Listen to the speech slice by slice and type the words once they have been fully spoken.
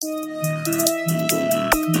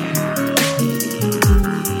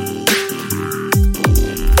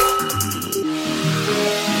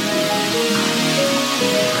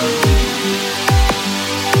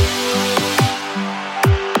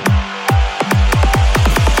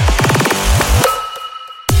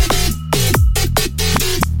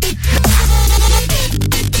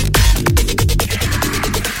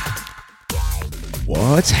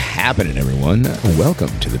happening, everyone?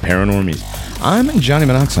 Welcome to the Paranormies. I'm Johnny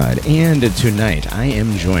Monoxide, and tonight I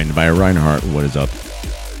am joined by Reinhardt. What is up?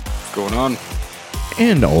 What's going on?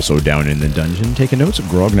 And also down in the dungeon, taking notes,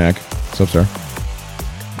 Grognak. What's up, sir?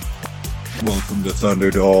 Welcome to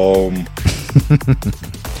Thunderdome.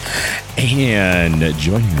 And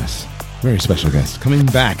joining us, very special guest, coming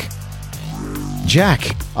back, Jack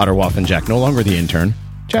Otterwaffen. Jack, no longer the intern.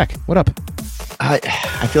 Jack, what up? I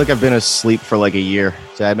feel like I've been asleep for like a year.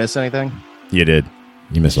 Did I miss anything? You did.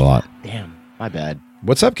 You missed a lot. Damn, my bad.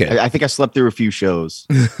 What's up, kid? I think I slept through a few shows.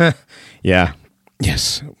 Yeah.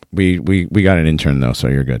 Yes. We got an intern, though, so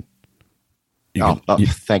you're good.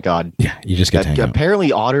 Thank God. Yeah, you just get to hang out.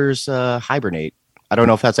 Apparently, otters hibernate. I don't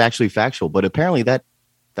know if that's actually factual, but apparently that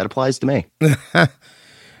applies to me.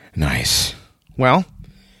 Nice. Well,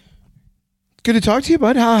 good to talk to you,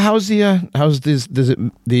 bud. How's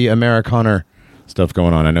the Americana stuff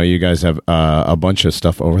going on? I know you guys have a bunch of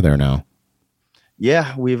stuff over there now.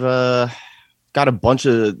 Yeah, we've got a bunch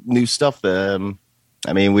of new stuff. We've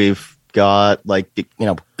got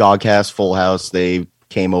Godcast, Full House. They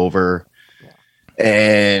came over,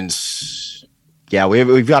 and yeah,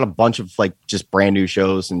 we've got a bunch of just brand new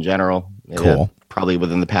shows in general. Cool. Probably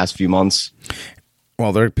within the past few months.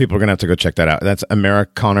 Well, people are gonna have to go check that out. That's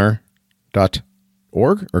Americana.org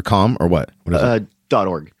or com or what? What is it?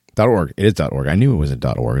 .org. .org. It is .org. I knew it was a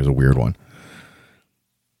 .org. It was a weird one.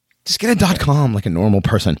 Just get a .com like a normal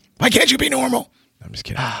person. Why can't you be normal? I'm just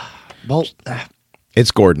kidding. Well,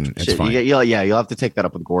 it's Gordon. It's fine. Yeah, you'll have to take that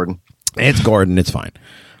up with Gordon. It's Gordon. It's fine.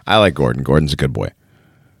 I like Gordon. Gordon's a good boy.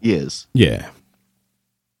 He is. Yeah.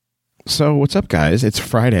 So what's up, guys? It's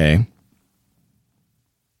Friday.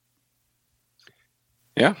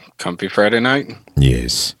 Yeah, comfy Friday night.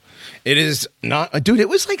 Yes. It is not... Dude, it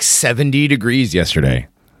was like 70 degrees yesterday.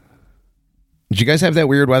 Did you guys have that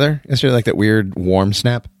weird weather yesterday? Like that weird warm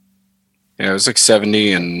snap? Yeah, it was like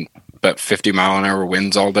 70 and about 50 mile an hour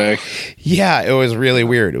winds all day. Yeah, it was really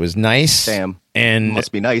weird. It was nice. Damn. And it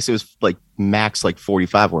must be nice. It was max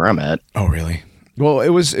 45 where I'm at. Oh, really? Well, it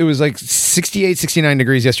was like 68, 69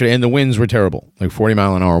 degrees yesterday, and the winds were terrible. Like 40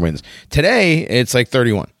 mile an hour winds. Today, it's like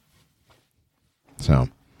 31. So,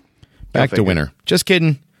 back to winter. Just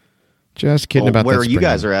kidding. Just kidding about where that you spring.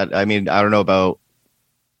 guys are at. I mean, I don't know about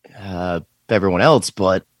everyone else,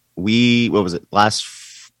 but what was it?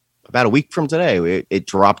 About a week from today, it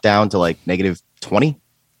dropped down to negative 20,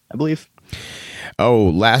 I believe.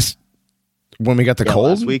 Oh, when we got the cold?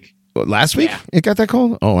 Last week. Last week? Yeah. It got that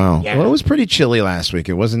cold? Oh, wow. Yeah. Well, it was pretty chilly last week.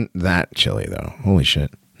 It wasn't that chilly, though. Holy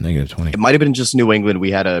shit. Negative 20. It might have been just New England.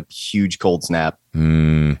 We had a huge cold snap.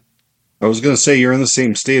 I was going to say you're in the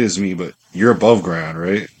same state as me, but you're above ground,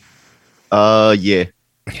 right? Yeah.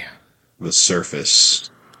 The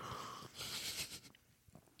surface.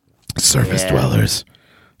 Surface dwellers.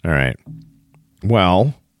 All right.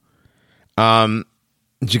 Well,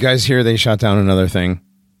 did you guys hear they shot down another thing?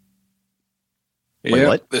 Yeah,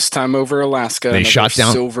 what? This time over Alaska. They shot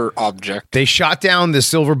down silver object. They shot down the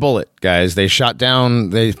silver bullet, guys. They shot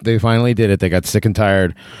down. They finally did it. They got sick and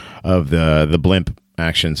tired of the blimp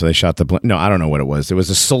action, so they shot the blimp. No, I don't know what it was. It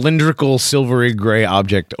was a cylindrical silvery gray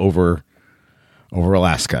object over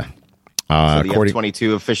Alaska. So the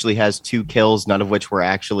F-22 officially has 2 kills, none of which were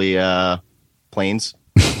actually planes.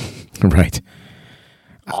 Right.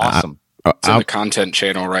 Awesome. It's in the content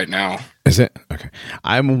channel right now. Is it? Okay.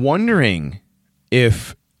 I'm wondering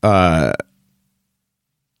if I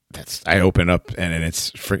open up and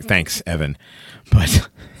it's thanks, Evan. But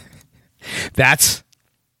that's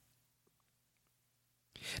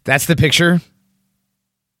the picture.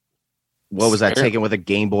 What was that taken with a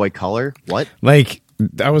Game Boy Color? What?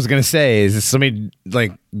 I was gonna say, is somebody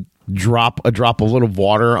drop a little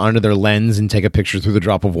water onto their lens and take a picture through the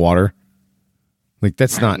drop of water?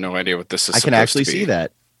 That's I not. have no idea what this is. I can actually see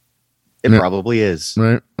that. It probably is.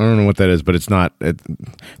 Right. I don't know what that is, but it's not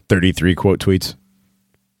 33 quote tweets.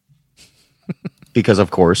 Because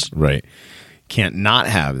of course. Right. Can't not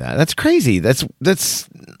have that. That's crazy. That's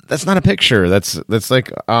not a picture. That's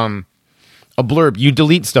like a blurb. You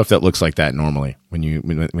delete stuff that looks like that normally when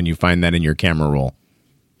you find that in your camera roll.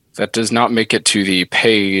 That does not make it to the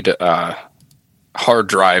paid hard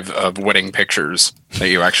drive of wedding pictures that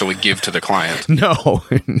you actually give to the client. No.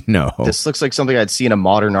 This looks like something I'd see in a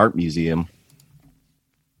modern art museum.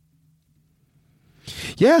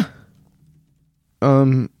 Yeah.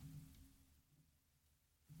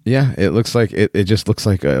 Yeah, it looks like it just looks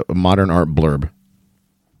like a modern art blurb.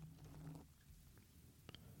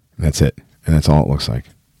 That's it. And that's all it looks like.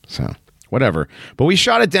 So, whatever. But we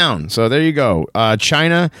shot it down. So there you go.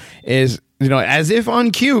 China is, as if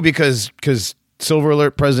on cue because Silver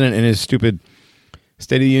Alert president and his stupid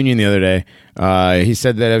State of the Union the other day. He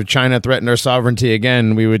said that if China threatened our sovereignty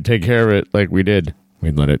again, we would take care of it like we did.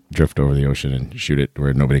 We'd let it drift over the ocean and shoot it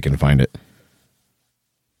where nobody can find it.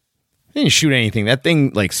 They didn't shoot anything. That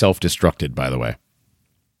thing, like, self-destructed, by the way.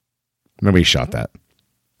 Nobody shot that.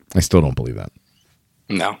 I still don't believe that.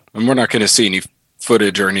 No. And we're not going to see any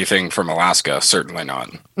footage or anything from Alaska. Certainly not.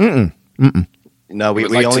 No, we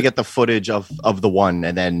like only to- get the footage of the one,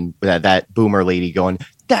 and then that boomer lady going,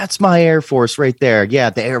 "That's my Air Force right there." Yeah,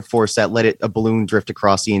 the Air Force that let a balloon drift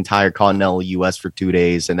across the entire continental U.S. for 2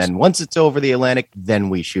 days, and then once it's over the Atlantic, then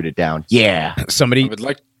we shoot it down. Yeah, Somebody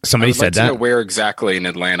I said to that. know where exactly in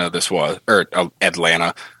Atlanta this was, or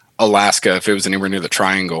Alaska, if it was anywhere near the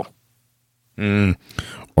Triangle. Or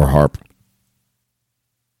HARP.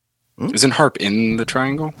 Isn't HARP in the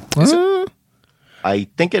Triangle? Is it? I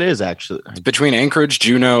think it is actually. It's between Anchorage,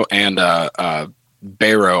 Juneau, and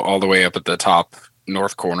Barrow, all the way up at the top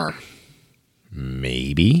north corner.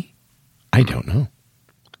 Maybe. I don't know.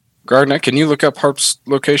 Gardner, can you look up HARP's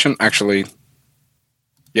location? Actually,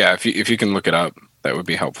 yeah, if you can look it up, that would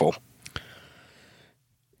be helpful.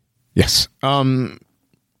 Yes.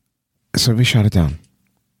 So we shot it down.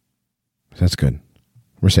 That's good.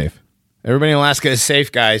 We're safe. Everybody in Alaska is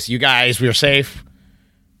safe, guys. You guys, we're safe.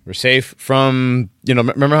 We're safe from,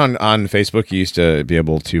 remember on Facebook you used to be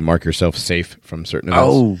able to mark yourself safe from certain events?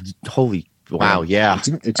 Oh, holy wow! Yeah, It's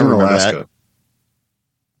I in remember Alaska. that.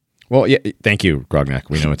 Well, yeah. Thank you, Grognak.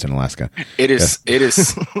 We know it's in Alaska. It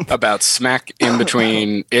is about smack in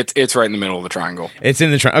between. It's right in the middle of the triangle. It's in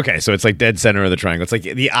the triangle. Okay, so it's like dead center of the triangle. It's like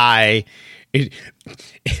the eye.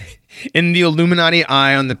 In the Illuminati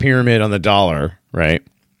eye on the pyramid on the dollar, right?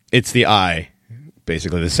 It's the eye,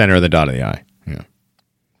 basically the center of the dot of the eye. Yeah.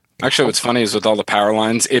 Actually, what's funny is with all the power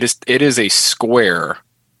lines, it is a square,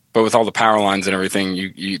 but with all the power lines and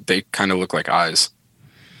everything, they kind of look like eyes.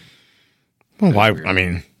 Well, why? I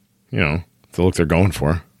mean, it's the look they're going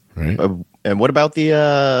for, right? And what about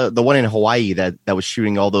the one in Hawaii that was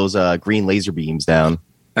shooting all those green laser beams down?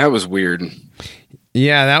 That was weird.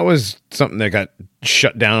 Yeah, that was something that got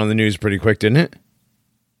shut down on the news pretty quick, didn't it?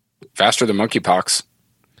 Faster than monkeypox.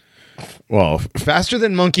 Well, faster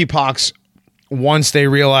than monkeypox once they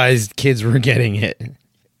realized kids were getting it.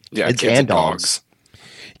 Yeah, Kids kids and dogs.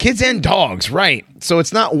 Kids and dogs, right. So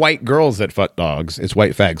it's not white girls that fuck dogs. It's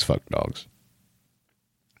white fags fuck dogs.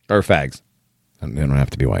 Or fags. They don't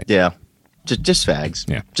have to be white. Yeah, just fags.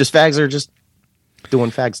 Yeah. Just fags are just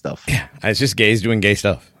doing fag stuff. Yeah, it's just gays doing gay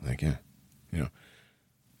stuff. Like, yeah,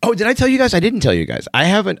 Oh, did I tell you guys? I didn't tell you guys. I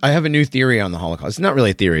have a new theory on the Holocaust. It's not really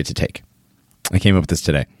a theory; it's a take. I came up with this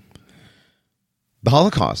today. The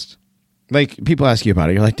Holocaust. Like, people ask you about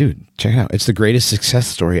it. You're like, dude, check it out. It's the greatest success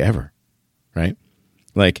story ever, right?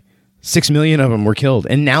 Like, 6 million of them were killed,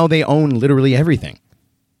 and now they own literally everything.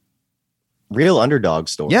 Real underdog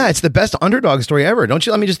story. Yeah, it's the best underdog story ever. Don't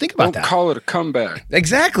you let me just think about Don't that. call it a comeback.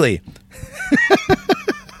 Exactly.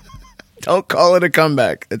 Don't call it a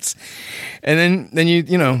comeback. And then you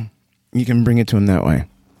can bring it to him that way.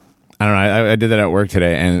 I don't know. I did that at work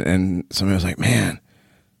today, and somebody was like, "Man,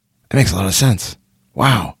 that makes a lot of sense."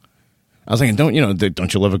 Wow. I was thinking, don't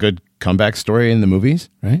you love a good comeback story in the movies,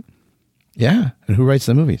 right? Yeah. And who writes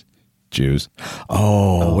the movies? Jews.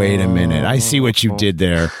 Oh, wait a minute. I see what you did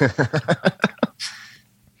there.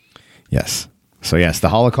 Yes. So yes, the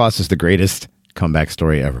Holocaust is the greatest comeback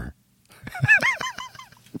story ever.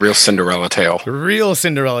 Real Cinderella tale. Real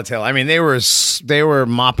Cinderella tale. I mean, they were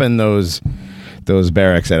mopping those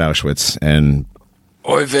barracks at Auschwitz, and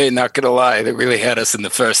Oy vey, not gonna lie, they really had us in the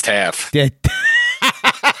first half. yeah.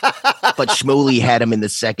 But Shmuley had him in the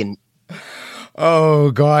second.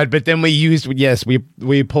 Oh God! But then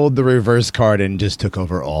we pulled the reverse card and just took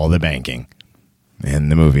over all the banking,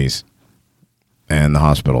 and the movies, and the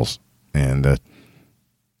hospitals, and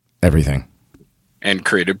everything. And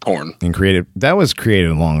created porn. And that was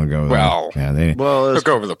created long ago. Though. Well, yeah, they took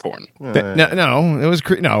over the porn. no, it was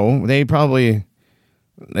no. They probably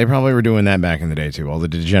were doing that back in the day too. All the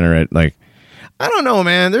degenerate, like, I don't know,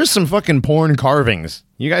 man. There's some fucking porn carvings.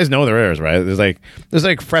 You guys know there is, right? There's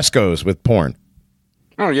like frescoes with porn.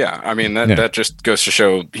 Oh yeah, I mean that just goes to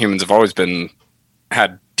show humans have always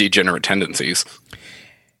had degenerate tendencies,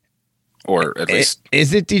 or at least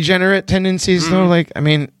Is it degenerate tendencies though? Like, I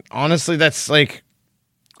mean, honestly, that's like,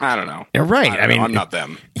 I don't know. you're right. I mean, I'm not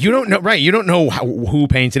them. You don't know, right? You don't know who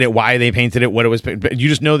painted it, why they painted it, what it was. But you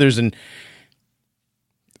just know there's a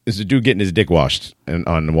dude getting his dick washed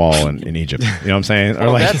on the wall in Egypt. You know what I'm saying? Or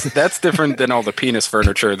Well, like, that's different than all the penis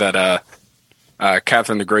furniture that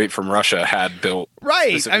Catherine the Great from Russia had built.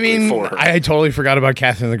 right. I specifically mean, for her. I totally forgot about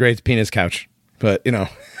Catherine the Great's penis couch, but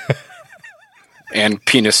And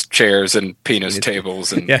penis chairs and penis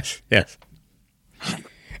tables. And yes.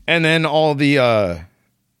 And then all the,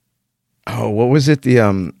 what was it?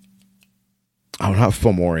 Not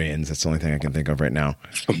Fomorians. That's the only thing I can think of right now.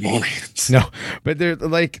 Fomorians. No, but they're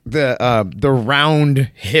like the round,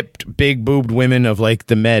 hipped, big boobed women of like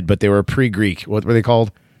the Med, but they were pre-Greek. What were they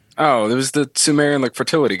called? Oh, there was the Sumerian like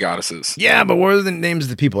fertility goddesses. Yeah, but what are the names of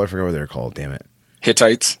the people? I forgot what they're called. Damn it.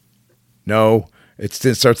 Hittites. No, it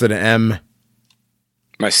starts with an M.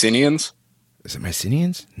 Mycenaeans. Is it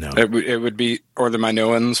Mycenaeans? No, it would be, or the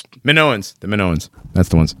Minoans. Minoans. The Minoans. That's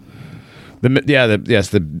the ones.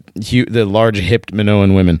 The large hipped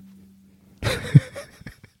Minoan women.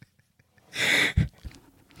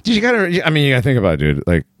 You gotta think about it, dude.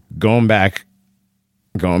 Like going back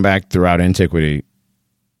throughout antiquity,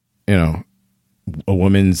 a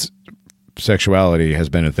woman's sexuality has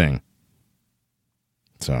been a thing.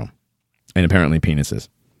 So, and apparently penises.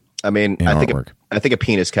 I mean, I think a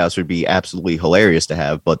penis couch would be absolutely hilarious to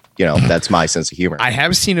have, but that's my sense of humor. I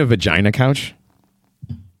have seen a vagina couch.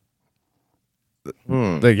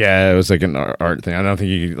 Like, yeah, it was like an art thing. I don't think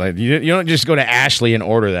you don't just go to Ashley and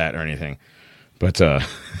order that or anything. But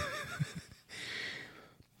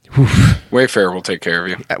Wayfair will take care of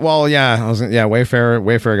you. Well, yeah,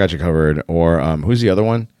 Wayfair got you covered. Or who's the other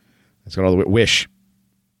one? It's got all the Wish.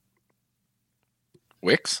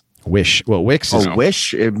 Wix. Wish. Well, Wix is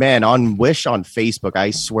Wish, man. On Wish on Facebook,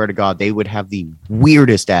 I swear to God, they would have the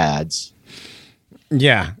weirdest ads.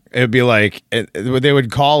 Yeah, it would be like they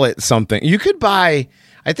would call it something. You could buy,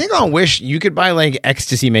 I think on Wish, you could buy like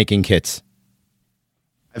ecstasy making kits.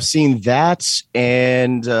 I've seen that,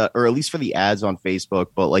 and or at least for the ads on Facebook,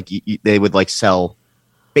 but like they would like sell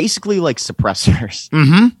basically like suppressors.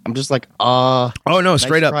 Mm-hmm. I'm just like, oh no,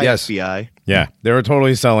 straight up, yes, FBI. Yeah, they were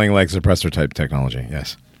totally selling like suppressor type technology.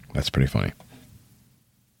 Yes, that's pretty funny.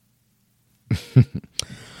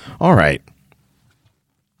 All right.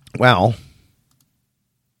 Well.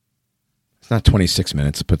 Not 26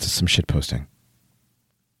 minutes, but some shit posting.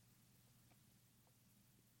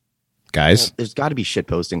 Guys? Well, there's got to be shit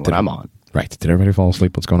posting when I'm on. Right. Did everybody fall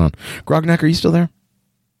asleep? What's going on? Grogneck, are you still there?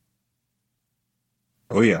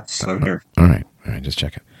 Oh, yeah. I'm here. All right. Just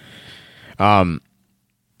check it.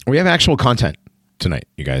 We have actual content tonight,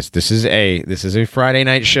 you guys. This is a Friday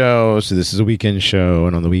night show, so this is a weekend show,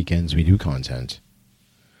 and on the weekends we do content.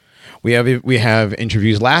 We have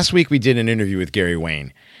interviews. Last week we did an interview with Gary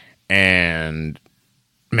Wayne. And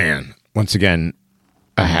man, once again,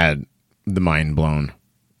 I had the mind blown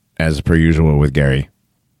as per usual with Gary.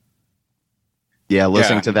 Yeah,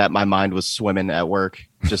 listening to that, my mind was swimming at work.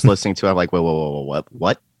 Just listening to it, I'm like, whoa,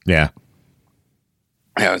 what? Yeah.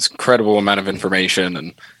 Yeah, it's an incredible amount of information,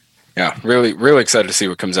 and yeah, really, really excited to see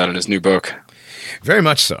what comes out in his new book. Very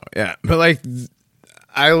much so, yeah. But like,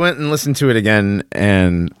 I went and listened to it again,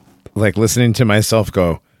 and like listening to myself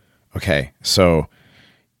go, okay, so.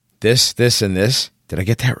 This, and this. Did I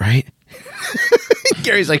get that right?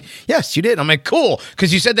 Gary's like, yes, you did. I'm like, cool,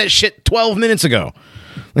 because you said that shit 12 minutes ago.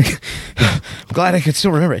 Like, I'm glad I could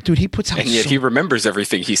still remember it. Dude, he puts out and yet he remembers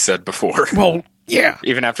everything he said before. Well, yeah.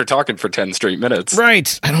 Even after talking for 10 straight minutes.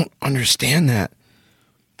 Right. I don't understand that.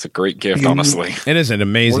 It's a great gift, honestly. It is an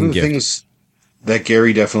amazing gift. One of the things that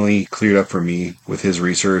Gary definitely cleared up for me with his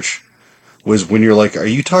research was when you're like, are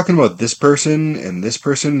you talking about this person and this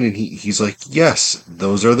person? And he's like, yes,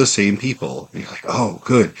 those are the same people. And you're like, oh,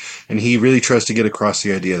 good. And he really tries to get across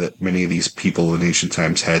the idea that many of these people in ancient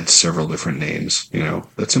times had several different names.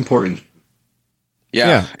 That's important.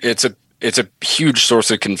 Yeah. It's a huge source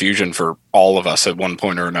of confusion for all of us at one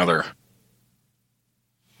point or another.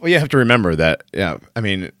 Well, you have to remember that, yeah, I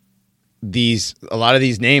mean, a lot of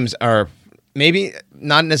these names are maybe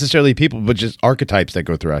not necessarily people, but just archetypes that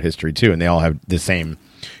go throughout history too, and they all have the same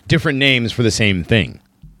different names for the same thing,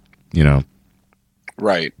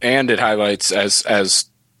 Right, and it highlights as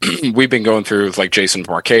we've been going through like Jason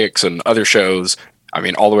from Archaics and other shows. I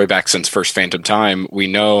mean, all the way back since First Phantom Time, we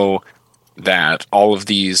know that all of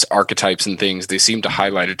these archetypes and things, they seem to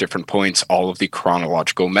highlight at different points all of the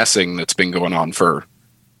chronological messing that's been going on for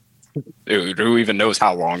who even knows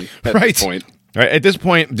how long at this point. Right, at this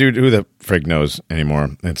point, dude, who the frig knows anymore?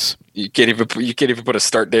 You can't even put a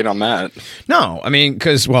start date on that. No, I mean,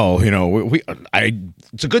 because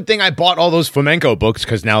it's a good thing I bought all those flamenco books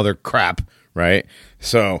because now they're crap, right?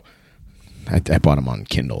 So I bought them on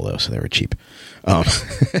Kindle though, so they were cheap.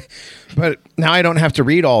 But now I don't have to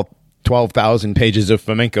read all 12,000 pages of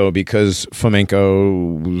flamenco because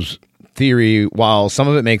flamenco's theory, while some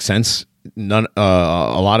of it makes sense, a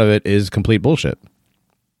lot of it is complete bullshit.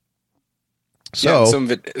 So some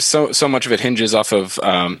of it, so much of it hinges off of,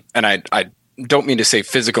 and I don't mean to say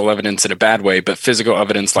physical evidence in a bad way, but physical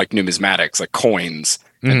evidence like numismatics, like coins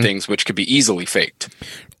and things which could be easily faked.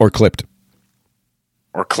 Or clipped.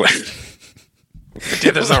 Or clipped. We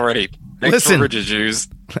did this already. Thanks Listen. for Ridges Jews.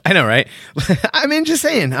 I know, right? I mean, just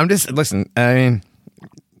saying. Listen, I mean,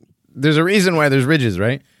 there's a reason why there's ridges,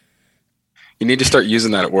 right? You need to start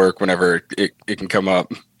using that at work whenever it can come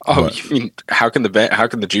up. Oh, What? you mean how can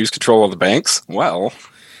the Jews control all the banks? Well,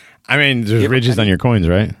 I mean, there's ridges on your coins,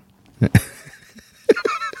 right?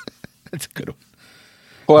 That's a good one.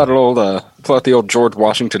 pull out the old George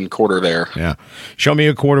Washington quarter there. Yeah. Show me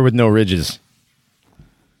a quarter with no ridges.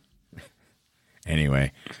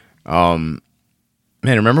 Anyway. Man,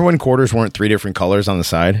 remember when quarters weren't 3 different colors on the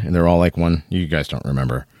side and they're all like one? You guys don't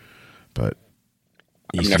remember. But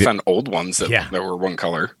I mean, I found old ones that Yeah. were one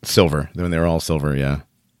color. silver. When they were all silver, yeah.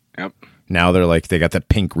 Yep. Now they're like, they got that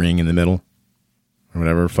pink ring in the middle. Or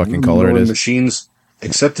whatever fucking color it When is. machines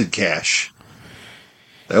accepted cash.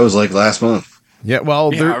 That was like last month. Yeah,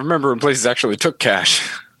 well, Yeah, I remember when places actually took cash.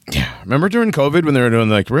 yeah. Remember during COVID when they were doing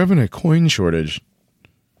like, we're having a coin shortage.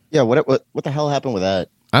 Yeah, what the hell happened with that?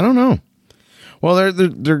 I don't know. Well,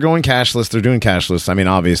 they're going cashless. They're doing cashless. I mean,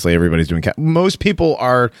 obviously, everybody's doing cash. Most people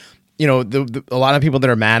are, a lot of people that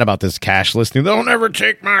are mad about this cashless thing. They'll never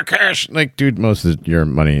take my cash. Like, dude, most of your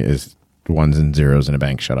money is ones and zeros in a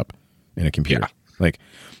bank. Shut up. In a computer. Yeah. Like,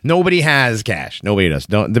 nobody has cash. Nobody does.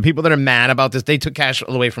 The people that are mad about this, they took cash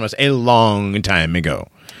away from us a long time ago.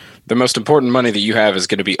 The most important money that you have is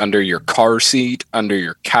going to be under your car seat, under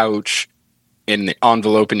your couch, in the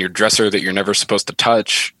envelope in your dresser that you're never supposed to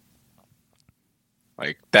touch.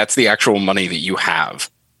 Like, that's the actual money that you have.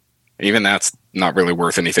 Even that's not really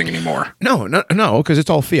worth anything anymore. No, because it's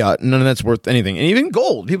all fiat. None of that's worth anything. And even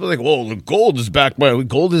gold. People are like, well, the gold is backed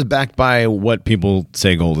by what people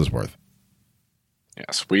say gold is worth.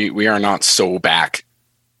 Yes, we are not so back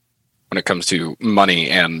when it comes to money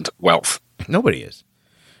and wealth. Nobody is.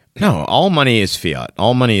 No, all money is fiat.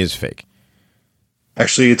 All money is fake.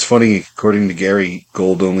 Actually, it's funny. According to Gary,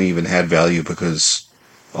 gold only even had value because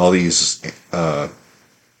all these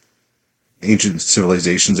ancient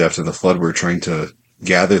civilizations after the flood were trying to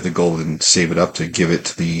gather the gold and save it up to give it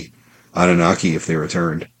to the Anunnaki if they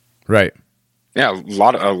returned. Right. Yeah, a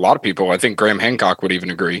lot of people. I think Graham Hancock would even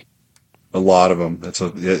agree. A lot of them. That's why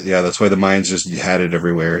the Mayans just had it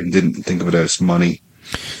everywhere and didn't think of it as money.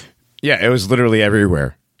 Yeah, it was literally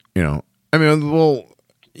everywhere. I mean, well,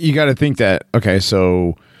 you got to think that, okay,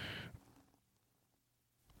 so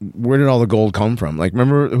where did all the gold come from? Like,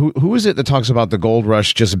 remember, who is it that talks about the gold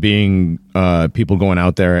rush just being people going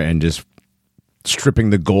out there and just stripping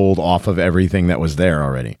the gold off of everything that was there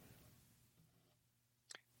already?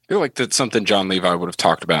 I feel like that's something John Levi would have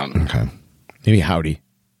talked about. Okay. Maybe Howdy.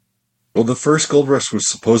 Well, the first gold rush was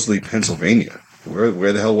supposedly Pennsylvania.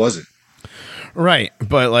 Where the hell was it? Right,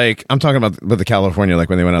 but like I'm talking about the California, like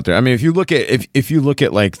when they went out there. I mean, if you look at if you look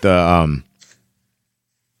at like the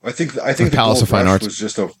I think the Palace gold of Fine rush Arts was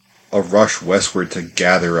just a rush westward to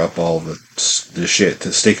gather up all the shit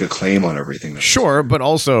to stake a claim on everything. sure, but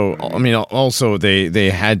also I mean, also they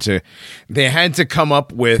had to come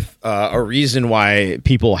up with a reason why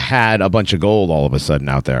people had a bunch of gold all of a sudden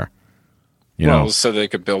out there. So they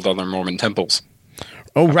could build other Mormon temples.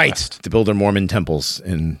 Oh, right, to build their Mormon temples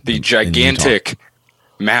in The in gigantic,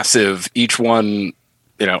 massive, each one,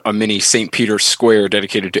 a mini St. Peter's Square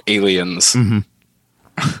dedicated to aliens. Utah.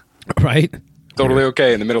 Right. Totally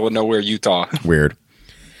okay in the middle of nowhere, Utah. Weird.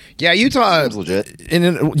 Yeah, Utah. Seems legit.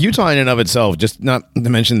 Utah in and of itself, just not to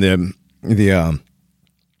mention the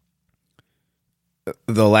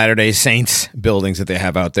Latter-day Saints buildings that they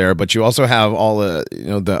have out there, but you also have all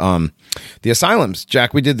the asylums.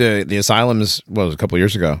 Jack, we did the asylums a couple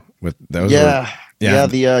years ago with those. Yeah.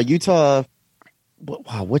 The Utah.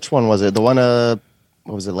 Wow, which one was it? The one.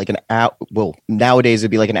 What was it, like an hour? Well, nowadays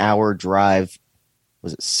it'd be like an hour drive.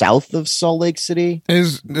 Was it south of Salt Lake City?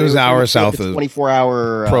 It was an hour south of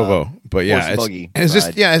 24-hour Provo, but yeah, it's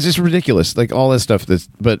just ridiculous. Like all this stuff.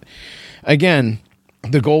 But again,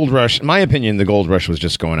 the gold rush. In my opinion, the gold rush was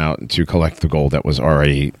just going out to collect the gold that was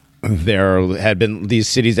already there. Had been these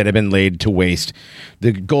cities that had been laid to waste.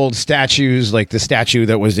 The gold statues, like the statue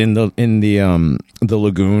that was in the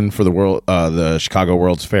lagoon for the Chicago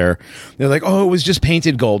World's Fair. They're like, oh, it was just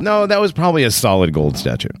painted gold. No, that was probably a solid gold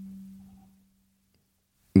statue.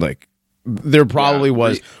 Like there probably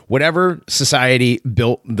was whatever society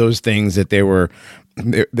built those things that they were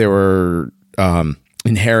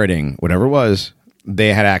inheriting, whatever it was,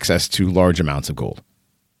 they had access to large amounts of gold.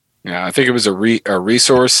 Yeah, I think it was a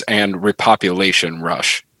resource and repopulation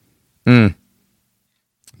rush.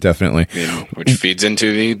 definitely. Which feeds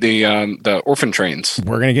into the orphan trains.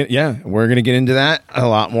 We're gonna get into that a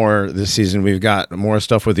lot more this season. We've got more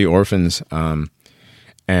stuff with the orphans,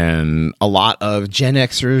 and a lot of Gen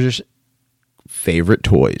Xers' favorite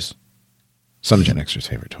toys. Some Gen Xers'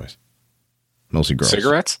 favorite toys, mostly girls.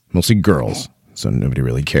 Cigarettes, mostly girls. So nobody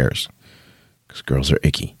really cares because girls are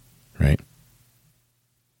icky, right?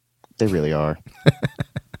 They really are.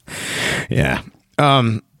 Yeah.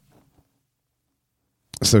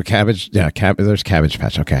 So cabbage, there's Cabbage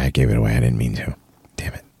Patch. Okay, I gave it away. I didn't mean to.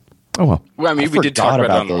 Damn it. Oh well. Well, I mean, we did talk about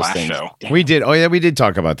it on the last show. We did. Oh yeah, we did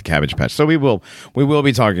talk about the Cabbage Patch. So we will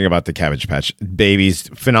be talking about the Cabbage Patch babies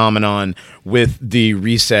phenomenon with the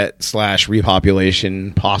reset /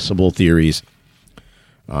 repopulation possible theories.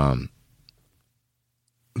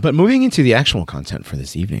 But moving into the actual content for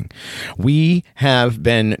this evening, we have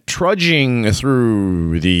been trudging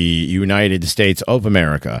through the United States of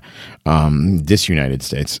America, this United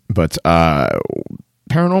States, but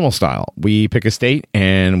paranormal style. We pick a state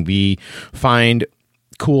and we find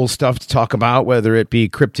cool stuff to talk about, whether it be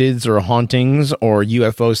cryptids or hauntings or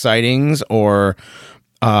UFO sightings or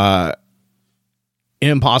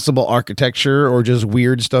impossible architecture or just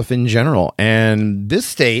weird stuff in general. And this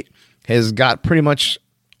state has got pretty much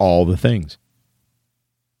all the things.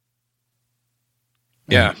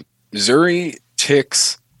 Yeah. Missouri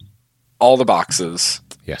ticks all the boxes.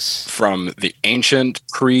 Yes. From the ancient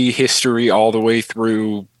prehistory all the way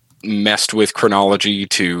through messed with chronology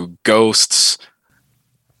to ghosts.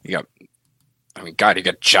 You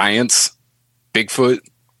got giants, Bigfoot.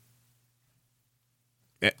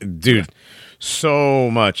 Dude, so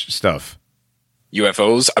much stuff.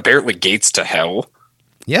 UFOs, apparently gates to hell.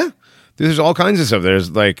 Yeah. There's all kinds of stuff. We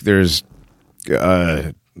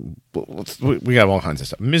got all kinds of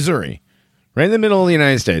stuff. Missouri, right in the middle of the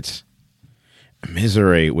United States.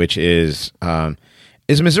 Missouri, which is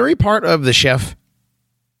Missouri part of the chef?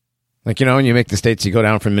 Like, when you make the states, you go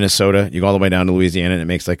down from Minnesota, you go all the way down to Louisiana,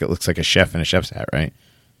 and it looks like a chef in a chef's hat, right?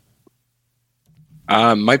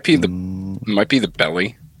 Might be the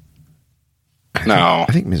belly. I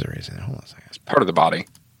think Missouri is in there. Hold on a second. It's part of the body.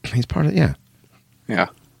 He's part of yeah. Yeah.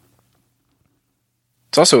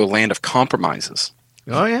 It's also a land of compromises.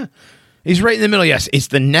 Oh, yeah. He's right in the middle, yes. It's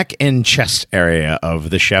the neck and chest area of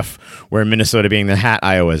the chef, where Minnesota being the hat,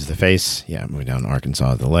 Iowa is the face. Yeah, moving down to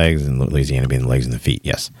Arkansas, the legs, and Louisiana being the legs and the feet,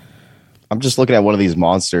 yes. I'm just looking at one of these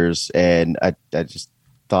monsters, and I just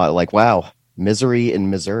thought, like, wow, Misery in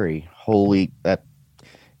Missouri. Holy, it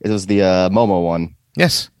was the Momo one.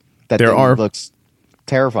 Yes. That looks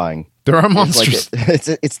terrifying. There are monsters.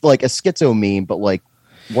 It's like a schizo meme, but like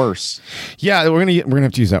worse. Yeah, we're gonna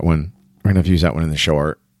have to use that one. We're gonna have to use that one in the show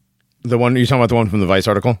art. The one you're talking about, the one from the Vice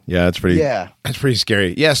article. Yeah, that's pretty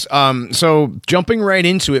scary. Yes. So jumping right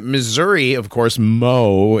into it, Missouri, of course,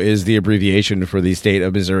 Mo is the abbreviation for the state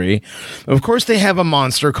of Missouri. Of course, they have a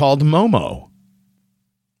monster called Momo.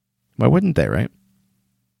 Why wouldn't they? Right?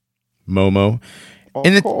 Momo.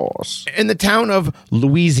 Of course. In the town of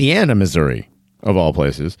Louisiana, Missouri, of all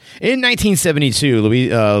places, in 1972,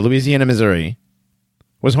 Louisiana, Missouri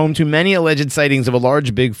was home to many alleged sightings of a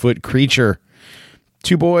large Bigfoot creature.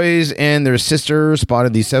 2 boys and their sister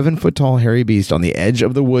spotted the 7-foot-tall hairy beast on the edge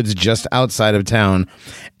of the woods just outside of town,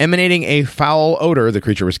 emanating a foul odor. The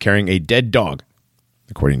creature was carrying a dead dog,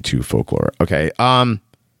 according to folklore. Okay.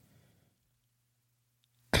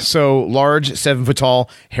 So large, 7-foot-tall,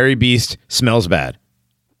 hairy beast smells bad.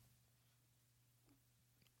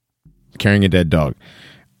 Carrying a dead dog.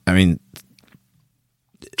 I mean,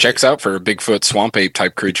 checks out for a Bigfoot swamp ape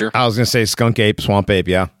type creature. I was going to say skunk ape, swamp ape,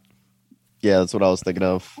 yeah. Yeah, that's what I was thinking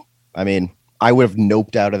of. I mean, I would have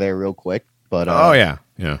noped out of there real quick, but... oh, yeah.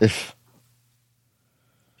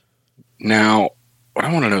 Now, what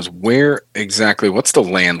I want to know is what's the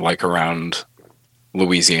land like around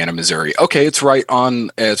Louisiana, Missouri? Okay, it's right on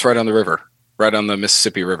the river, right on the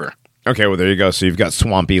Mississippi River. Okay, well, there you go. So you've got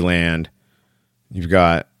swampy land. You've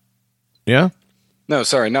got... Yeah? No,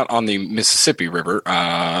 sorry, not on the Mississippi River.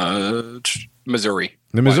 Missouri.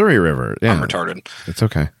 The Missouri River. Yeah. I'm retarded. It's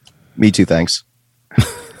okay. Me too, thanks.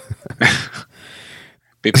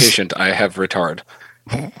 Be patient. I have retard.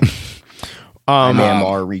 I am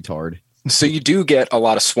our retard. So you do get a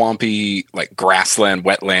lot of swampy, like grassland,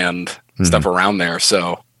 wetland stuff around there.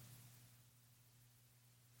 So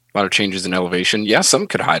a lot of changes in elevation. Yeah, some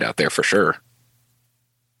could hide out there for sure.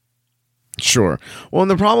 Sure. Well, and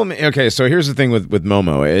the problem, okay, so here's the thing with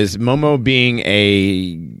Momo, is Momo being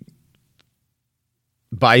a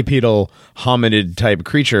bipedal hominid type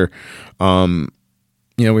creature, we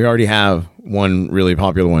already have one really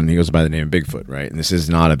popular one. He goes by the name of Bigfoot, right? And this is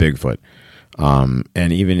not a Bigfoot.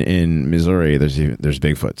 And even in Missouri, there's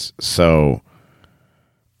Bigfoots. So,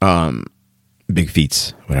 big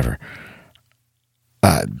feets, whatever.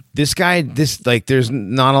 This guy, there's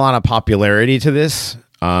not a lot of popularity to this.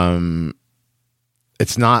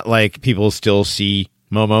 It's not like people still see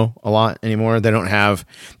Momo a lot anymore. They don't have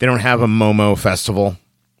a Momo festival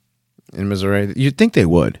in Missouri. You'd think they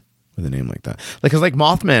would with a name like that. Because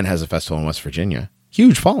Mothman has a festival in West Virginia.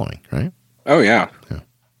 Huge following, right? Oh, yeah.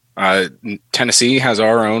 Tennessee has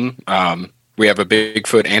our own. We have a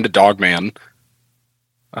Bigfoot and a Dogman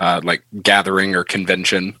gathering or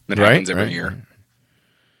convention that happens every year. Right.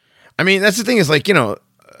 I mean, that's the thing is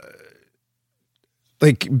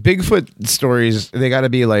Bigfoot stories, they got to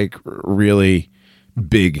be really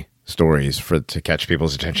big stories to catch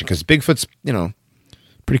people's attention, because Bigfoot's,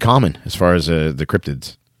 pretty common as far as the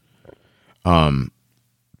cryptids.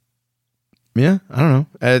 Yeah, I don't know.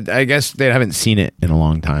 I guess they haven't seen it in a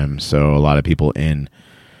long time, so a lot of people in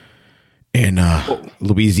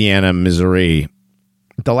Louisiana, Missouri.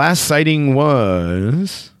 The last sighting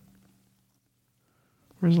was...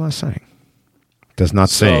 Where's the last sighting? Does not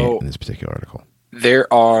say in this particular article.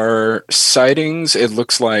 There are sightings, it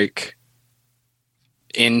looks like,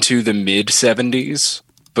 into the mid-70s,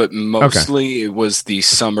 but mostly it was the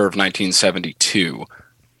summer of 1972.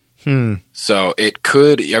 So it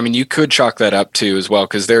could, you could chalk that up too as well,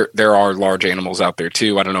 because there are large animals out there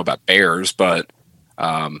too. I don't know about bears, but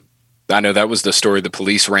I know that was the story the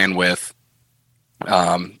police ran with. They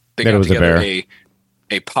got together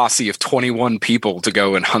a posse of 21 people to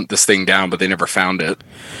go and hunt this thing down, but they never found it.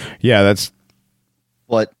 Yeah, that's...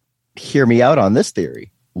 But hear me out on this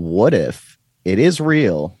theory. What if it is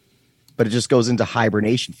real, but it just goes into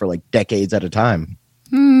hibernation for decades at a time?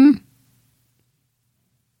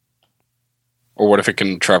 Or what if it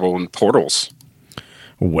can travel in portals?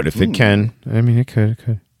 What if it can? I mean, it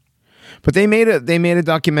could. But they made a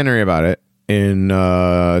documentary about it in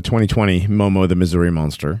 2020, Momo the Missouri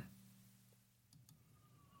Monster.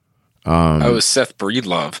 It was Seth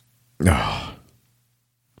Breedlove. Oh,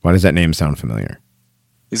 why does that name sound familiar?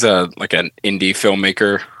 He's an indie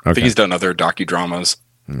filmmaker. I think he's done other docudramas.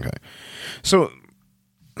 Okay. So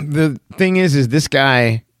the thing is this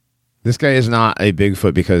guy is not a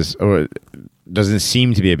Bigfoot or doesn't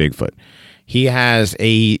seem to be a Bigfoot. He has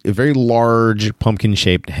a very large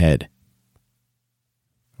pumpkin-shaped head,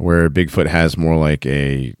 where Bigfoot has more like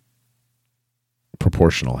a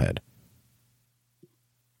proportional head.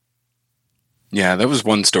 Yeah, that was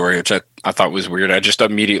one story which I thought was weird. I just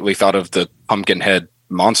immediately thought of the pumpkin head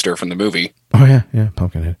monster from the movie. Oh yeah,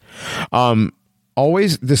 pumpkin head.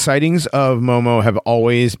 Always the sightings of Momo have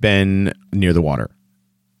always been near the water,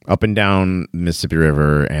 up and down the Mississippi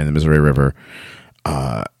River and the Missouri River.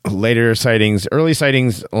 Later sightings, early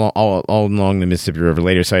sightings all along the Mississippi River.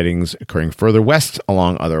 Later sightings occurring further west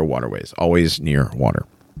along other waterways, always near water.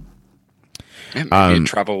 Yeah, maybe it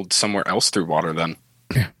traveled somewhere else through water then.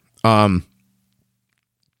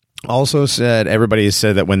 Also said, everybody has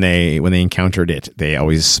said that when they encountered it, they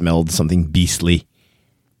always smelled something beastly.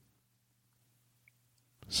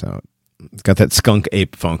 So it's got that skunk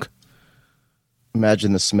ape funk.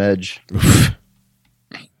 Imagine the smedge.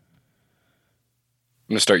 I'm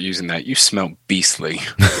going to start using that. You smell beastly.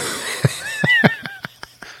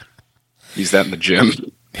 Use that in the gym.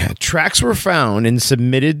 Yeah, tracks were found and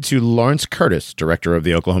submitted to Lawrence Curtis, director of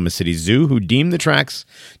the Oklahoma City Zoo, who deemed the tracks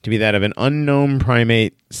to be that of an unknown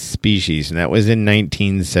primate species, and that was in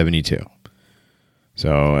 1972.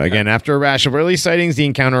 So, again, after a rash of early sightings, the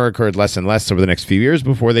encounter occurred less and less over the next few years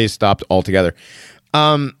before they stopped altogether.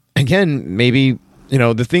 Again, maybe,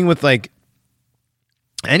 the thing with,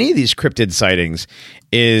 any of these cryptid sightings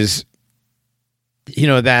is,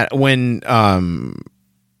 that when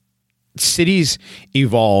cities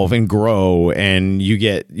evolve and grow and you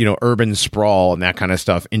get, urban sprawl and that kind of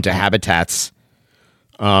stuff into habitats,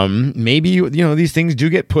 maybe, these things do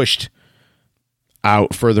get pushed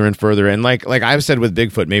out further and further. And like I've said with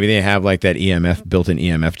Bigfoot, maybe they have that EMF, built-in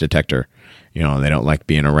EMF detector. They don't like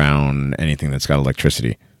being around anything that's got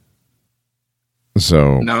electricity.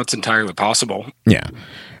 So no, it's entirely possible. Yeah.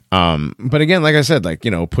 But again, like I said,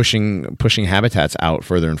 pushing habitats out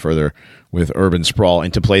further and further with urban sprawl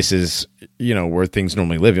into places, where things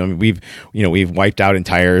normally live. I mean, we've wiped out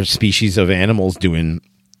entire species of animals doing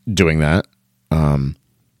that.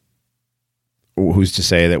 Who's to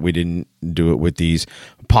say that we didn't do it with these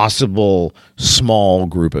possible small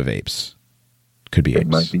group of apes? Could be apes. It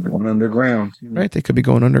might be going underground. Right? They could be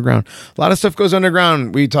going underground. A lot of stuff goes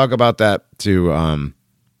underground. We talk about that too.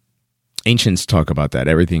 Ancients talk about that.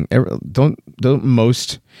 Don't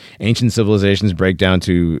most ancient civilizations break down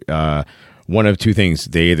to one of two things?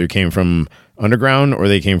 They either came from underground or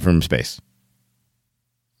they came from space.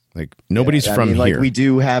 Like nobody's from here. Like we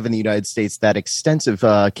do have in the United States that extensive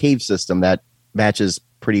cave system that matches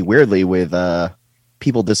pretty weirdly with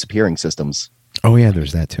people disappearing systems. Oh yeah,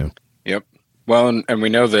 there's that too. Yep. Well, and we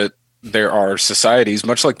know that there are societies,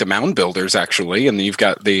 much like the mound builders, actually, and you've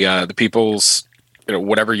got the peoples,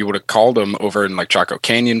 whatever you would have called them, over in like Chaco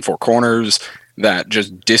Canyon, Four Corners, that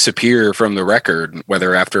just disappear from the record,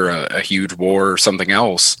 whether after a huge war or something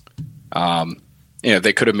else.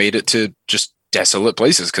 They could have made it to just desolate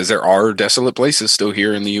places, because there are desolate places still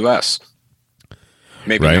here in the U.S.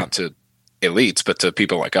 Maybe right. Not to elites, but to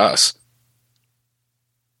people like us.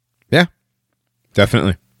 Yeah,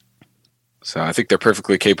 definitely. So I think they're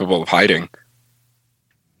perfectly capable of hiding.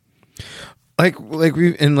 Like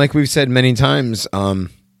we've said many times, the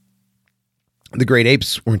great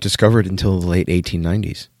apes weren't discovered until the late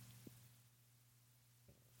 1890s.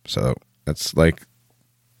 So that's like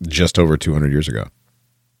just over 200 years ago.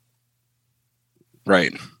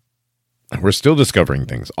 Right. We're still discovering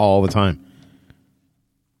things all the time.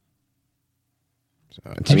 So,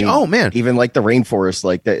 oh man, even like the rainforest,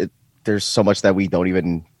 like that, there's so much that we don't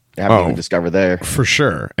even haven't even discovered there. For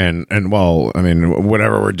sure. And well, I mean,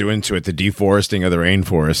 whatever we're doing to it, the deforesting of the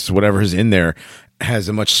rainforests, whatever's in there has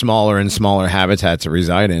a much smaller and smaller habitat to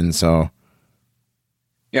reside in. So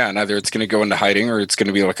yeah, and either it's going to go into hiding or it's going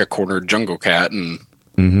to be like a cornered jungle cat and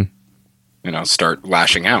start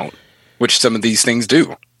lashing out, which some of these things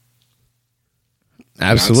do.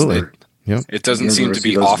 Absolutely. Yep. It doesn't seem to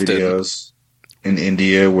be often. Videos in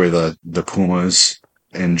India where the pumas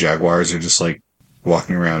and jaguars are just like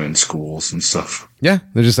walking around in schools and stuff. Yeah,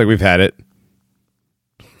 they're just like, we've had it.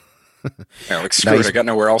 Yeah, like, screw it, I got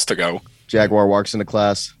nowhere else to go. Jaguar walks into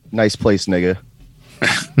class. Nice place, nigga.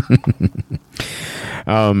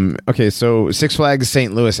 Okay, so Six Flags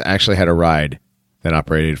St. Louis actually had a ride that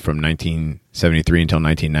operated from 1973 until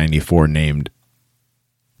 1994 named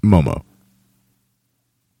Momo.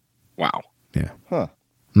 Wow. Yeah. Huh.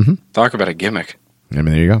 Mm-hmm. Talk about a gimmick. I mean,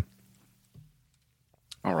 there you go.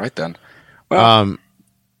 All right, then. Well, I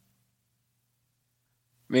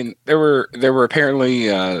mean, there were apparently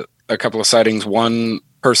a couple of sightings. One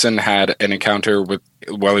person had an encounter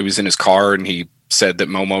while he was in his car, and he said that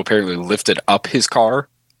Momo apparently lifted up his car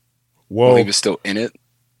while he was still in it.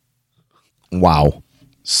 Wow.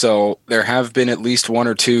 So there have been at least one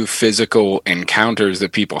or two physical encounters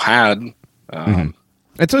that people had.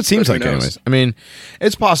 That's what it seems like, anyways. I mean,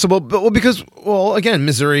 it's possible, but because again,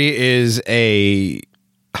 Missouri is a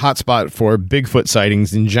hotspot for Bigfoot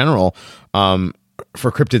sightings in general.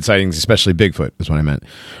 For cryptid sightings, especially Bigfoot, is what I meant.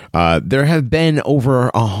 There have been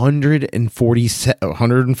over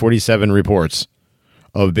 147 reports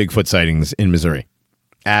of Bigfoot sightings in Missouri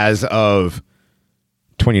as of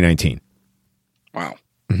 2019. Wow.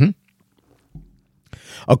 Mm-hmm.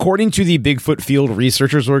 According to the Bigfoot Field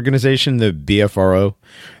Researchers Organization, the BFRO,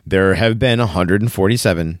 there have been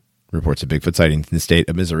 147 reports of Bigfoot sightings in the state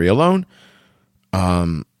of Missouri alone.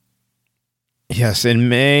 Yes, in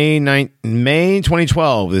May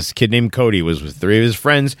 2012, this kid named Cody was with three of his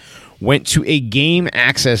friends, went to a game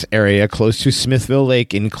access area close to Smithville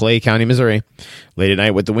Lake in Clay County, Missouri. Late at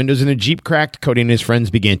night, with the windows in a Jeep cracked, Cody and his friends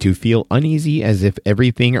began to feel uneasy as if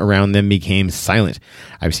everything around them became silent.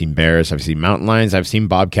 I've seen bears, I've seen mountain lions, I've seen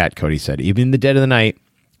bobcat, Cody said. Even in the dead of the night,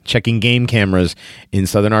 checking game cameras in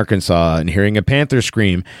southern Arkansas and hearing a panther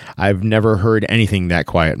scream, I've never heard anything that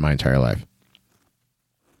quiet in my entire life.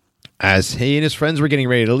 As he and his friends were getting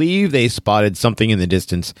ready to leave, they spotted something in the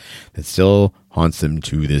distance that still haunts them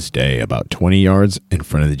to this day. About 20 yards in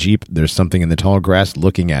front of the Jeep, there's something in the tall grass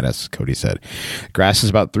looking at us, Cody said. Grass is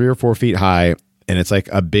about 3 or 4 feet high, and it's like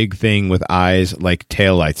a big thing with eyes like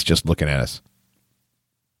taillights just looking at us.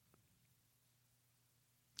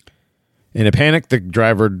 In a panic, the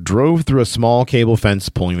driver drove through a small cable fence,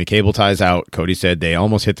 pulling the cable ties out. Cody said they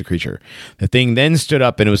almost hit the creature. The thing then stood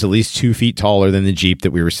up, and it was at least 2 feet taller than the Jeep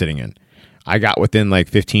that we were sitting in. I got within like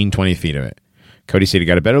 15, 20 feet of it. Cody said he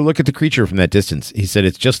got a better look at the creature from that distance. He said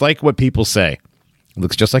it's just like what people say. It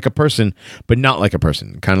looks just like a person, but not like a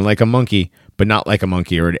person. Kind of like a monkey, but not like a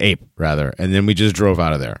monkey, or an ape, rather. And then we just drove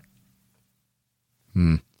out of there.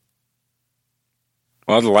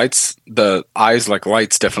 Well, the eyes like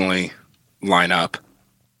lights definitely line up.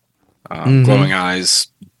 Glowing eyes,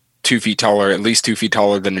 2 feet taller, at least 2 feet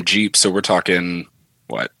taller than a Jeep. So we're talking,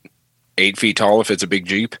 8 feet tall if it's a big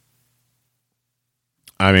Jeep?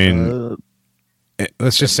 I mean,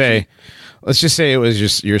 let's just say it was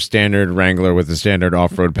just your standard Wrangler with the standard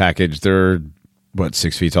off-road package. They're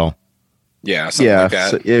 6 feet tall? Yeah, something like that.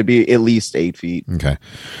 So it'd be at least 8 feet. Okay.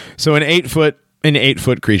 So an 8 foot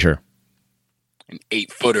creature. An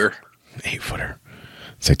 8-footer. 8-footer.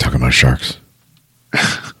 It's like talking about sharks.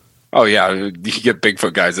 Oh yeah, you get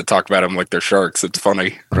Bigfoot guys that talk about them like they're sharks. It's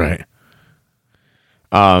funny, right?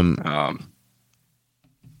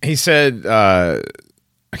 He said,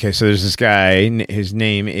 okay, so there's this guy. His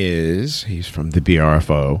name is, he's from the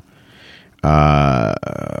BRFO.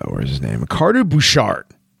 Where's his name? Carter Bouchard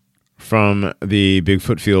from the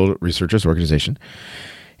Bigfoot Field Researchers Organization.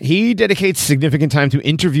 He dedicates significant time to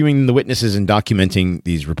interviewing the witnesses and documenting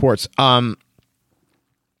these reports.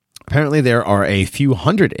 Apparently, there are a few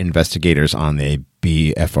hundred investigators on the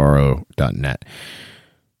BFRO.net.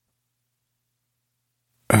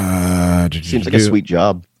 Seems like a sweet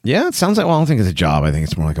job. Yeah, it sounds like. Well, I don't think it's a job. I think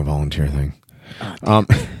it's more like a volunteer thing.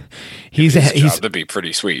 He's that'd be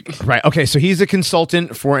pretty sweet, right? Okay, so he's a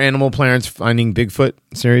consultant for Animal Planet's Finding Bigfoot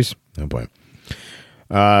series. Oh boy,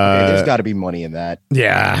 there's got to be money in that.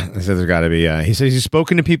 Yeah, I said there's got to be. He says he's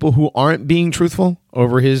spoken to people who aren't being truthful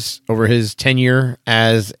over his tenure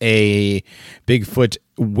as a Bigfoot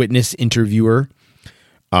witness interviewer.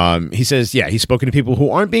 He says, yeah, he's spoken to people who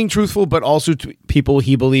aren't being truthful, but also to people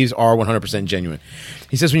he believes are 100% genuine.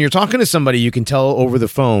 He says when you're talking to somebody, you can tell over the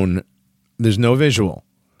phone there's no visual,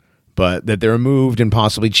 but that they're moved and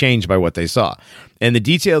possibly changed by what they saw. And the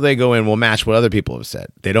detail they go in will match what other people have said.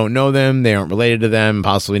 They don't know them, they aren't related to them,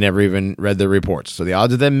 possibly never even read their reports. So the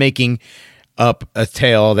odds of them making up a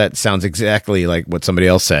tale that sounds exactly like what somebody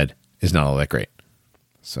else said is not all that great.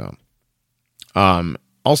 So,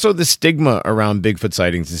 also, the stigma around Bigfoot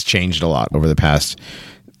sightings has changed a lot over the past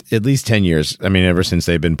at least 10 years. I mean, ever since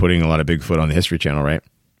they've been putting a lot of Bigfoot on the History Channel, right?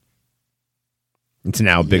 It's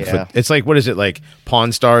now Bigfoot. Yeah. It's like, what is it, like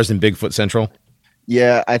Pawn Stars and Bigfoot Central?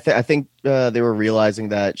 Yeah, I think they were realizing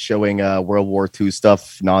that showing World War II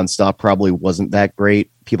stuff nonstop probably wasn't that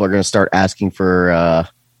great. People are going to start asking for,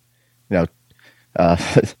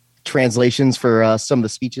 translations for some of the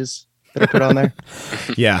speeches that are put on there.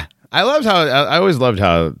 Yeah. I always loved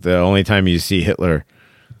how the only time you see Hitler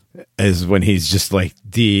is when he's just like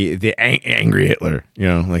the angry Hitler,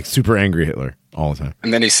 like super angry Hitler all the time.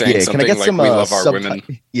 And then he's saying something like, we love our women.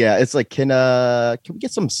 Yeah, it's like, can we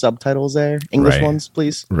get some subtitles there? English ones,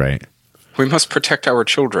 please? Right. We must protect our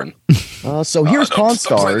children. So here's Pawn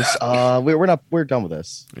Stars. We're done with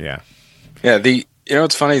this. Yeah. Yeah,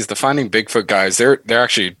 what's funny is the Finding Bigfoot guys, they're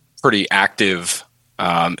actually pretty active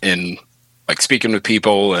in like speaking with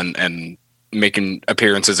people and making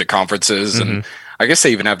appearances at conferences. Mm-hmm. And I guess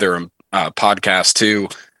they even have their own podcast too.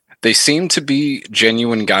 They seem to be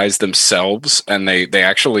genuine guys themselves, and they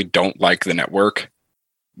actually don't like the network,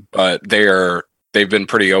 but they've been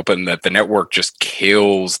pretty open that the network just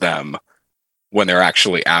kills them when they're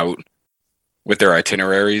actually out with their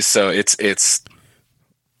itineraries. So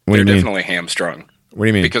they're definitely hamstrung. What do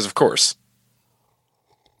you mean? Because of course.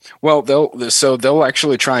 Well, they'll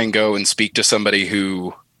actually try and go and speak to somebody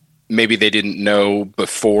who maybe they didn't know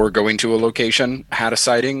before going to a location had a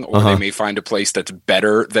sighting, or they may find a place that's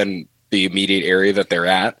better than the immediate area that they're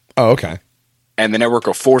at. Oh, okay. And the network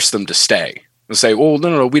will force them to stay. They'll say, "Well,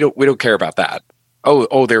 no, we don't care about that.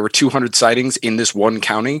 Oh, there were 200 sightings in this one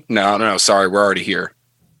county. No, sorry, we're already here."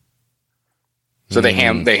 So they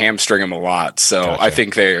hamstring them a lot. So gotcha. I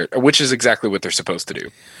think which is exactly what they're supposed to do.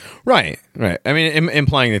 Right. I mean,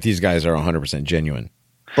 implying that these guys are 100% genuine.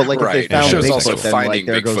 But like, if they found the show's Bigfoot, also then, finding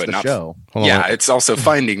there Bigfoot, goes the not show. Yeah, it's also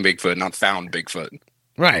finding Bigfoot, not found Bigfoot.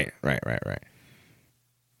 Right.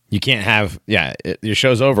 You can't have your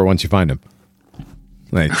show's over once you find him.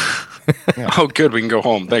 Like, oh, good, we can go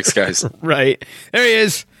home. Thanks, guys. Right there he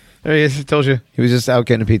is. I told you he was just out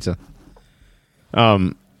getting a pizza.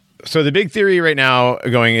 So the big theory right now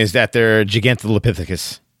going is that they're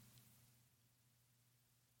Gigantolopithecus.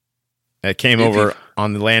 That came over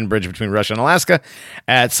on the land bridge between Russia and Alaska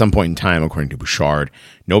at some point in time, according to Bouchard.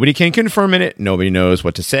 Nobody can confirm it. Nobody knows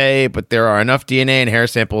what to say, but there are enough DNA and hair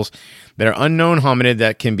samples that are unknown hominid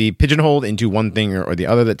that can be pigeonholed into one thing or the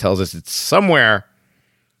other that tells us it's somewhere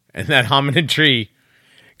in that hominid tree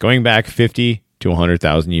going back 50 to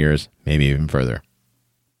 100,000 years, maybe even further.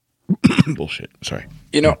 Bullshit. Sorry.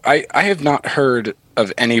 I have not heard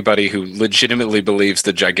of anybody who legitimately believes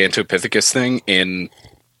the Gigantopithecus thing in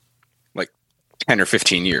 10 or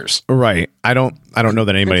 15 years. Right. I don't know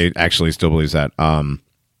that anybody actually still believes that. And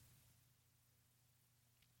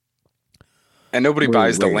nobody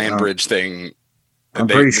buys the land bridge thing. I'm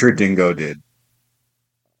pretty sure Dingo did.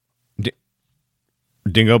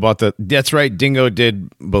 Dingo bought that's right. Dingo did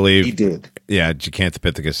believe. He did. Yeah.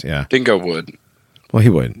 Gigantopithecus. Yeah. Dingo would. Well, he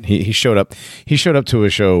would. He showed up. He showed up to a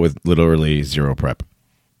show with literally zero prep.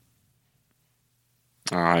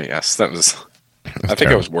 Yes. That was I think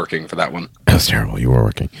I was working for that one. That was terrible. You were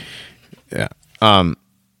working. Yeah.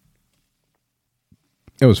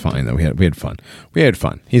 It was fine though. We had fun. We had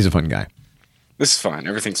fun. He's a fun guy. This is fine.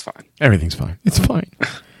 Everything's fine. Everything's fine. It's fine.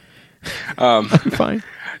 I'm fine.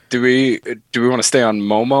 Do we want to stay on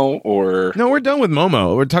Momo or No, we're done with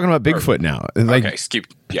Momo. We're talking about Bigfoot now. Like, okay?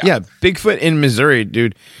 yeah, Bigfoot in Missouri,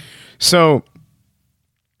 dude. So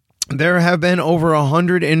there have been over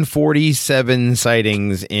 147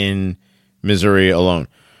 sightings in Missouri alone.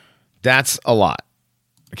 That's a lot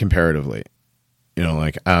comparatively. You know,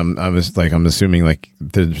 like I'm assuming like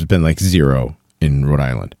there's been like 0 in Rhode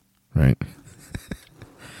Island, right?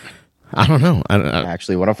 I don't know. I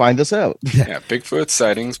actually want to find this out. Yeah, Bigfoot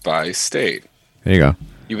sightings by state. There you go.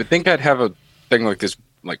 You would think I'd have a thing like this,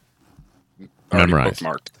 like already Memorized.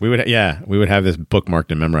 bookmarked. We would have this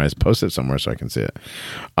bookmarked and memorized, posted somewhere so I can see it.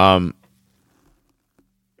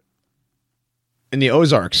 In the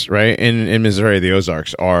Ozarks, right? In Missouri, the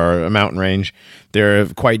Ozarks are a mountain range. They're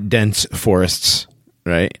quite dense forests,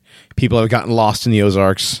 right? People have gotten lost in the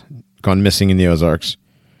Ozarks, gone missing in the Ozarks.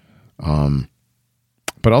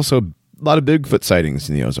 But also a lot of Bigfoot sightings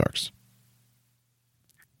in the Ozarks.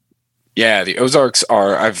 Yeah, the Ozarks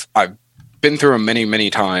are. I've been through them many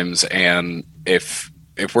times, and if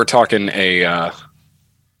we're talking a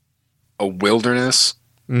wilderness.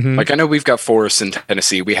 Mm-hmm. Like, I know we've got forests in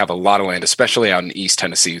Tennessee. We have a lot of land, especially out in East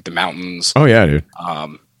Tennessee, the mountains. Oh, yeah, dude.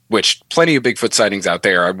 Which plenty of Bigfoot sightings out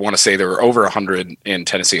there. I want to say there were over 100 in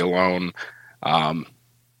Tennessee alone.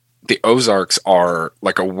 The Ozarks are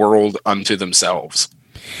like a world unto themselves.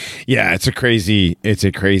 Yeah, it's a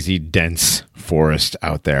crazy dense forest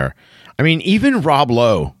out there. I mean, even Rob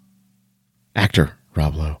Lowe, actor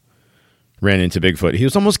Rob Lowe, ran into Bigfoot. He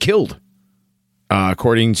was almost killed.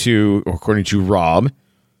 According to Rob,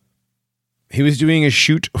 he was doing a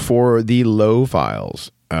shoot for the Lowe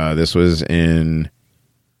Files. This was in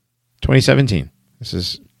 2017. This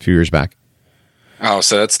is a few years back. Oh,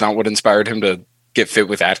 so that's not what inspired him to get fit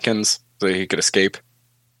with Atkins so he could escape?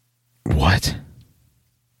 What?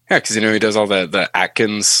 Yeah, because he does all the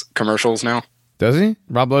Atkins commercials now. Does he?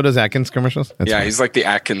 Rob Lowe does Atkins commercials? That's funny. He's like the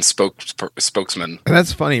Atkins spokesman.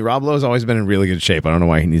 That's funny. Rob Lowe's always been in really good shape. I don't know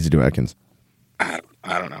why he needs to do Atkins. I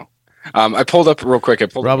don't know. I pulled up real quick.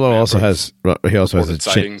 Rob Lowe also has a chin.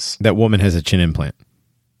 Sightings. That woman has a chin implant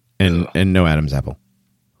and no Adam's apple.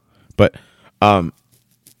 But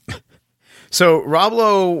so Rob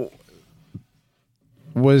Lowe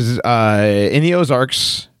was in the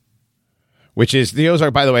Ozarks, which is the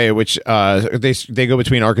Ozark, by the way, which they go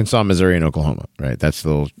between Arkansas, Missouri, and Oklahoma. Right, that's the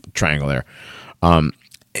little triangle there.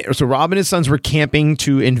 So Rob and his sons were camping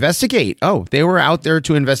to investigate. Oh, they were out there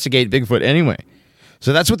to investigate Bigfoot anyway.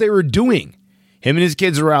 So that's what they were doing. Him and his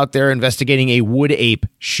kids were out there investigating a wood ape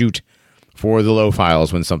shoot for the Lowe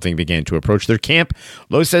Files when something began to approach their camp.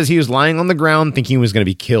 Lowe says he was lying on the ground thinking he was going to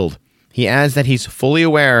be killed. He adds that he's fully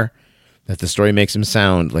aware that the story makes him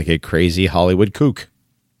sound like a crazy Hollywood kook.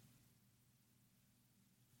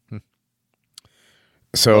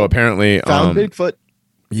 So apparently... Found Bigfoot.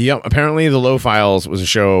 Yep. Apparently the Lowe Files was a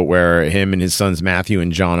show where him and his sons Matthew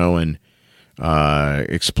and John Owen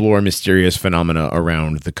explore mysterious phenomena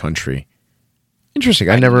around the country. Interesting.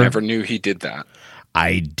 I never knew he did that.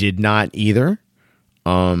 I did not either.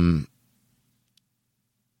 You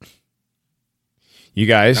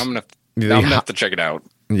guys, I'm gonna have to check it out.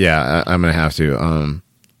 Yeah, I'm gonna have to. I'll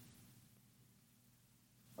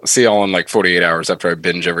see y'all in like 48 hours after I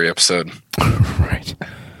binge every episode. Right.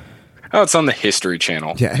 Oh, it's on the History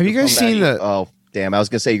Channel. Yeah. Have you guys seen the? Oh, damn! I was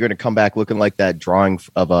gonna say you're gonna come back looking like that drawing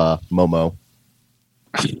of Momo.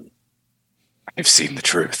 I've seen the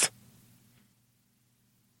truth.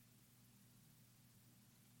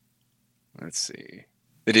 Let's see.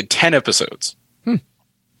 They did 10 episodes. Oh,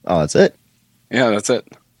 that's it. Yeah, that's it.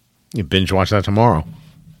 You binge watch that tomorrow.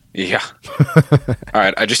 Yeah. All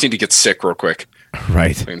right. I just need to get sick real quick.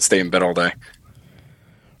 Right. So I can stay in bed all day.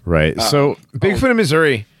 Right. So Bigfoot in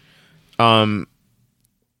Missouri.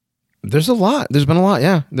 There's a lot. There's been a lot.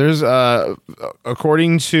 Yeah. There's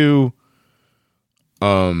according to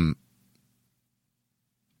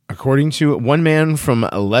one man from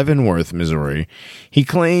Leavenworth, Missouri, he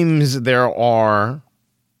claims there are.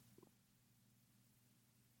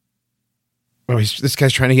 Oh, this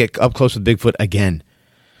guy's trying to get up close with Bigfoot again.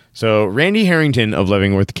 So Randy Harrington of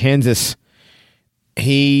Leavenworth, Kansas,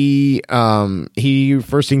 he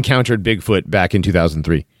first encountered Bigfoot back in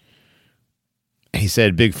 2003. He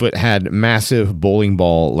said Bigfoot had massive bowling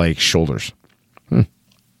ball like shoulders.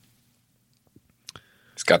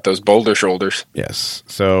 He's got those boulder shoulders. Yes.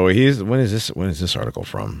 So when is this article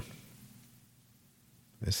from?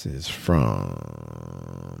 This is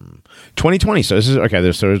from 2020. So this is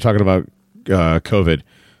okay. So they're talking about COVID.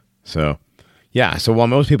 So Yeah, so while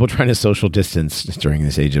most people are trying to social distance during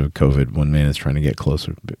this age of COVID, one man is trying to get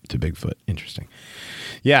closer to Bigfoot. Interesting.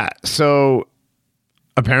 Yeah, so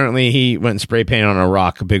apparently he went and spray painted on a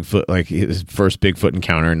rock, a Bigfoot, like his first Bigfoot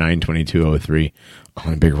encounter, 9/22/03,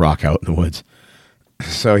 on a big rock out in the woods.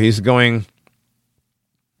 So he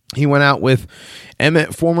went out with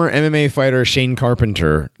former MMA fighter Shane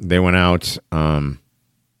Carpenter. They went out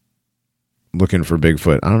looking for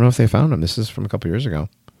Bigfoot. I don't know if they found him. This is from a couple years ago.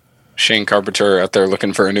 Shane Carpenter out there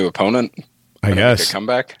looking for a new opponent. I guess. Make a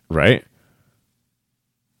comeback. Right?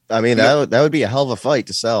 I mean, that would be a hell of a fight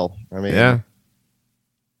to sell. I mean, yeah.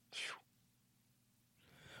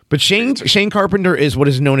 But Shane Carpenter is what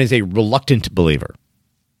is known as a reluctant believer.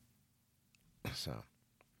 So,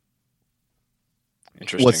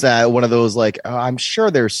 interesting. What's that? One of those like, I'm sure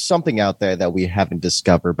there's something out there that we haven't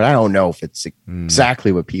discovered, but I don't know if it's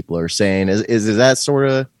exactly what people are saying. Is that sort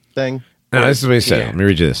of thing? No, this is what he said. Yeah. Let me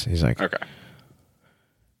read you this. He's like, Okay.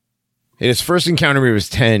 in his first encounter when he was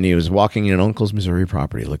 10, he was walking in an uncle's Missouri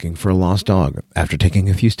property looking for a lost dog. After taking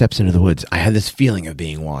a few steps into the woods, I had this feeling of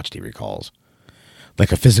being watched, he recalls.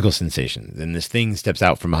 Like a physical sensation. Then this thing steps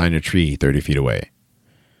out from behind a tree 30 feet away.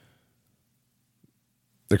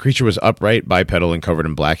 The creature was upright, bipedal, and covered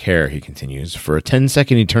in black hair, he continues. For a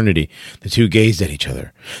 10-second eternity, the two gazed at each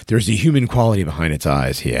other. There was a human quality behind its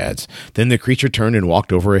eyes, he adds. Then the creature turned and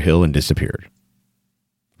walked over a hill and disappeared.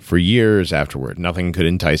 For years afterward, nothing could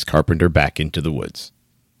entice Carpenter back into the woods.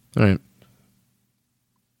 All right.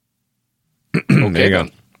 There you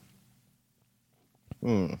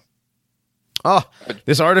go. Oh,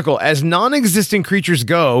 this article. As non-existent creatures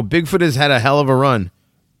go, Bigfoot has had a hell of a run.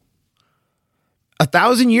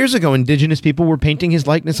 1,000 years ago, indigenous people were painting his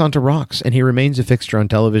likeness onto rocks, and he remains a fixture on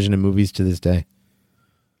television and movies to this day.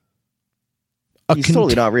 He's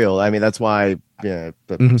totally not real. I mean, that's why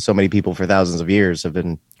so many people for thousands of years have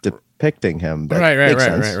been depicting him. That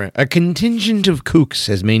Right. A contingent of kooks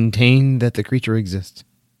has maintained that the creature exists.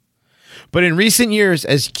 But in recent years,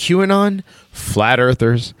 as QAnon, flat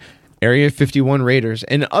earthers, Area 51 raiders,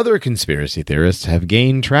 and other conspiracy theorists have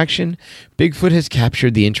gained traction, Bigfoot has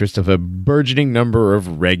captured the interest of a burgeoning number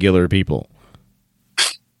of regular people.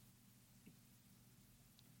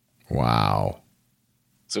 Wow.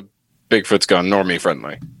 So Bigfoot's gone normie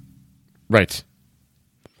friendly. Right.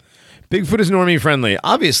 Bigfoot is normie friendly.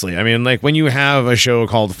 Obviously. I mean, like when you have a show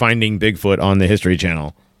called Finding Bigfoot on the History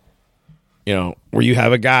Channel, you know, where you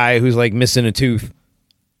have a guy who's like missing a tooth,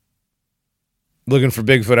 looking for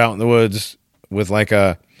Bigfoot out in the woods with like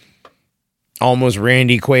a almost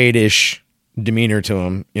Randy Quaid-ish demeanor to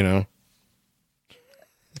him, you know.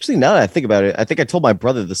 Actually, now that I think about it, I think I told my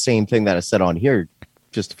brother the same thing that I said on here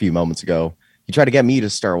just a few moments ago. He tried to get me to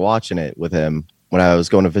start watching it with him when I was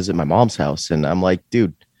going to visit my mom's house. And I'm like,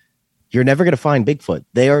 dude, you're never going to find Bigfoot.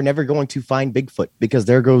 They are never going to find Bigfoot because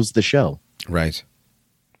there goes the show. Right.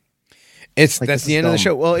 It's like, that's the end of the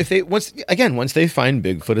show. Well, if they once they find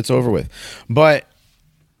Bigfoot, it's over with. But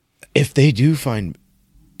if they do find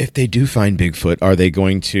Bigfoot, are they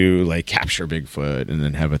going to like capture Bigfoot and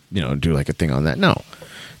then have do like a thing on that? No.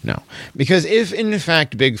 Because if in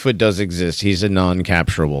fact Bigfoot does exist, he's a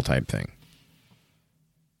non-capturable type thing.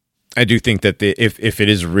 I do think that if it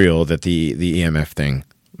is real, that the EMF thing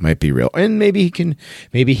might be real, and maybe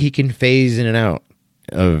he can phase in and out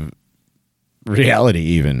of reality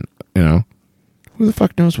even. You know, who the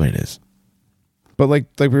fuck knows what it is? But like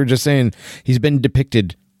we were just saying, he's been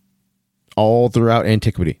depicted all throughout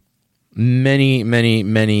antiquity. Many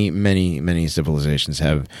civilizations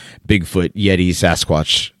have Bigfoot, Yeti,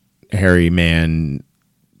 Sasquatch, hairy man,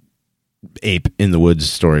 ape in the woods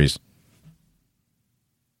stories.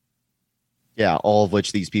 Yeah, all of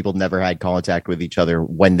which these people never had contact with each other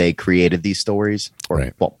when they created these stories. Or,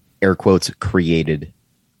 right. Well, air quotes, created.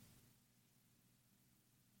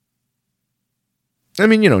 I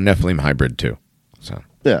mean, Nephilim hybrid too. So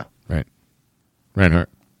yeah, right. Reinhardt.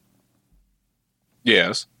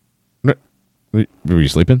 Yes. Were you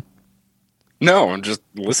sleeping? No, I'm just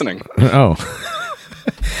listening. Oh,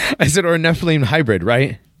 I said, or a Nephilim hybrid,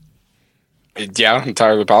 right? Yeah,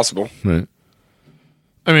 entirely possible. Right.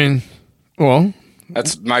 I mean, well,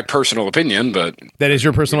 that's my personal opinion, but that is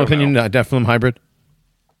your personal opinion, Nephilim hybrid.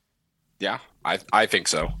 Yeah, I think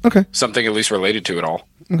so. Okay, something at least related to it all.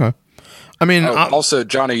 Okay. I mean, also,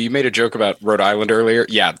 Johnny, you made a joke about Rhode Island earlier.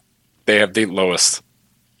 Yeah, they have the lowest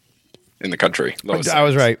in the country. I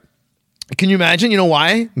was right. Can you imagine? You know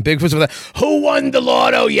why? Bigfoot's with who won the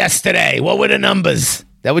lotto yesterday? What were the numbers?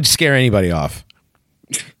 That would scare anybody off.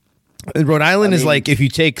 Rhode Island is like if you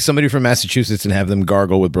take somebody from Massachusetts and have them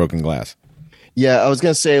gargle with broken glass. Yeah, I was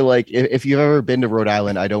going to say, like, if you've ever been to Rhode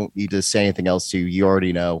Island, I don't need to say anything else to you. You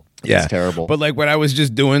already know. Yeah, It's terrible. But like what I was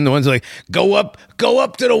just doing, the ones like go up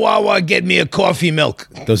to the Wawa, get me a coffee milk.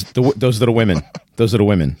 Those are the women. Those are the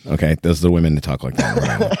women. Okay, those are the women that talk like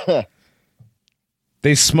that.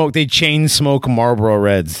 They chain smoke Marlboro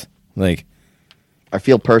Reds. Like, I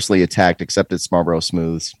feel personally attacked, except it's Marlboro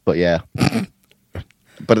Smooths. But yeah,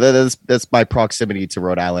 but that's my proximity to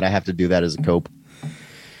Rhode Island. I have to do that as a cope.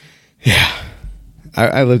 yeah,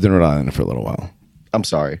 I lived in Rhode Island for a little while. I'm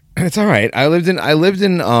sorry. It's all right. I lived in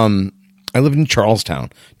Charlestown,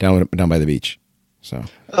 down by the beach. So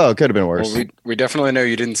Oh, it could have been worse. Well, we definitely know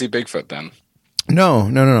you didn't see Bigfoot then.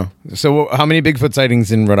 no. So how many Bigfoot sightings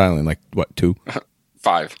in Rhode Island? Like what? 2?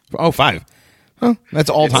 5. Oh, 5. Oh, that's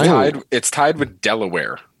all time. It's tied with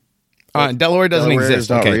Delaware. Delaware doesn't Delaware exist. is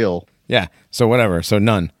not Okay. real. Yeah. So whatever. So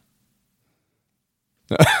none.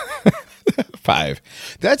 5.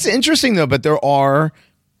 That's interesting though. But there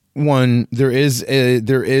is a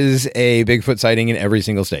Bigfoot sighting in every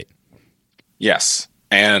single state. Yes.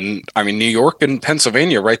 And I mean, New York and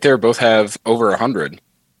Pennsylvania right there both have over 100.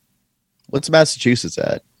 What's Massachusetts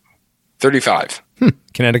at? 35.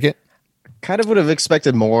 Connecticut. Kind of would have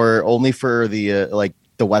expected more, only for the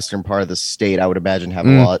the western part of the state. I would imagine have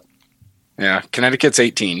a lot. Yeah. Connecticut's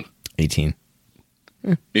 18. 18.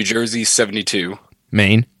 New Jersey's 72.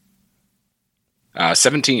 Maine.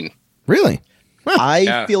 17. Really?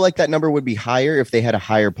 I feel like that number would be higher if they had a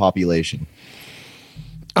higher population.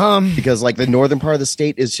 Because like the northern part of the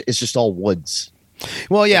state is just all woods.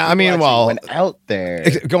 Well, yeah. I mean, People actually went out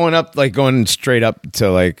there. going straight up to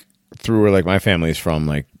like through where like my family's from,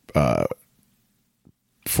 like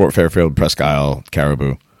Fort Fairfield, Presque Isle,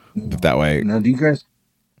 Caribou, that way. Now, do you guys?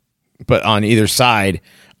 But on either side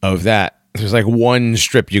of that, there's like one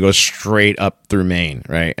strip you go straight up through Maine,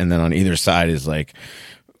 right? And then on either side is like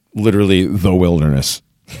literally the wilderness.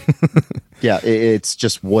 Yeah, it's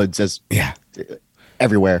just woods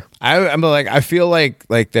everywhere. I'm like, I feel like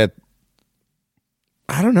that.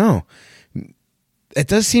 I don't know. It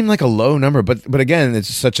does seem like a low number, but again,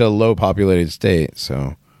 it's such a low populated state,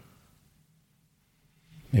 so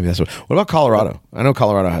maybe that's what. What about Colorado? I know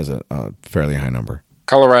Colorado has a fairly high number.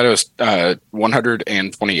 Colorado's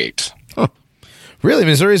 128. Huh. Really,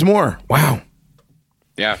 Missouri's more. Wow.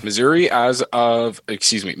 Yeah, Missouri as of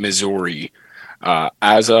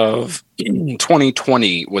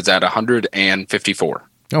 2020 was at 154.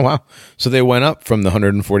 Oh wow! So they went up from the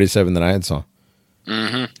 147 that I had saw.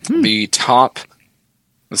 Mm-hmm. The top,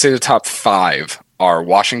 let's say the top 5 are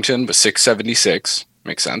Washington with 676.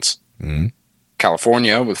 Makes sense. Mm-hmm.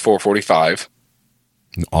 California with 445.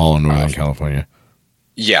 All in Northern California.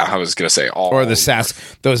 Yeah, I was gonna say all. Or those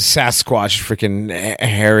Sasquatch freaking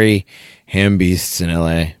hairy ham beasts in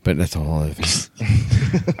LA, but that's a whole other thing.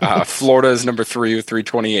 Florida is number 3 with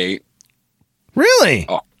 328. Really?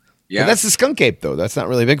 Oh, yeah. But that's the skunk ape, though. That's not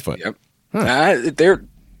really Bigfoot. Yep. Huh.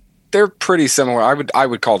 They're pretty similar. I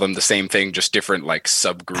would call them the same thing, just different like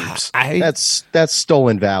subgroups. That's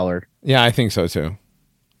stolen valor. Yeah, I think so too.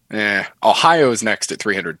 Ohio is next at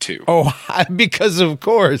 302. Oh, because of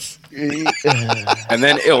course. And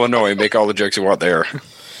then Illinois. Make all the jokes you want there.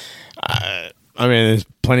 I mean, there's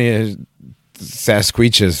plenty of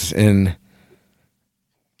Sasquatches and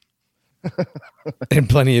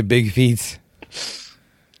plenty of big feet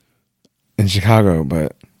in Chicago,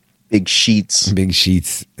 but Big sheets.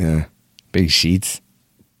 Yeah, big sheets.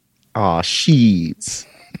 Aw, sheets.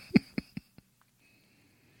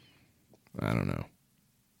 I don't know.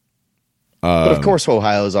 But of course,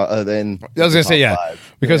 Ohio's then. I was gonna say yeah,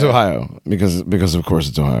 5. because Ohio, because of course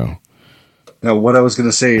it's Ohio. Now, what I was going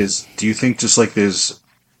to say is, do you think just like there's,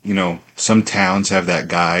 some towns have that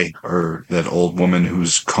guy or that old woman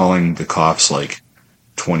who's calling the cops like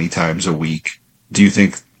 20 times a week? Do you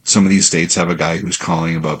think some of these states have a guy who's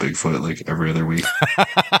calling about Bigfoot like every other week?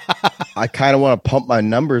 I kind of want to pump my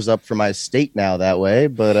numbers up for my state now that way,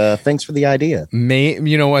 but thanks for the idea.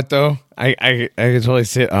 You know what though? I could totally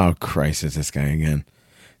see it. Oh Christ, it's this guy again.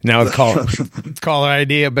 Now it's caller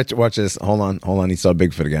idea, but watch this. Hold on. He saw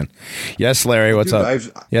Bigfoot again. Yes, Larry, what's up?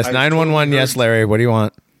 Yes, 911. Yes, Larry, what do you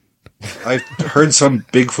want? I've heard some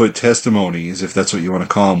Bigfoot testimonies, if that's what you want to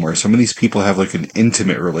call them, where some of these people have like an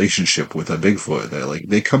intimate relationship with a Bigfoot. That like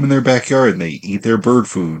they come in their backyard and they eat their bird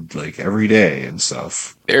food like every day and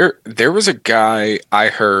stuff. There was a guy I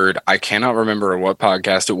heard. I cannot remember what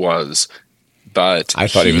podcast it was, but I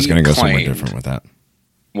thought he was going to go somewhere different with that.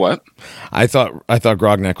 What? I thought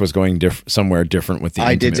Grognak was going somewhere different with the.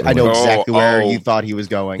 I know exactly where you Oh. thought he was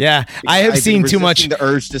going. Yeah, I have seen too much. The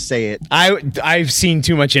urge to say it. I've seen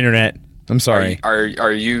too much internet I'm sorry.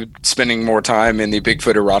 Are you spending more time in the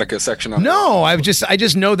Bigfoot erotica section? No, I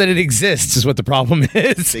just know that it exists is what the problem is.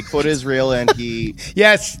 Bigfoot is real, and he.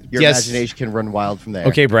 Yes. Your imagination can run wild from there.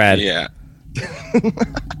 Okay, Brad. Yeah.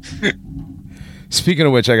 Speaking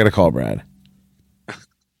of which, I got to call Brad.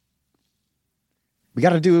 We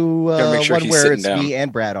got to do make sure one he's where sitting it's down. me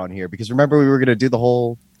and Brad on here, because remember we were going to do the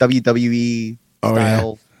whole WWE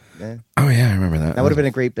style. Yeah. Oh yeah, I remember that. That would have been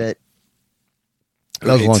a great bit.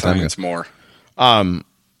 That was a long time ago. It's more. No,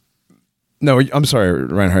 I'm sorry,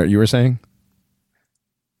 Reinhardt. You were saying?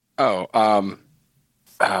 Oh,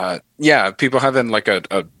 yeah. People having like a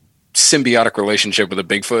symbiotic relationship with a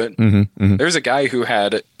Bigfoot. There's a guy who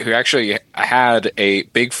actually had a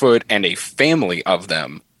Bigfoot and a family of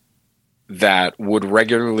them that would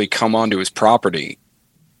regularly come onto his property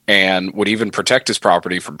and would even protect his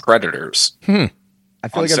property from predators. I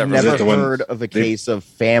feel like I've never heard of a case of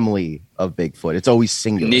family of Bigfoot. It's always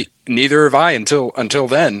singular. Neither have I until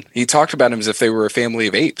then. He talked about him as if they were a family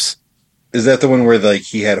of apes. Is that the one where like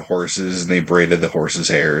he had horses and they braided the horses'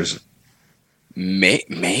 hairs?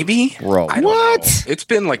 Maybe? Bro, I don't know. It's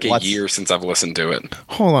been like a year since I've listened to it.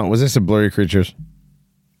 Hold on, was this a Blurry Creatures?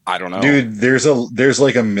 I don't know. Dude, there's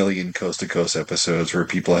like a million Coast to Coast episodes where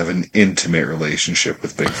people have an intimate relationship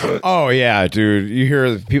with Bigfoot. Oh yeah, dude. You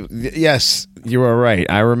hear people. Yes, you are right.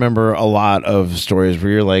 I remember a lot of stories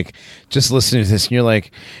where you're like, just listening to this, and you're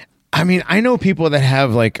like, I mean, I know people that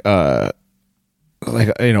have like a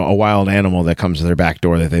wild animal that comes to their back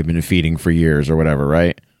door that they've been feeding for years or whatever,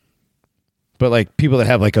 right? But like people that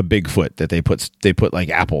have like a Bigfoot that they put like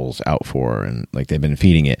apples out for, and like they've been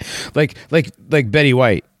feeding it, like Betty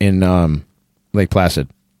White in Lake Placid.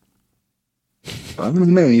 I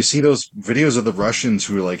don't know. You see those videos of the Russians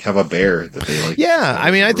who like have a bear that they like. Yeah,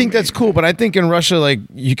 I mean, I think that's cool, but I think in Russia, like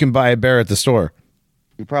you can buy a bear at the store.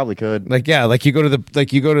 You probably could. Like yeah, like you go to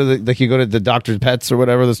the Dr. Pets or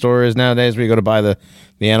whatever the store is nowadays, where you go to buy the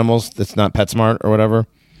animals. That's not PetSmart or whatever.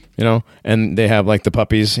 You know, and they have like the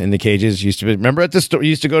puppies in the cages. Used to be. Remember at the store, you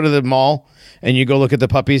used to go to the mall and you go look at the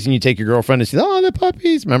puppies and you take your girlfriend and see, oh, the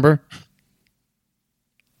puppies. Remember?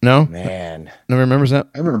 No, man, no one remembers that.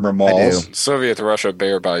 I remember malls. Soviet Russia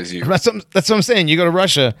bear buys you. That's what I'm saying. You go to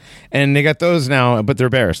Russia and they got those now, but they're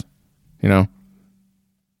bears. You know?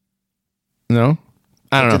 No,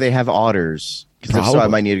 I don't know. Do they have otters? Because if so, I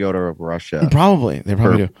might need to go to Russia. Probably, they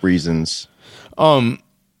probably do. Reasons.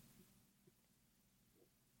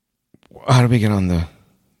 How do we get on the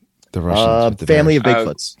Russians? The family of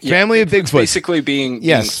Bigfoots. Family of Bigfoots. Basically being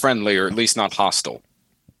friendly or at least not hostile.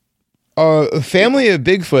 Family of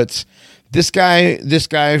Bigfoots. This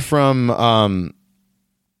guy from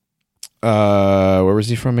where was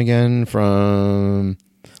he from again? From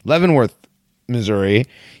Leavenworth, Missouri.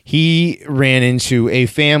 He ran into a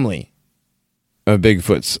family of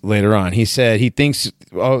Bigfoots later on. He said he thinks.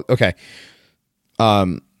 Oh, okay.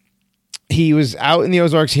 He was out in the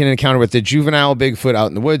Ozarks. He had an encounter with a juvenile Bigfoot out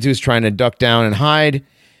in the woods. He was trying to duck down and hide.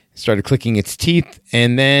 Started clicking its teeth,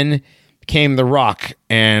 and then came the rock,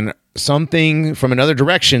 and something from another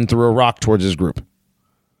direction threw a rock towards his group.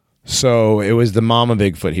 So it was the mama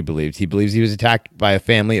Bigfoot, he believes. He believes he was attacked by a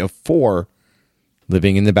family of 4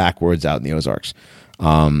 living in the backwoods out in the Ozarks.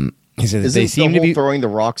 He said they seem to be throwing the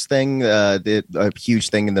rocks thing, a huge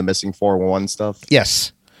thing in the missing 411 stuff.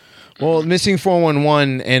 Yes. Well, missing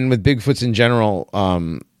 411 and with Bigfoots in general,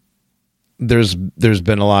 there's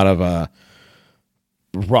been a lot of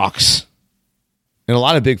rocks. In a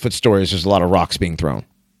lot of Bigfoot stories, there's a lot of rocks being thrown.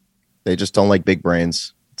 They just don't like big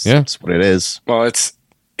brains. Yeah, that's what it is. Well,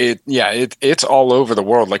 it's all over the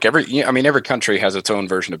world. Like every country has its own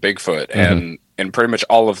version of Bigfoot, and pretty much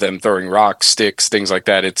all of them throwing rocks, sticks, things like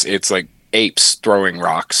that. It's like apes throwing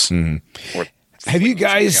rocks. Mm-hmm. Have you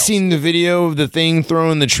guys seen the video of the thing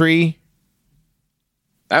throwing the tree?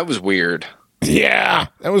 That was weird. Yeah,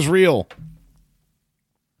 that was real.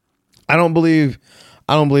 I don't believe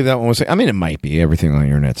that one was fake. I mean, it might be. Everything on the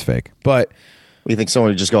internet's fake. But you think someone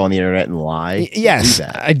would just go on the internet and lie? Yes,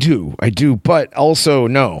 I do. But also,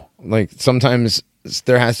 no. Like, sometimes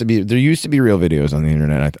there used to be real videos on the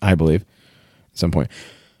internet, I believe, at some point.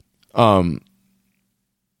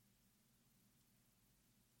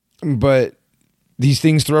 But these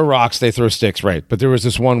things throw rocks, they throw sticks, right? But there was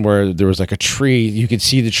this one where there was like a tree. You could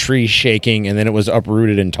see the tree shaking, and then it was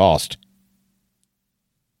uprooted and tossed.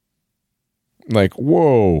 Like,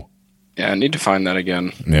 whoa. Yeah, I need to find that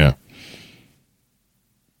again. Yeah.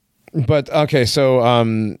 But, okay, so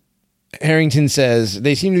Harrington says,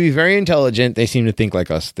 they seem to be very intelligent. They seem to think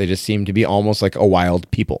like us. They just seem to be almost like a wild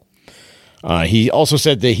people. He also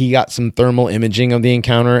said that he got some thermal imaging of the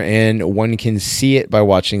encounter, and one can see it by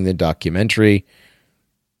watching the documentary.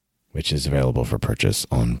 which is available for purchase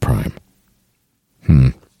on Prime.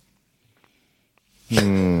 I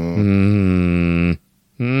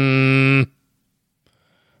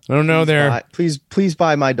don't know there. Please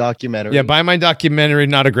buy my documentary. Yeah, buy my documentary,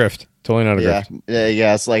 not a grift. Totally not a grift.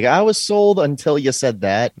 Yeah, it's like I was sold until you said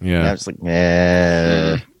that. Yeah. And I was like,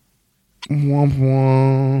 eh. Womp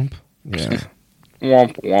womp. Yeah.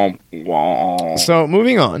 Womp womp womp. So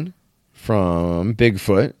moving on from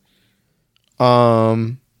Bigfoot,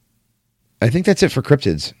 I think that's it for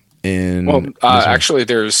cryptids. Actually,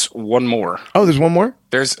 there's one more. Oh, there's one more?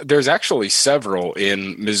 There's actually several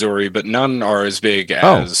in Missouri, but none are as big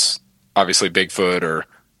as obviously Bigfoot or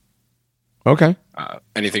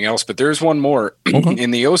anything else. But there's one more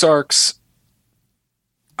in the Ozarks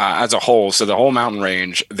as a whole. So the whole mountain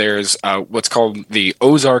range, there's what's called the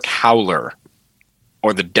Ozark Howler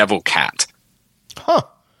or the Devil Cat. Huh.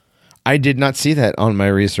 I did not see that on my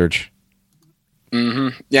research.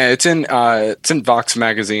 Mm-hmm. Yeah, it's in Vox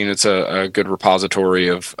magazine. It's a good repository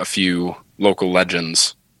of a few local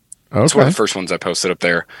legends. Okay. It's one of the first ones I posted up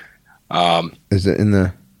there. Is it in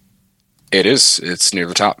the? It is. It's near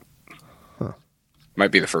the top. Huh.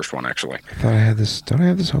 Might be the first one actually. I thought I had this. Don't I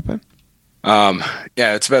have this open?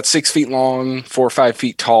 Yeah, it's about 6 feet long, 4 or 5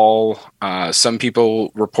 feet tall. Some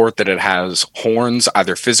people report that it has horns,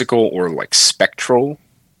 either physical or like spectral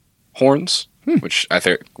horns. Which I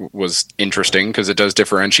think was interesting because it does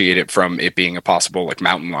differentiate it from it being a possible like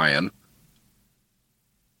mountain lion.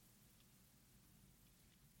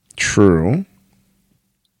 True.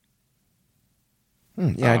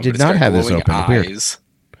 Yeah, I did not have this open. Eyes.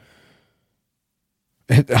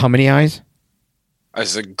 How many eyes? I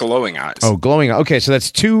said glowing eyes. Oh, glowing. Okay, so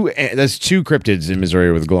that's two cryptids in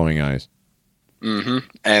Missouri with glowing eyes. Mm-hmm.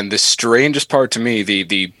 And the strangest part to me,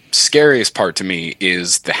 the scariest part to me,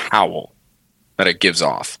 is the howl that it gives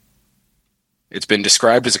off. It's been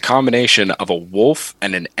described as a combination of a wolf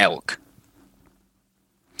and an elk.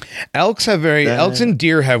 Elks and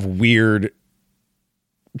deer have weird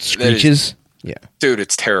screeches. Yeah. Dude,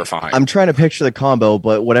 it's terrifying. I'm trying to picture the combo,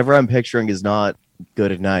 but whatever I'm picturing is not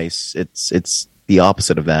good and nice. It's the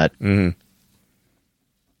opposite of that. Mm-hmm.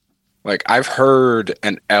 Like, I've heard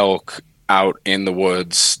an elk out in the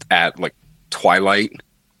woods at like twilight.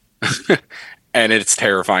 And it's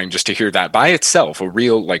terrifying just to hear that by itself, a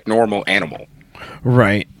real, like, normal animal.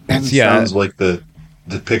 Right. Sounds like the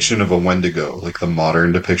depiction of a Wendigo, like the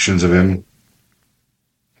modern depictions of him.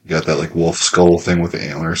 You got that, like, wolf skull thing with the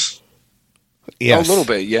antlers. Yes. A little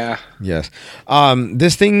bit, yeah. Yes.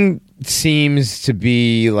 This thing seems to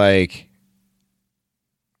be, like...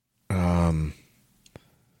 I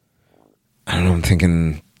don't know, I'm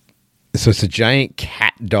thinking... So it's a giant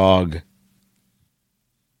cat dog...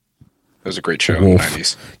 That was a great show Wolf. in the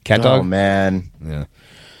 90s. Cat dog? Oh, man. Yeah.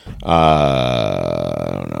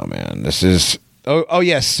 I don't know, man. This is... Oh,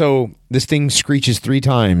 yes. So this thing screeches 3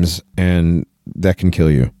 times, and that can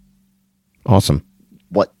kill you. Awesome.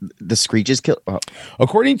 What? The screeches kill... Oh.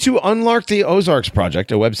 According to Unlock the Ozarks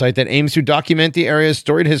Project, a website that aims to document the area's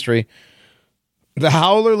storied history, the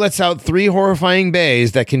howler lets out 3 horrifying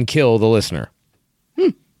bays that can kill the listener.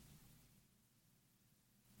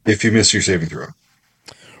 If you miss your saving throw.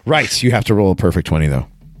 Right. You have to roll a perfect 20, though.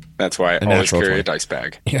 That's why I always carry a dice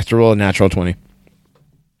bag. You have to roll a natural 20.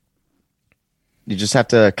 You just have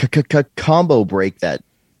to combo break that,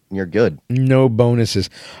 and you're good. No bonuses.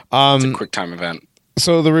 It's a quick time event.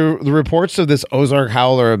 So the reports of this Ozark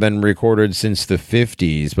howler have been recorded since the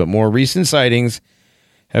 50s, but more recent sightings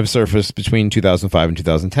have surfaced between 2005 and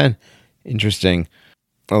 2010. Interesting.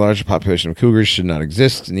 A larger population of cougars should not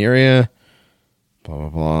exist in the area. Blah, blah,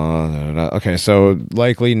 blah. Da, da, da. Okay, so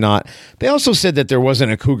likely not. They also said that there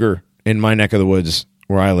wasn't a cougar in my neck of the woods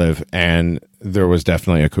where I live, and there was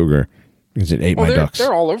definitely a cougar because it ate my ducks.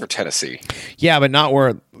 They're all over Tennessee. Yeah, but not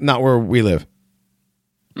where we live.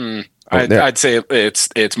 I'd say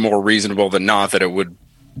it's more reasonable than not that it would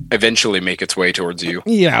eventually make its way towards you.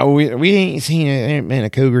 Yeah, we ain't seen a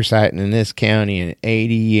cougar sighting in this county in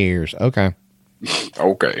 80 years. Okay.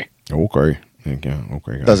 Okay. Okay.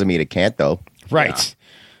 Doesn't mean it can't, though. Right. Yeah.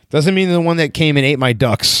 Doesn't mean the one that came and ate my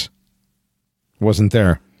ducks wasn't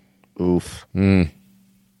there. Oof. Are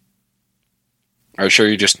you sure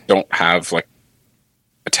you just don't have like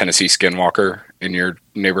a Tennessee skinwalker in your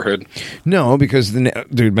neighborhood? No, because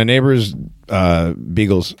my neighbors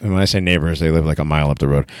beagles, and when I say neighbors, they live like a mile up the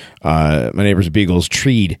road. My neighbors beagles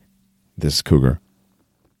treed this cougar.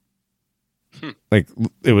 Like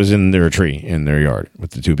it was in their tree in their yard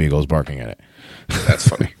with the 2 beagles barking at it. That's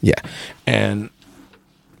funny. Yeah, and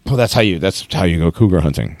well, that's how you go cougar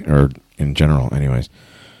hunting, or in general, anyways.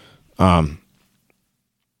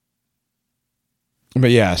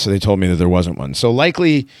 But yeah, so they told me that there wasn't one. So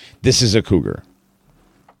likely this is a cougar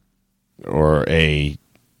or a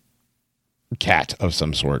cat of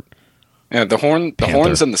some sort. Yeah, the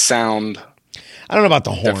horns and the sound. I don't know about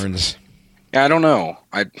the horns. Yeah, I don't know.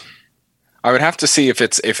 I would have to see if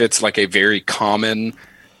it's like a very common.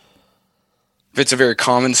 If it's a very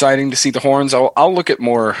common sighting to see the horns, I'll look at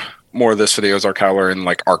more of this for the Ozark Howler in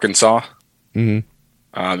like Arkansas.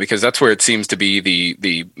 Mm-hmm. Because that's where it seems to be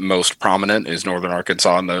the most prominent is northern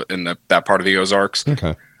Arkansas in that part of the Ozarks.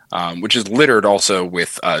 Okay. Which is littered also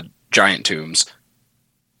with giant tombs.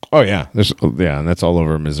 Oh yeah, and that's all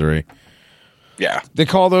over Missouri. Yeah, they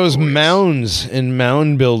call those mounds, and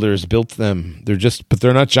mound builders built them. But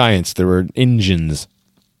they're not giants. They were engines.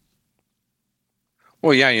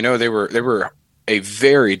 Well, yeah, they were a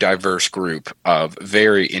very diverse group of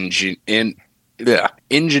very ingenuitous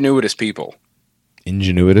people.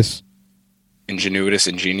 Ingenious.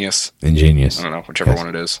 Ingenious. I don't know, whichever one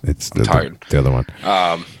it is. I'm tired. The other one.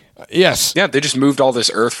 Yes. Yeah, they just moved all this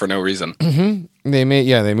earth for no reason. Mm-hmm.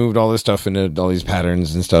 They moved all this stuff into all these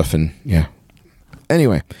patterns and stuff, and yeah.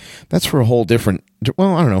 Anyway, that's for a whole different.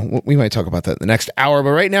 Well, I don't know. We might talk about that in the next hour,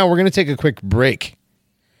 but right now we're going to take a quick break.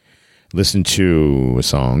 Listen to a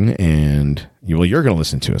song, and you're going to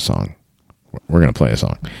listen to a song. We're going to play a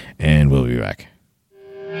song, and we'll be back.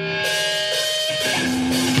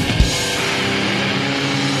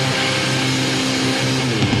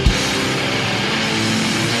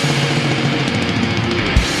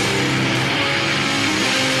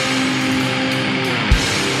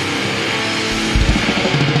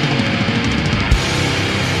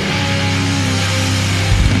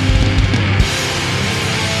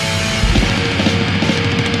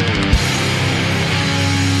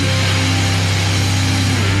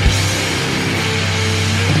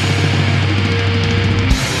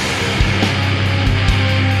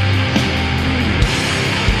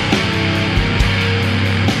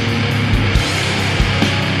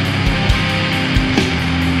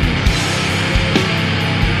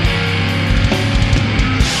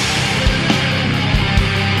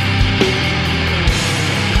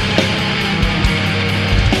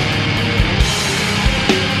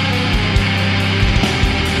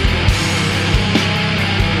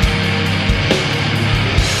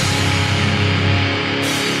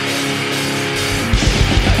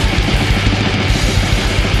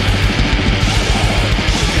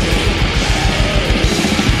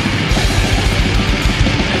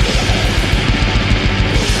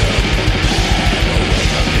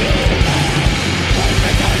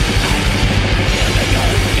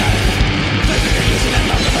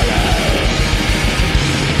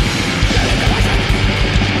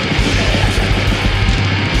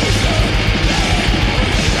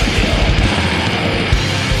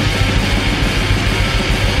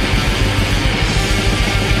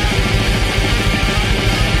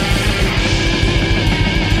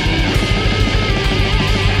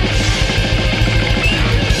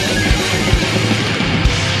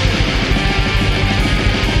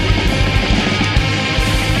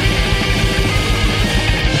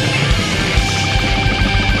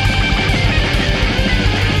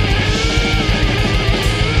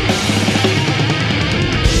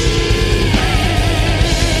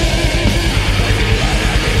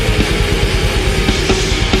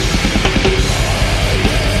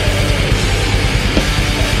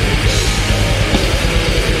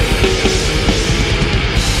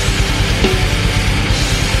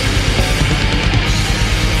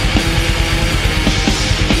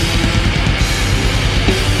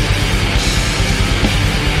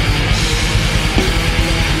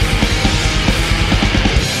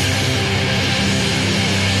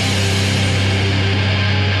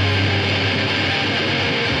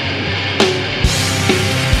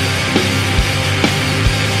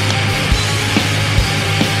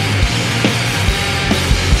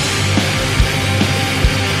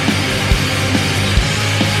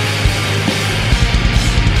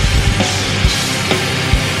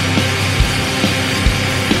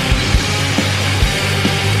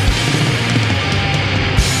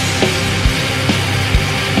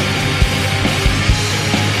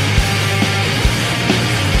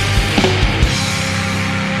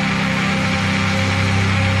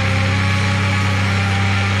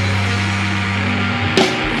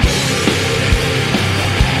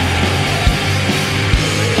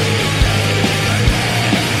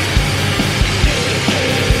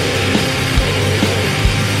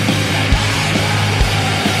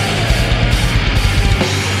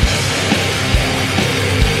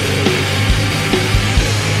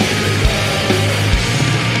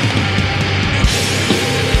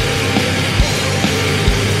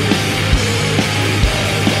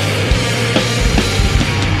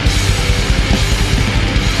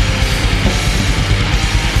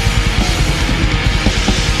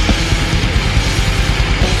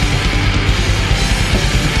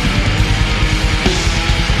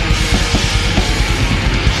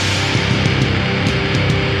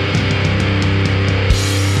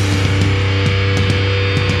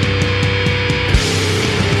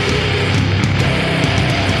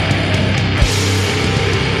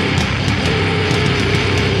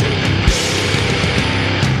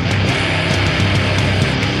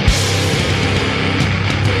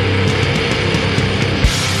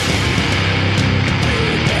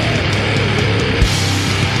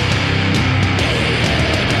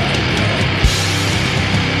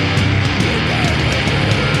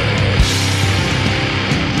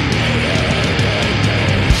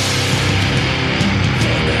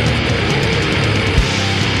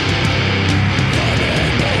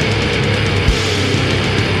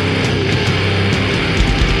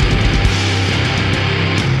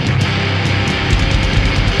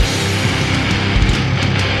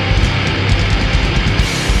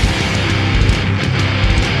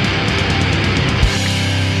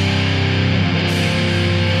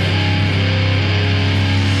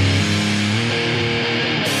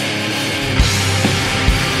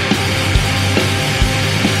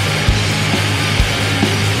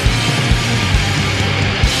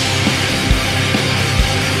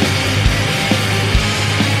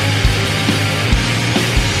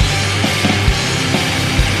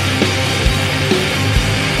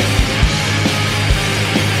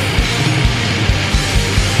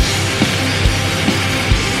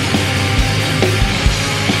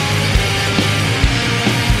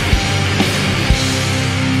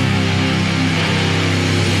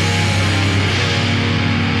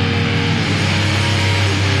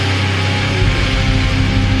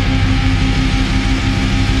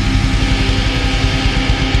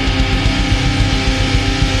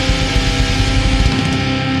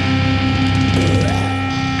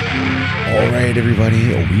 everybody.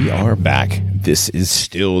 We are back. This is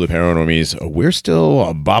still the Paranormies. We're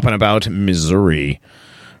still bopping about Missouri.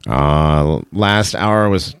 Last hour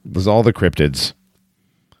was all the cryptids.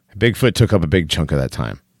 Bigfoot took up a big chunk of that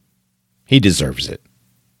time. He deserves it.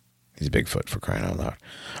 He's Bigfoot, for crying out loud.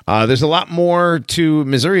 There's a lot more to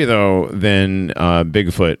Missouri, though, than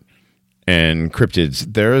Bigfoot and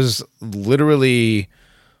cryptids. There's literally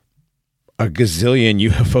a gazillion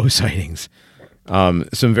UFO sightings.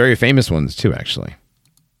 Some very famous ones, too, actually.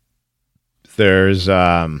 There's,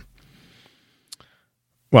 well,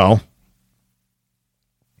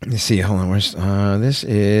 let's see. Hold on. Where's, this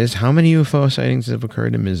is, how many UFO sightings have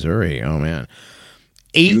occurred in Missouri? Oh, man.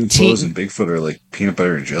 18 UFOs and Bigfoot are like peanut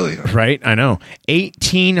butter and jelly. Huh? Right, I know.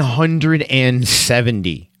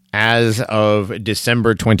 1,870 as of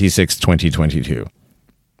December 26, 2022.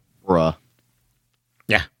 Bruh.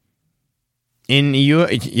 Yeah.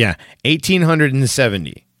 Yeah,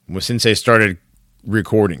 1,870 since they started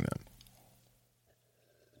recording them.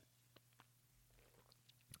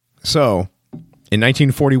 So, in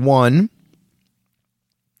 1941,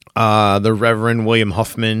 the Reverend William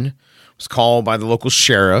Huffman was called by the local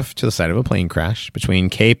sheriff to the site of a plane crash between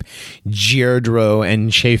Cape Girardeau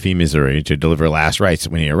and Chaffee, Missouri, to deliver last rites.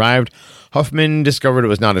 When he arrived, Huffman discovered it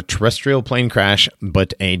was not a terrestrial plane crash,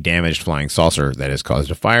 but a damaged flying saucer that has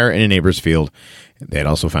caused a fire in a neighbor's field. They had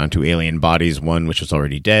also found two alien bodies, one which was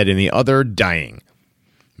already dead and the other dying.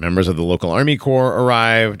 Members of the local Army Corps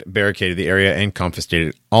arrived, barricaded the area, and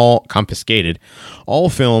confiscated all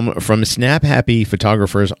film from snap-happy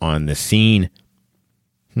photographers on the scene.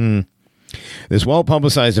 This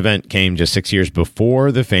well-publicized event came just 6 years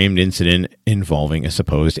before the famed incident involving a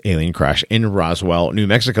supposed alien crash in Roswell, New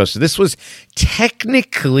Mexico. So this was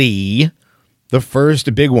technically the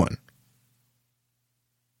first big one.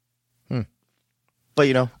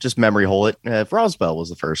 But, just memory hole it. Roswell was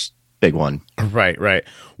the first big one. Right.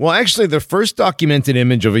 Well, actually, the first documented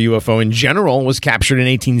image of a UFO in general was captured in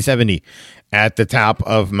 1870 at the top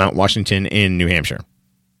of Mount Washington in New Hampshire.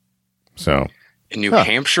 So... In New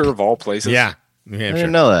Hampshire, of all places? Yeah, New Hampshire. I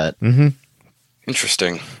didn't know that. Mm-hmm.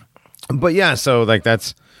 Interesting. But yeah, so like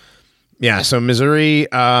that's... Yeah, so Missouri,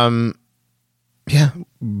 6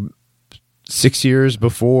 years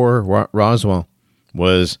before Roswell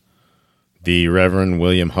was the Reverend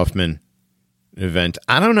William Huffman event.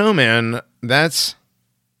 I don't know, man. That's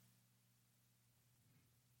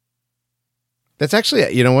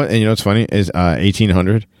actually, you know what? And you know what's funny is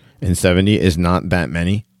 1,870 is not that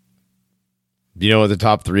many. Do you know what the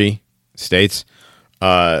top three states?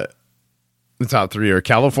 The top three are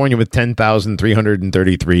California with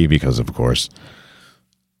 10,333 because, of course.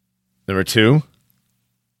 Number two.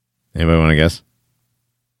 Anybody want to guess?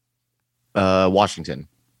 Washington.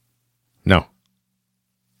 No.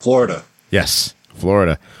 Florida. Yes,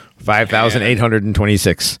 Florida.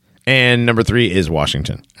 5,826. And number three is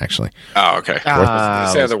Washington, actually. Oh, okay.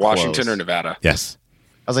 Say either Washington close. or Nevada. Yes.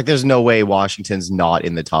 I was like, there's no way Washington's not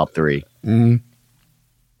in the top three. Because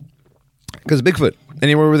Bigfoot.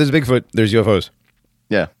 Anywhere where there's Bigfoot, there's UFOs.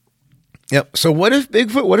 Yeah. Yep. So what if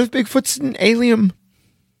Bigfoot's an alien?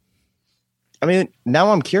 I mean,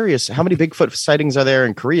 now I'm curious, how many Bigfoot sightings are there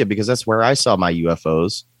in Korea? Because that's where I saw my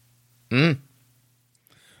UFOs. I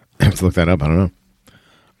have to look that up. I don't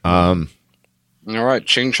know. All right.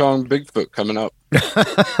 Ching Chong Bigfoot coming up.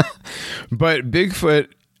 But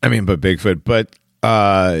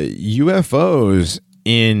UFOs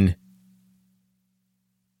in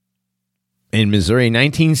Missouri,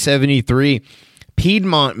 1973,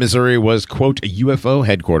 Piedmont, Missouri was, quote, a UFO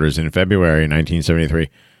headquarters in February 1973.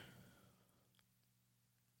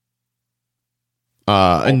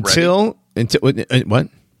 Until what?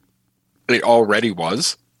 It already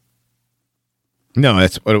was? No,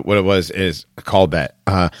 that's what it was, is called that.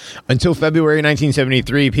 Until February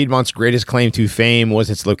 1973, Piedmont's greatest claim to fame was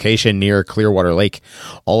its location near Clearwater Lake.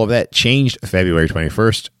 All of that changed February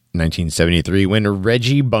 21st, 1973, when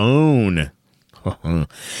Reggie Bone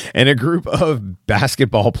and a group of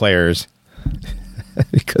basketball players,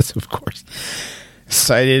 because of course,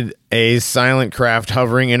 sighted a silent craft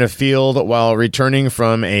hovering in a field while returning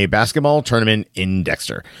from a basketball tournament in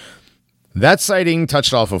Dexter. That sighting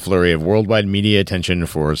touched off a flurry of worldwide media attention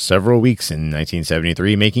for several weeks in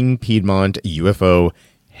 1973, making Piedmont UFO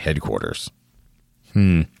headquarters.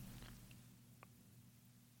 And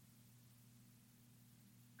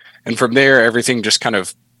from there, everything just kind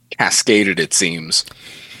of cascaded, it seems.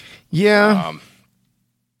 Yeah.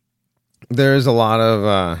 There's a lot of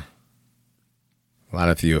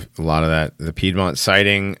that. The Piedmont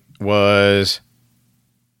sighting was,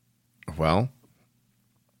 well,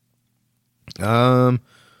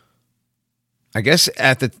 I guess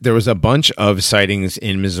there was a bunch of sightings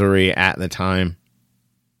in Missouri at the time.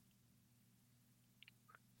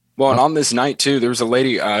 Well, and on this night too, there was a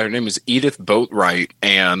lady. Her name was Edith Boatwright,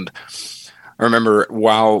 and I remember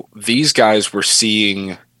while these guys were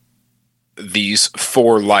seeing these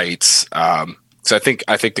 4 lights. So I think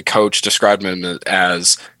the coach described them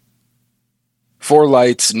as 4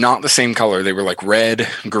 lights, not the same color. They were like red,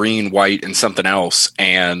 green, white, and something else.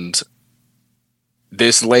 And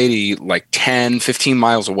this lady, like 10, 15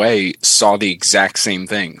 miles away, saw the exact same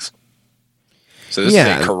things. So this is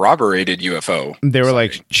a corroborated UFO. They were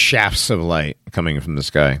like shafts of light coming from the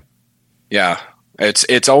sky. Yeah.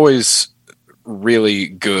 It's always really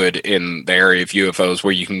good in the area of UFOs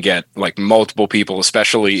where you can get like multiple people,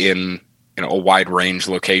 especially in a wide range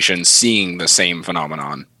location, seeing the same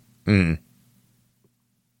phenomenon.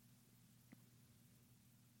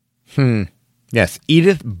 Yes,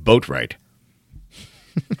 Edith Boatwright.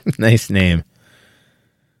 Nice name.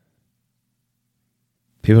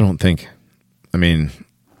 People don't think. I mean,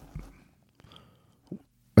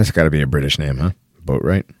 that's got to be a British name, huh?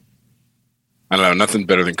 Boatwright. I don't know. Nothing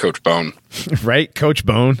better than Coach Bone. Right? Coach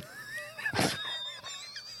Bone.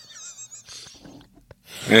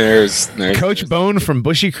 There's Coach Bone from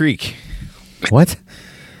Bushy Creek. What?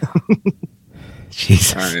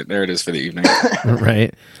 Jesus. All right, there it is for the evening.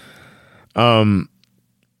 Right.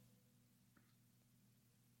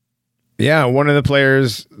 Yeah, one of the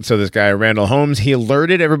players, so this guy, Randall Holmes, he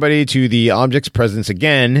alerted everybody to the object's presence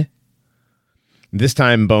again. This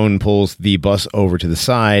time, Bone pulls the bus over to the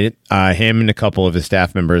side. Him and a couple of his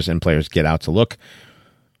staff members and players get out to look.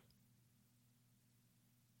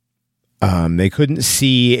 They couldn't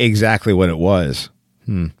see exactly what it was.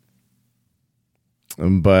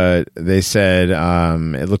 But they said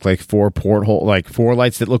it looked like 4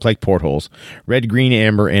 lights that looked like portholes. Red, green,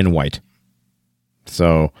 amber, and white.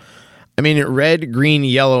 So, I mean, red, green,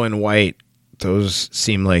 yellow, and white, those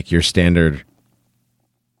seem like your standard,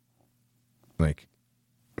 like,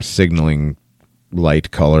 signaling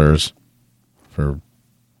light colors for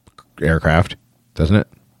aircraft, doesn't it?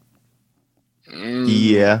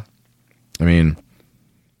 Yeah. I mean,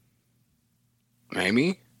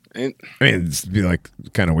 maybe. It'd be like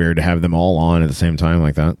kind of weird to have them all on at the same time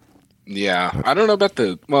like that. Yeah, I don't know about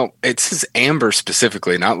it says amber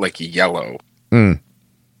specifically, not like yellow.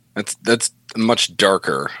 That's much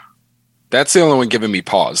darker. That's the only one giving me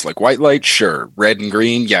pause. Like white light, sure. Red and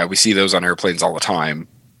green, yeah, we see those on airplanes all the time.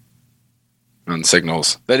 On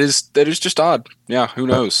signals. That is just odd. Yeah, who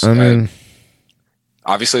knows? I mean,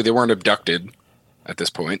 obviously they weren't abducted at this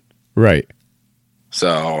point. Right.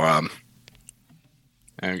 So,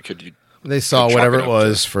 they saw whatever it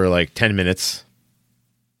was for like 10 minutes.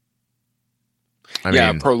 I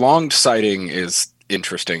mean, prolonged sighting is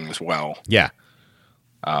interesting as well. Yeah.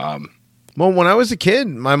 Well, when I was a kid,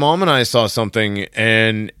 my mom and I saw something,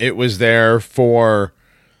 and it was there for,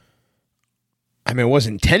 I mean, it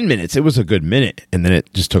wasn't 10 minutes. It was a good minute, and then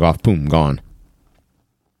it just took off. Boom, gone.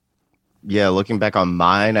 Yeah, looking back on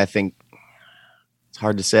mine, I think it's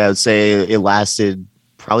hard to say. I would say it lasted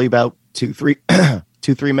probably about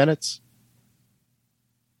 2-3 minutes.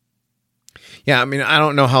 Yeah, I mean, I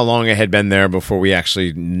don't know how long it had been there before we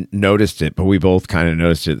actually noticed it, but we both kind of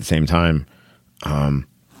noticed it at the same time.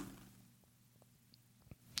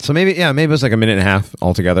 So maybe it was like a minute and a half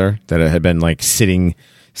altogether that it had been like sitting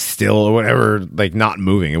still or whatever, like not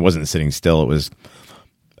moving. It wasn't sitting still. It was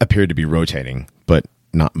appeared to be rotating, but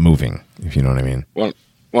not moving, if you know what I mean. Well,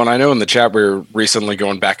 I know in the chat we were recently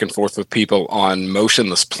going back and forth with people on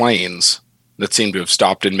motionless planes that seem to have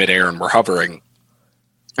stopped in midair and were hovering.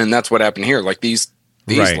 And that's what happened here. Like these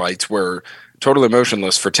Right. lights were totally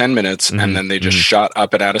motionless for 10 minutes, and then they just shot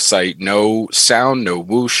up and out of sight. No sound, no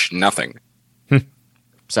whoosh, nothing.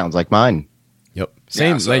 Sounds like mine. Yep.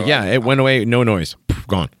 Same. It went away. No noise. Poof,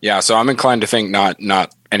 gone. Yeah, so I'm inclined to think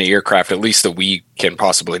not any aircraft, at least that we can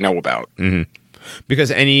possibly know about. Because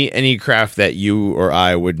any craft that you or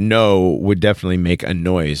I would know would definitely make a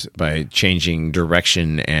noise by changing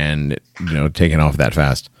direction and taking off that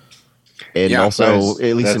fast. And Yeah, also,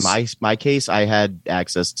 at least in my case, I had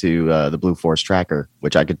access to the Blue Force tracker,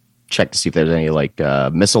 which I could check to see if there's any like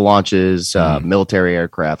missile launches, military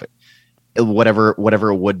aircraft, whatever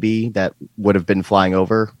it would be that would have been flying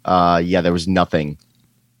over. There was nothing.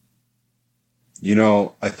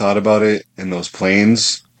 I thought about it, and those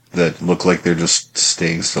planes that look like they're just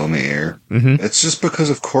staying still in the air. It's just because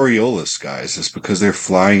of Coriolis, guys. It's because they're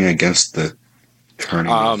flying against the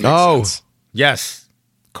turning. Yes.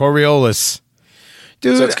 Coriolis.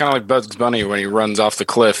 Dude. So it's kind of like Bugs Bunny when he runs off the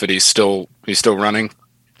cliff and he's still running.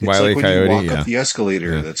 It's Wile E. like when you Coyote, walk up the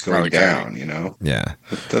escalator that's going Wile E. down, you know? Yeah.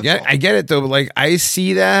 That's Yeah, all. I get it though. But like, I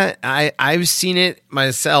see that. I've seen it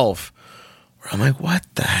myself. Where I'm like, what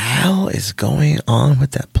the hell is going on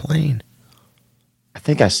with that plane? I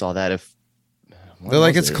think I saw that. They're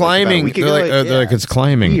like, it's climbing. They're like, it's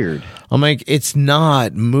climbing. Weird. I'm like, it's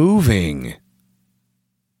not moving.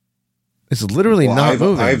 It's literally not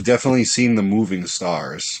moving. I've definitely seen the moving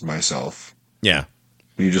stars myself. Yeah.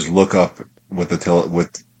 You just look up with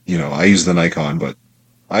I use the Nikon, but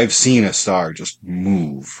I've seen a star just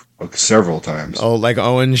move several times. Oh, like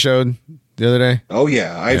Owen showed the other day. Oh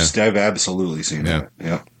yeah, I've absolutely seen that.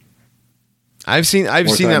 Yeah, I've seen that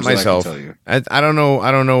times than I can myself. tell you. I don't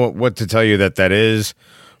know what to tell you that is,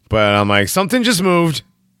 but I'm like, something just moved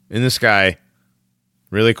in the sky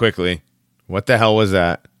really quickly. What the hell was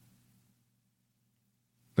that?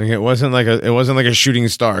 Like, it wasn't like a shooting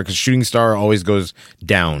star, because shooting star always goes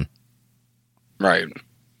down. Right.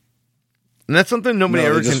 And that's something nobody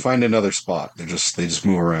ever they just can find another spot. They just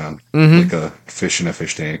move around like a fish in a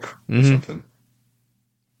fish tank or something.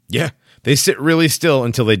 Yeah, they sit really still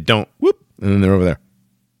until they don't. Whoop, and then they're over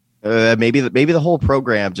there. Maybe the whole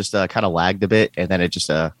program just kind of lagged a bit, and then it just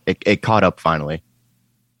it caught up finally.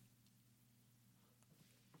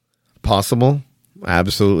 Possible,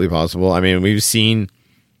 absolutely possible. I mean, we've seen,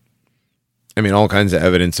 all kinds of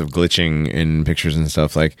evidence of glitching in pictures and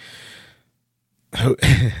stuff. Like,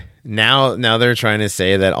 now they're trying to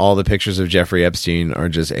say that all the pictures of Jeffrey Epstein are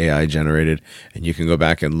just AI generated, and you can go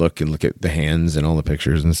back and look at the hands and all the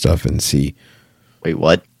pictures and stuff and see. Wait,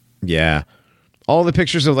 what? Yeah, all the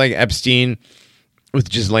pictures of like Epstein with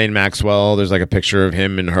Ghislaine Maxwell. There's like a picture of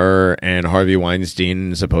him and her and Harvey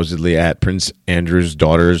Weinstein supposedly at Prince Andrew's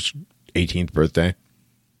daughter's 18th birthday.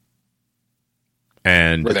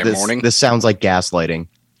 And Were they mourning? This sounds like gaslighting.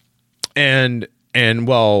 And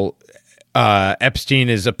well, Epstein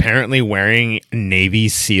is apparently wearing Navy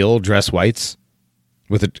SEAL dress whites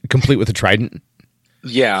complete with a trident.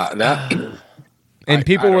 Yeah, that. And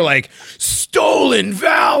people were like, stolen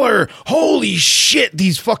valor. Holy shit.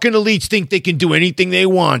 These fucking elites think they can do anything they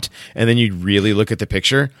want. And then you really look at the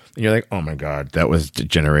picture and you're like, oh my God, that was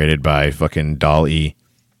generated by fucking Doll-E.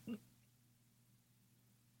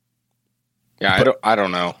 Yeah, I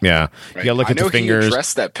don't know. Yeah. Right. You gotta look at the fingers. He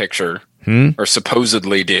addressed that picture, or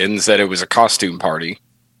supposedly did, and said it was a costume party.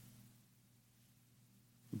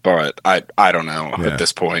 But I don't know at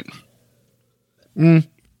this point. The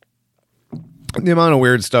amount of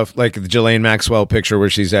weird stuff, like the Ghislaine Maxwell picture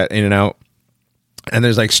where she's at In-N-Out, and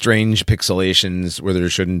there's like strange pixelations where there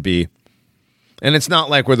shouldn't be. And it's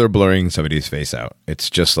not like where they're blurring somebody's face out. It's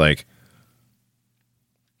just like,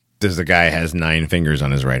 the guy has 9 fingers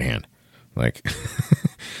on his right hand. Like,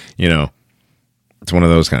 it's one of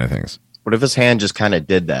those kind of things. What if his hand just kind of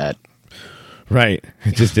did that? Right.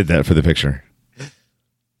 It just did that for the picture.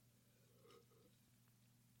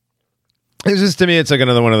 It's just, to me, it's like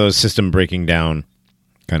another one of those system breaking down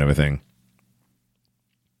kind of a thing.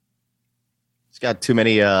 It's got too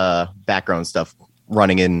many background stuff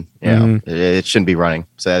running in. It shouldn't be running.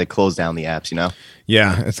 So they close down the apps,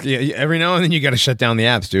 Yeah. Every now and then you got to shut down the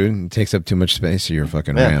apps, dude. It takes up too much space of your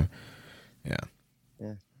fucking RAM. Yeah.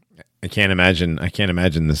 I can't imagine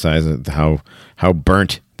the size of how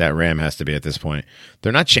burnt that RAM has to be at this point.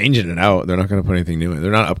 They're not changing it out. They're not going to put anything new in.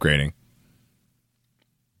 They're not upgrading.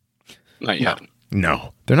 Not yet.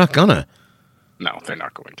 No, they're not gonna. No, they're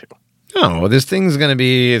not going to. No, this thing's gonna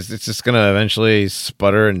be. It's just gonna eventually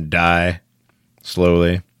sputter and die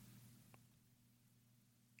slowly.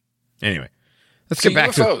 Anyway, let's get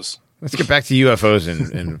back UFOs. Let's get back to UFOs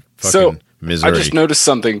and fucking So, Missouri. I just noticed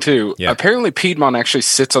something too. Yeah. Apparently, Piedmont actually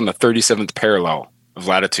sits on the 37th parallel of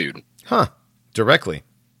latitude. Huh? Directly.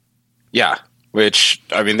 Yeah, which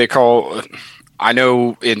they call. I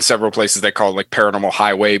know in several places they call it like Paranormal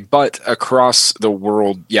Highway, but across the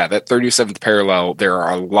world, that 37th parallel, there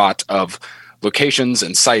are a lot of locations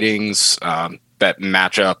and sightings that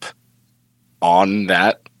match up on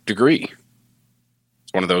that degree.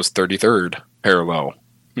 It's one of those 33rd parallel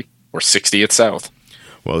or 60th south.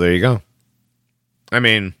 Well, there you go.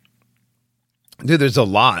 Dude, there's a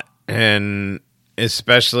lot, and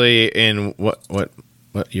especially in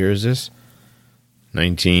what year is this?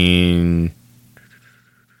 19.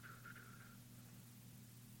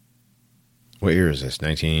 What year is this?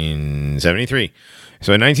 1973.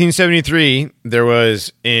 So in 1973,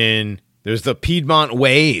 there's the Piedmont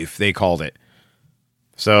Wave, they called it.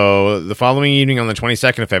 So the following evening on the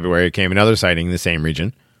 22nd of February came another sighting in the same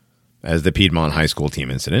region as the Piedmont High School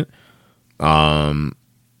team incident. And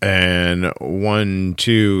 1,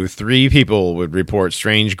 2, 3 people would report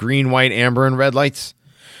strange green, white, amber, and red lights.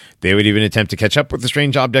 They would even attempt to catch up with the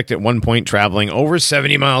strange object at one point, traveling over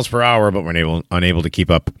 70 miles per hour, but were unable to keep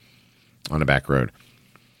up on a back road.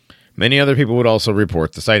 Many other people would also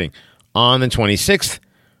report the sighting. On the 26th,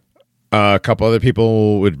 a couple other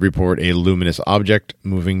people would report a luminous object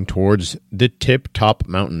moving towards the Tip-Top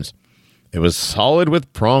Mountains. It was solid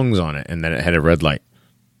with prongs on it, and then it had a red light.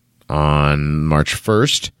 On March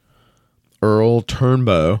 1st, Earl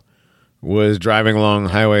Turnbow was driving along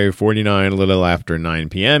Highway 49 a little after 9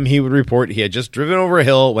 p.m. He would report he had just driven over a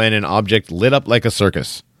hill when an object lit up like a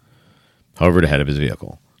circus, hovered ahead of his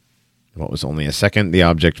vehicle. What was only a second, the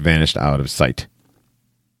object vanished out of sight.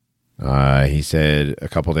 He said a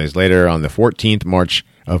couple days later, on the 14th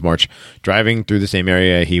of March, driving through the same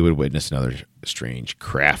area, he would witness another strange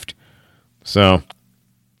craft. So,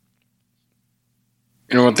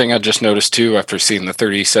 one thing I just noticed too, after seeing the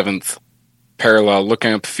 37th parallel,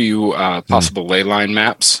 looking up a few possible ley line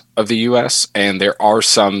maps of the U.S., and there are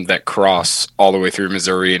some that cross all the way through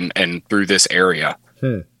Missouri and through this area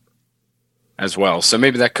as well. So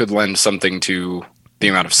maybe that could lend something to the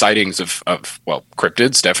amount of sightings of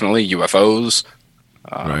cryptids, definitely, UFOs.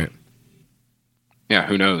 Right. Yeah,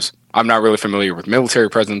 who knows? I'm not really familiar with military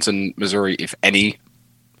presence in Missouri, if any,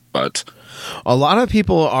 but a lot of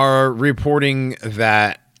people are reporting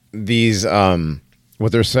that these,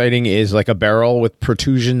 what they're citing is like a barrel with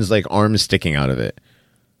protrusions like arms sticking out of it.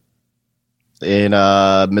 In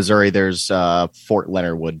Missouri, there's Fort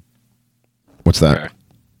Leonard Wood. What's that?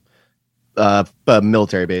 Okay.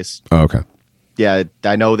 Military base. Oh, okay. Yeah,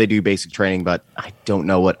 I know they do basic training, but I don't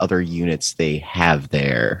know what other units they have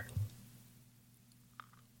there.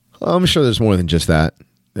 I'm sure there's more than just that.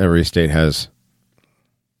 Every state has.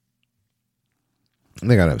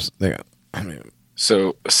 They got. I mean,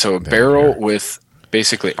 so a barrel with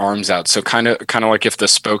basically arms out. So kind of like if the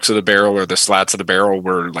spokes of the barrel or the slats of the barrel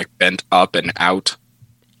were like bent up and out.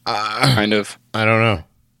 Kind of. I don't know.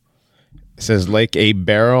 It says like a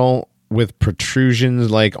barrel with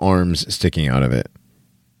protrusions like arms sticking out of it.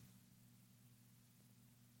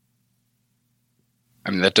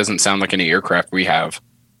 I mean, that doesn't sound like any aircraft we have.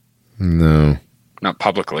 No. Not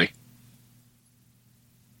publicly.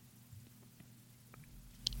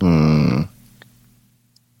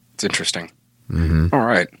 It's interesting. Mm-hmm. All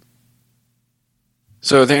right.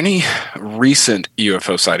 So are there any recent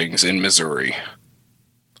UFO sightings in Missouri?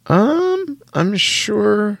 I'm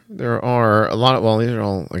sure there are a lot of, well, these are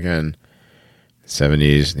all, again,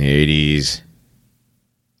 70s and the 80s.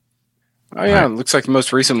 Oh, yeah. It looks like the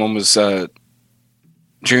most recent one was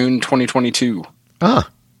June 2022. Ah.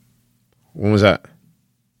 When was that?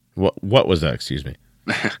 What was that? Excuse me.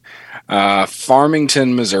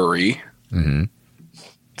 Farmington, Missouri. Mm-hmm.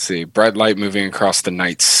 Let's see. Bright light moving across the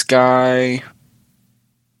night sky.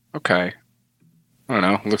 Okay. I don't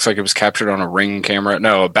know. Looks like it was captured on a Ring camera.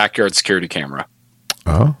 No, a backyard security camera.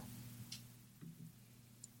 Oh.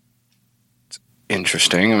 It's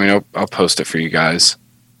interesting. I mean, I'll post it for you guys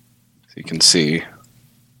so you can see.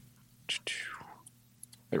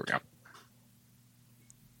 There we go.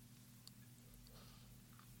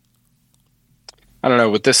 I don't know.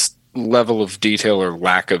 With this level of detail or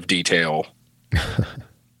lack of detail,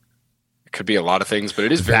 it could be a lot of things, but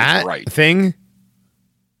it is very that bright. Thing?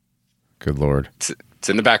 Good Lord. It's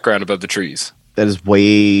in the background above the trees. That is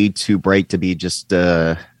way too bright to be just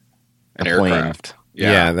An aircraft.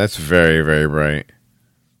 Yeah, that's very, very bright.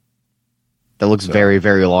 That looks very,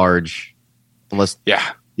 very large. Unless,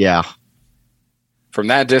 yeah. From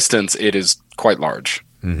that distance, it is quite large.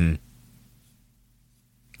 Mm-hmm.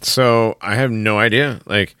 So I have no idea.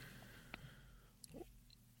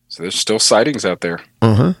 So there's still sightings out there.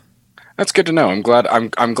 Uh-huh. That's good to know. I'm glad.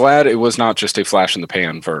 I'm glad it was not just a flash in the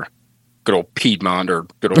pan for good old Piedmont or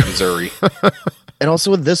good old Missouri. And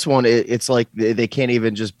also with this one, it's like they can't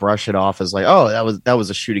even just brush it off as like, oh, that was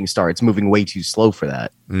a shooting star. It's moving way too slow for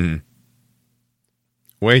that. Mm.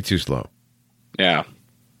 Way too slow. Yeah.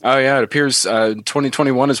 Oh yeah. It appears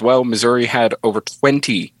 2021 as well. Missouri had over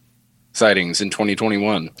 20 sightings in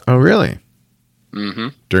 2021. Oh really? Mm-hmm.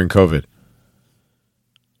 During COVID.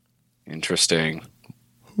 Interesting.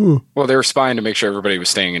 Ooh. Well, they were spying to make sure everybody was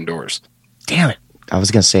staying indoors. Damn it! I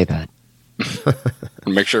was gonna say that.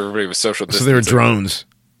 And make sure everybody was social distancing. So they were drones.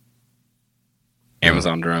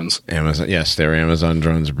 Amazon drones. Amazon, yes, they were Amazon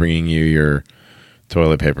drones bringing you your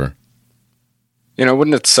toilet paper. You know,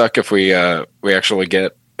 wouldn't it suck if we actually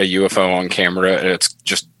get a UFO on camera and it's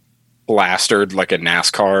just plastered like a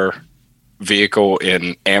NASCAR vehicle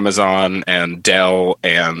in Amazon and Dell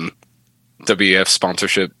and WF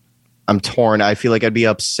sponsorship? I'm torn. I feel like I'd be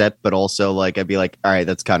upset, but also like I'd be like, all right,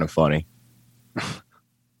 that's kind of funny.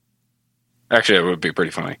 Actually, it would be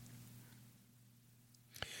pretty funny.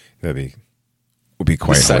 would be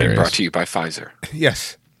quite This setting hilarious. brought to you by Pfizer.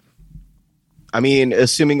 Yes. I mean,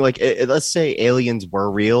 assuming like let's say aliens were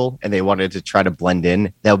real and they wanted to try to blend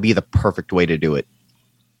in, that would be the perfect way to do it.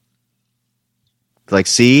 Like,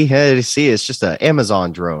 see, it's just an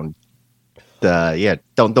Amazon drone. Yeah,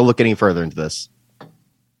 don't look any further into this.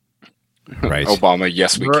 Right. Obama,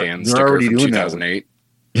 yes, we They're- can. they're Sticker already from doing that. 2008.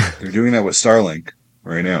 They're doing that with Starlink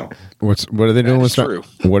right now. What are they doing That with is true.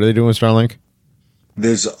 What are they doing with Starlink?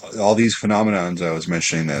 There's all these phenomenons I was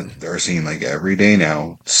mentioning that they're seeing like every day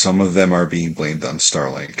now. Some of them are being blamed on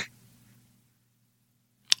Starlink.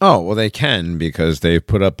 Oh, well, they can because they've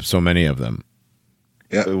put up so many of them.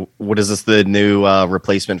 Yeah. What is this? The new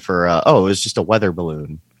replacement for? It was just a weather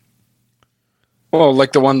balloon. Well,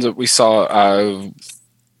 like the ones that we saw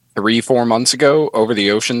 3-4 months ago over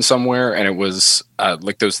the ocean somewhere, and it was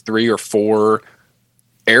like those 3 or 4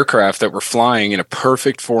 aircraft that were flying in a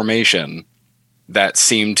perfect formation that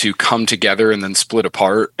seemed to come together and then split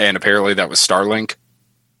apart, and apparently that was Starlink.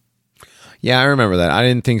 Yeah, I remember that. I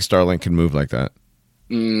didn't think Starlink could move like that.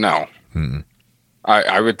 No. Mm-mm.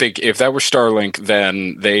 I would think if that were Starlink,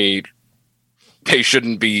 then they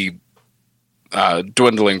shouldn't be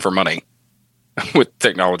dwindling for money with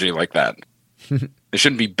technology like that. They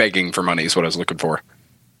shouldn't be begging for money is what I was looking for.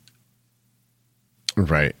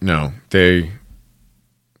 Right. No, they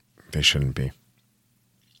shouldn't be.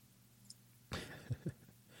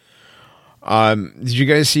 Did you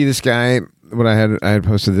guys see this guy? What I had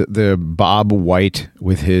posted the Bob White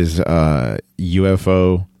with his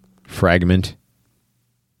UFO fragment.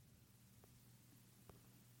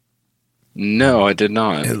 No, I did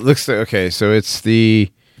not. It looks like okay. So it's it's a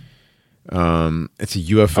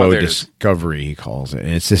UFO Oh, there it is. discovery, he calls it,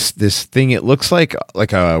 and it's this thing. It looks like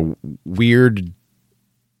a weird,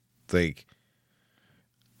 like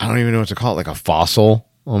I don't even know what to call it, like a fossil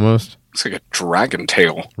almost. It's like a dragon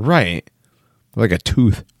tail. Right, like a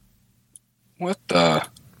tooth. What the?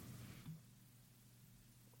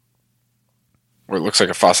 Or it looks like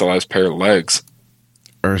a fossilized pair of legs.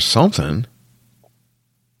 Or something.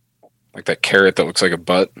 Like that carrot that looks like a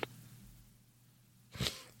butt.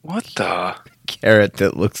 What the? Carrot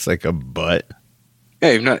that looks like a butt.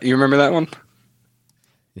 Hey, you remember that one?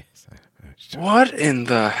 Yes. What in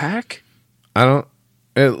the heck? I don't.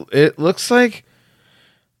 It looks like.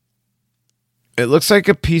 It looks like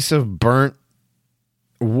a piece of burnt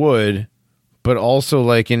wood, but also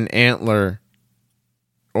like an antler,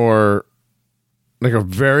 or like a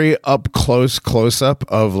very close up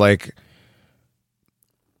of like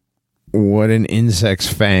what an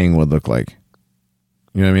insect's fang would look like.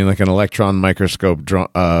 You know what I mean? Like an electron microscope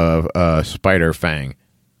spider fang.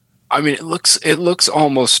 I mean, it looks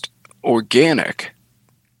almost organic.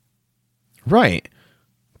 Right.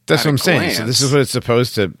 That's At what a I'm saying. So this is glance. what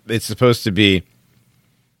it's supposed to be.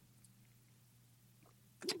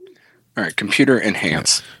 All right, computer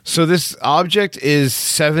enhance. So this object is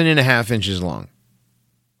 7.5 inches long.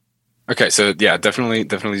 Okay, so yeah, definitely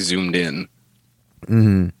zoomed in.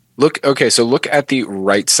 Mm-hmm. Look at the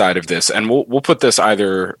right side of this, and we'll put this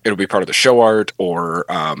either it'll be part of the show art or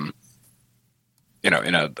in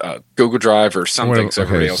a Google Drive or something, so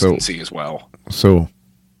everybody else can see as well. So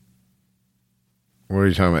what are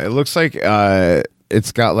you talking about? It looks like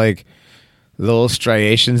it's got like the little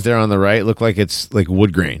striations there on the right look like it's like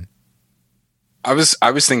wood grain. I was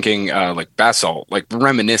thinking like basalt, like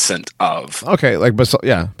reminiscent of Okay, like basalt.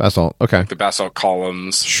 Yeah, basalt. Okay, the basalt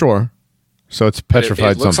columns. sure. So it's It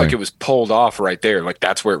petrified looks something. like it was pulled off right there, like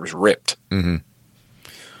that's where it was ripped. Mm-hmm.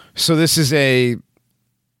 So this is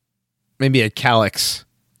maybe a calyx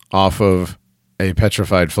off of a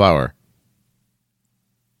petrified flower.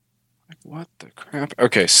 What the crap?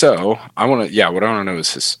 Okay, so what I want to know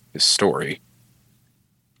is his story.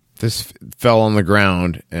 This fell on the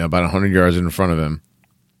ground about 100 yards in front of him,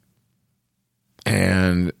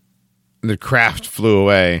 and the craft flew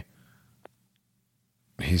away.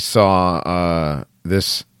 He saw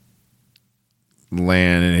this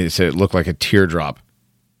land, and he said it looked like a teardrop.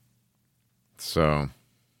 So,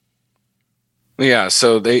 Yeah,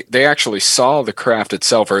 so they actually saw the craft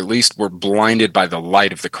itself, or at least were blinded by the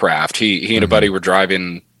light of the craft. He and a buddy were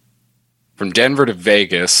driving from Denver to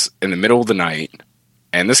Vegas in the middle of the night,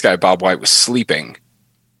 and this guy, Bob White, was sleeping.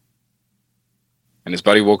 And his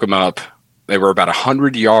buddy woke him up. They were about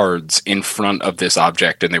 100 yards in front of this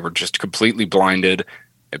object, and they were just completely blinded.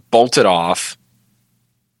 It bolted off.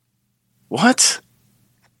 What?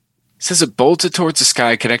 It says it bolted towards the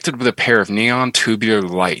sky, connected with a pair of neon tubular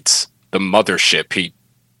lights. The mothership, he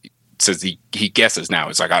says he guesses now.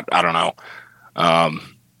 He's like, I don't know. And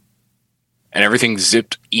everything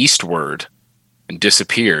zipped eastward and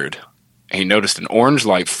disappeared. and he noticed an orange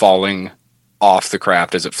light falling off the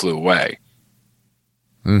craft as it flew away.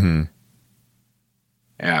 Mm-hmm.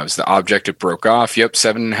 Yeah, it was the object it broke off. Yep,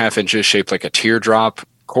 7.5 inches, shaped like a teardrop.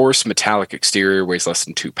 Coarse metallic exterior, weighs less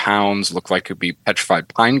than 2 pounds. Looked like it could be petrified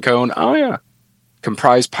pine cone. Oh yeah,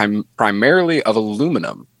 comprised primarily of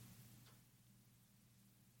aluminum.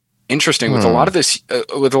 Interesting. With a lot of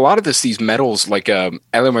this, these metals like Elio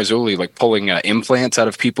Marzulli, like pulling implants out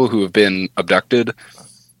of people who have been abducted.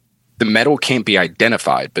 The metal can't be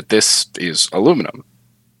identified, but this is aluminum.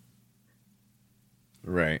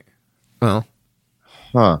 Right. Well.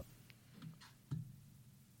 Huh.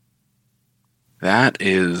 That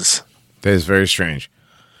is very strange.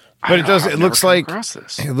 But it does. It looks like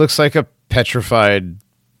a petrified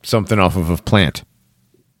something off of a plant.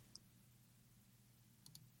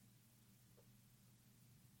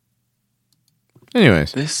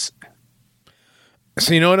 Anyways,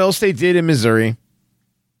 so you know what else they did in Missouri?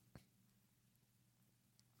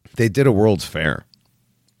 They did a World's Fair.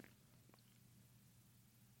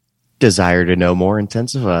 Desire to know more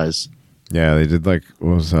intensifies. Yeah, they did what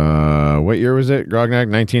year was it, Grognak?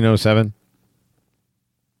 1907?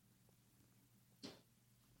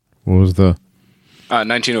 What was the...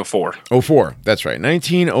 1904. 04, that's right.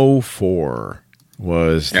 1904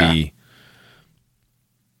 was the...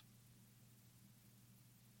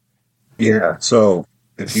 Yeah, so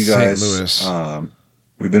if you guys... St. Louis.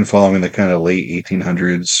 We've been following the kind of late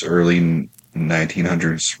 1800s, early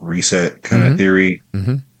 1900s reset kind of theory.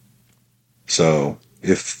 Mm-hmm. So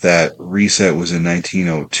if that reset was in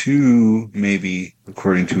 1902, maybe,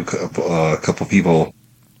 according to a couple people,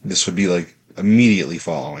 this would be like immediately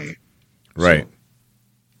following. Right.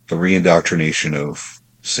 So, the reindoctrination of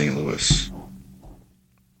St. Louis.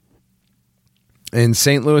 And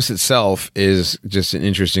St. Louis itself is just an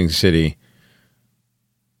interesting city.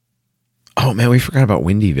 Oh, man, we forgot about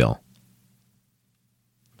Windyville.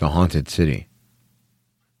 The haunted city.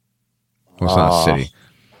 Well, it's not a city.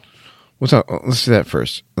 Let's do that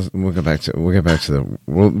first. We'll get back to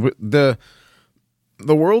the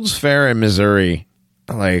World's Fair in Missouri.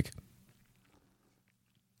 Like,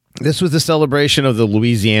 this was the celebration of the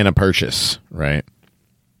Louisiana Purchase, right?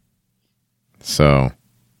 So,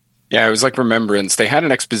 yeah, it was like Remembrance. They had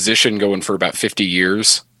an exposition going for about 50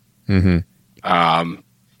 years. Mm-hmm.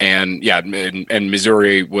 And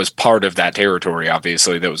Missouri was part of that territory,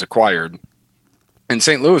 obviously, that was acquired. And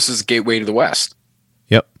St. Louis is the gateway to the West.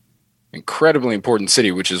 Yep. Incredibly important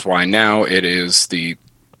city, which is why now it is the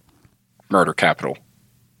murder capital.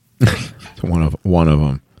 one of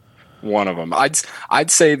them. One of them. I'd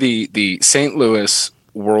say the St. Louis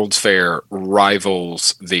World's Fair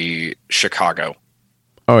rivals the Chicago.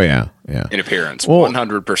 Oh yeah. In appearance, well,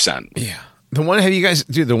 100%. Yeah. The one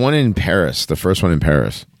the one in Paris, the first one in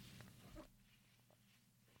Paris.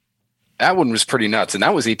 That one was pretty nuts, and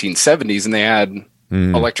that was 1870s, and they had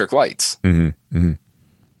electric lights. Mm-hmm. Mm-hmm.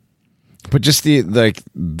 But just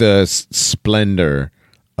the splendor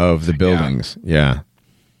of the buildings, yeah.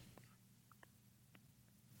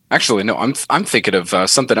 Actually, no, I'm thinking of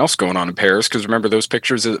something else going on in Paris, because remember those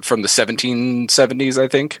pictures from the 1770s, I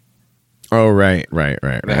think? Oh, right.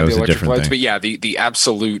 That was a different thing. But yeah, the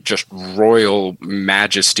absolute just royal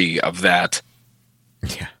majesty of that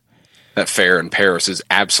fair in Paris is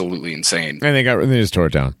absolutely insane. And they just tore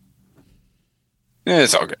it down.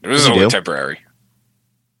 It's all good. It was only temporary.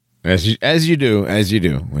 As you do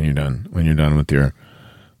when you're done with your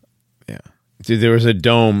Dude, there was a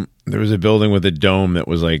dome. There was a building with a dome that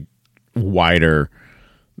was like wider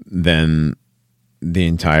than the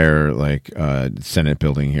entire Senate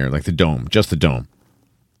building here, like the dome, just the dome.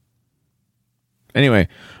 Anyway,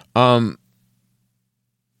 so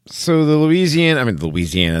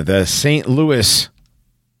the St. Louis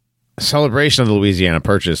celebration of the Louisiana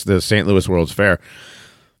Purchase, the St. Louis World's Fair.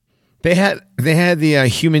 They had the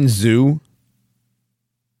human zoo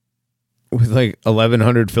with like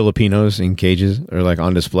 1,100 Filipinos in cages, or like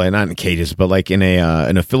on display, not in cages, but like in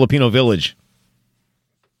a Filipino village.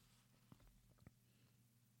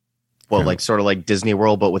 Well, like sort of like Disney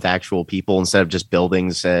World, but with actual people instead of just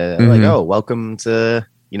buildings. Like, oh, welcome to,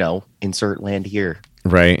 insert land here.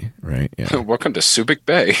 Right. Yeah. Welcome to Subic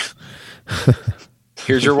Bay.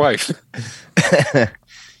 Here's your wife.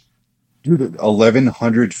 Dude,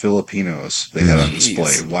 1,100 Filipinos they had on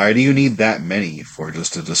display. Why do you need that many for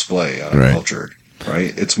just a display on a culture?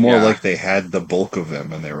 Right? It's more like they had the bulk of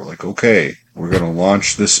them, and they were like, okay, we're going to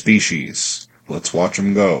launch this species. Let's watch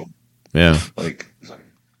them go. Yeah. Like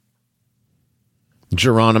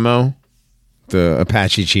Geronimo, the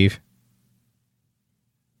Apache chief.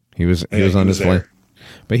 He was on display. There.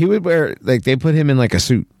 But he would wear, they put him in like a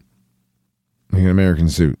suit. Like an American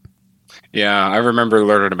suit. Yeah, I remember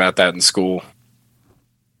learning about that in school.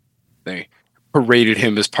 They paraded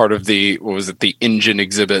him as part of the engine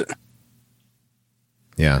exhibit.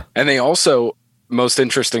 Yeah. And they also, most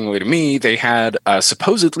interestingly to me, they had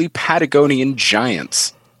supposedly Patagonian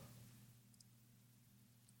giants.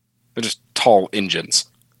 They're just tall engines.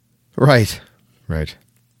 Right.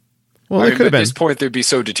 Well, I it mean, could have at been. this point, they'd be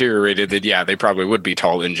so deteriorated that, yeah, they probably would be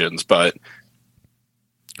tall engines, but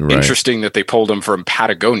Right. interesting that they pulled them from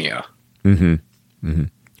Patagonia.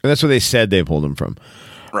 That's what they said they pulled them from.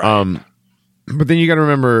 Right. But then you got to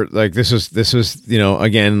remember, like, this was,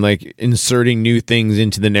 again, like inserting new things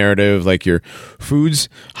into the narrative, like your foods,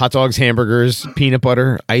 hot dogs, hamburgers, peanut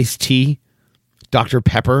butter, iced tea, Dr.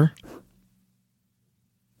 Pepper.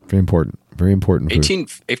 Very important. Very important.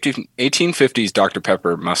 1850s Dr.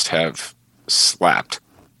 Pepper must have slapped.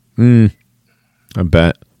 I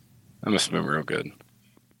bet. That must have been real good.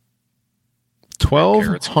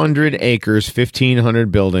 1,200 acres,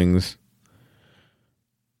 1,500 buildings.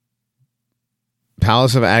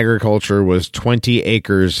 Palace of Agriculture was 20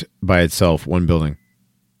 acres by itself, one building.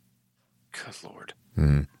 Good Lord.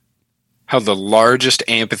 How the largest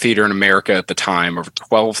amphitheater in America at the time, over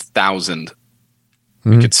 12,000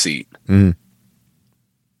 could seat. And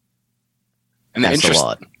That's a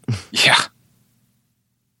lot. Yeah.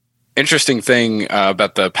 Interesting thing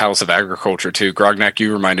about the Palace of Agriculture, too. Grognak,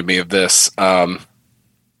 you reminded me of this. And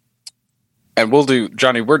we'll do,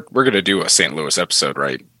 Johnny, we're going to do a St. Louis episode,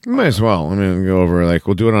 right? Might as well. I mean, go over, like,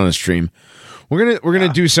 we'll do it on a stream. We're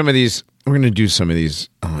gonna do some of these. We're gonna do some of these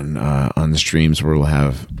on the streams where we'll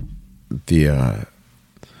have the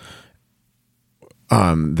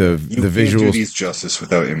visuals. Do these justice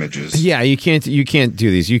without images. Yeah, you can't do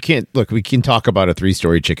these. You can't look. We can talk about a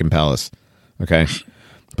 3-story chicken palace, okay?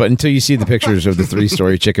 But until you see the pictures of the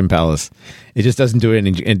 3-story chicken palace, it just doesn't do it.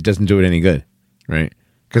 It doesn't do it any good, right?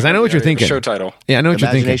 Because I know what you're thinking. Show title. Yeah, I know what you're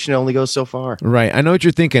thinking. Imagination only goes so far. Right, I know what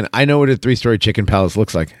you're thinking. I know what a 3-story chicken palace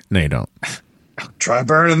looks like. No, you don't. Try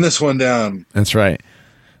burning this one down. That's right.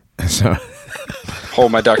 So,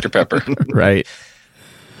 Hold my Dr. Pepper. right.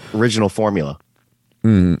 Original formula.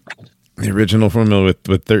 The original formula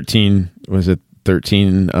with 13. Was it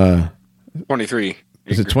 13? 23.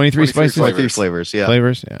 Is it 23 spices? 23 flavors, yeah.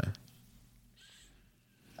 Flavors, yeah.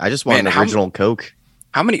 I just want an original Coke.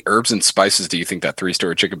 How many herbs and spices do you think that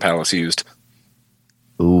 3-story chicken palace used?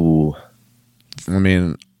 Ooh. I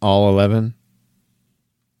mean, all 11.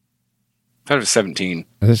 I thought it was 17.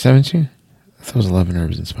 Is it 17? I thought it was 11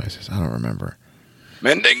 herbs and spices. I don't remember.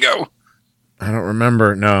 Mandingo. I don't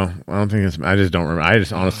remember. No, I don't think it's. I just don't remember. I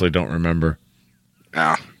just honestly don't remember.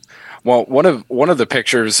 Ah. Well, one of the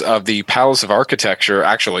pictures of the Palace of Architecture,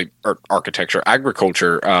 agriculture,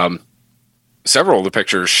 several of the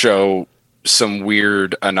pictures show some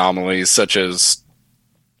weird anomalies, such as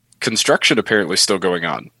construction apparently still going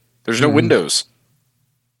on. There's no windows.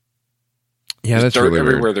 Yeah, There's that's dirt really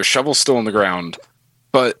everywhere. weird. There's shovels still in the ground,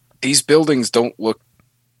 but these buildings don't look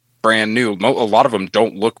brand new. A lot of them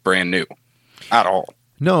don't look brand new at all.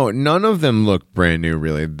 No, none of them look brand new.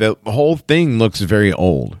 Really, the whole thing looks very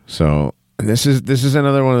old. So this is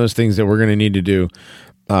another one of those things that we're going to need to do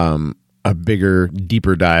a bigger,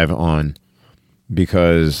 deeper dive on,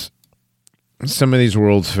 because some of these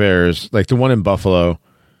World's Fairs, like the one in Buffalo,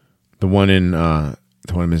 the one in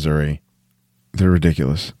Missouri, they're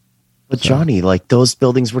ridiculous. But Johnny, like, those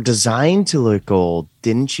buildings were designed to look old.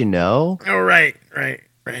 Didn't you know? Oh, right.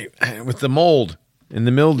 With the mold and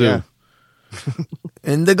the mildew. Yeah.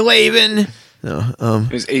 And the glavin.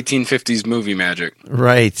 It was 1850s movie magic.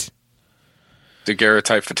 Right.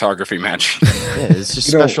 Daguerreotype photography magic. Yeah, it's just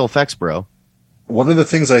special effects, bro. One of the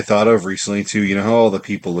things I thought of recently too, you know how all the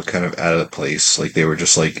people look kind of out of place, like they were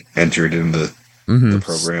just like entered into the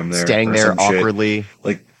program there, Staying or there some shit. awkwardly.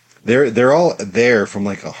 Like they're all there from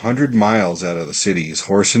like 100 miles out of the cities,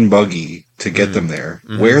 horse and buggy to get them there.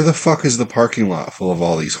 Where the fuck is the parking lot full of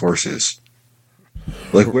all these horses?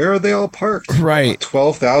 Like, where are they all parked? Right.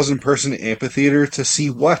 12,000 person amphitheater to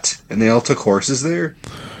see what? And they all took horses there?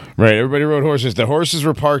 Right. Everybody rode horses. The horses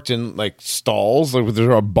were parked in like stalls. Like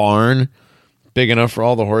there's a barn big enough for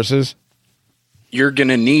all the horses. You're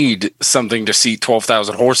gonna need something to seat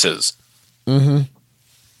 12,000 horses.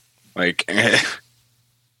 Like,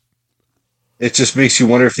 It just makes you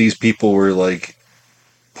wonder if these people were like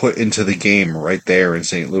put into the game right there in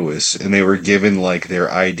St. Louis, and they were given like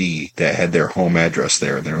their ID that had their home address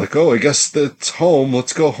there, and they're like, "Oh, I guess that's home.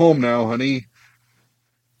 Let's go home now, honey."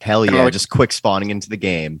 Hell Kinda yeah, like- just quick spawning into the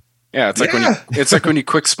game. yeah, it's like when you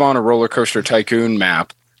quick spawn a Roller Coaster Tycoon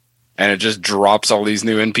map, and it just drops all these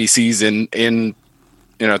new NPCs in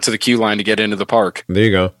to the queue line to get into the park. There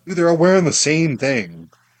you go. Dude, they're all wearing the same thing.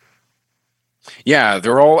 Yeah,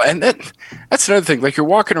 they're all, and that's another thing. Like, you're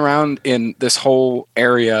walking around in this whole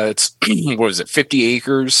area. It's what is it, 50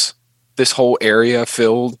 acres? This whole area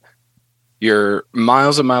filled. You're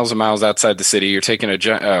miles and miles and miles outside the city. You're taking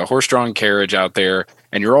a horse-drawn carriage out there,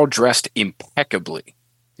 and you're all dressed impeccably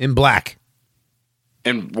in black.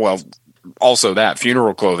 And well, also that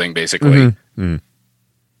funeral clothing, basically.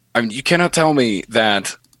 I mean, you cannot tell me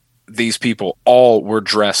that these people all were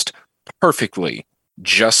dressed perfectly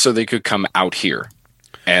just so they could come out here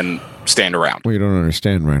and stand around. Well, you don't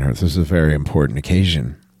understand, Reinhardt. This is a very important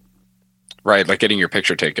occasion. Right, like getting your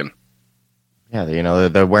picture taken. Yeah, you know,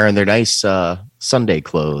 they're wearing their nice Sunday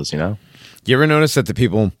clothes, you know? You ever notice that the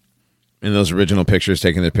people in those original pictures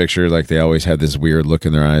taking their picture, like they always had this weird look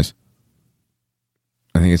in their eyes?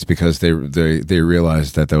 I think it's because they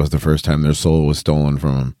realized that was the first time their soul was stolen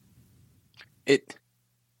from them.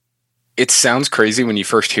 It sounds crazy when you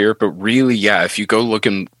first hear it, but really, yeah, if you go look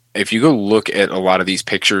at a lot of these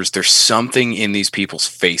pictures, there's something in these people's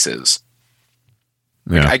faces.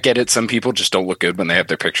 Yeah. Like, I get it. Some people just don't look good when they have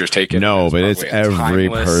their pictures taken. No, but it's every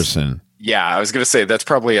person. Yeah, I was going to say that's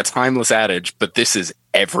probably a timeless adage, but this is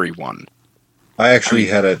everyone. I actually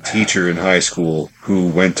had a teacher in high school who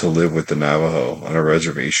went to live with the Navajo on a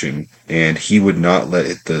reservation, and he would not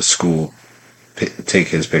let the school take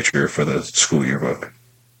his picture for the school yearbook.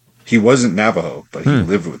 He wasn't Navajo, but he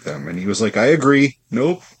lived with them, and he was like, I agree.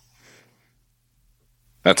 Nope.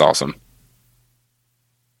 That's awesome.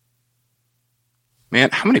 Man,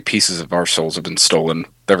 how many pieces of our souls have been stolen?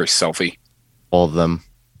 Every selfie. All of them.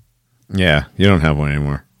 Yeah, you don't have one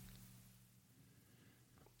anymore.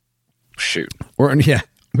 Shoot. Or yeah,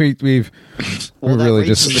 we've well, that really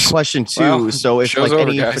raises just the question too. Well, so if show's like over,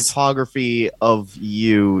 any guys. photography of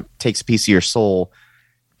you takes a piece of your soul,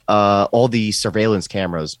 all the surveillance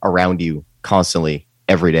cameras around you constantly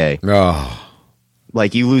every day. Oh,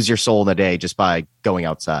 Like you lose your soul in a day just by going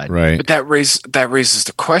outside. right. But that raises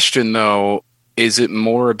the question, though. Is it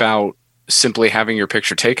more about simply having your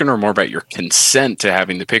picture taken or more about your consent to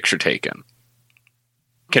having the picture taken?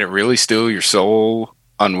 Can it really steal your soul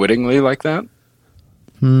unwittingly like that?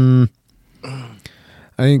 I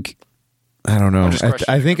don't know.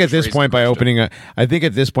 I think at this point by opening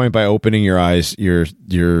your eyes, you're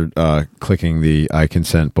clicking the I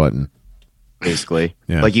consent button. Basically,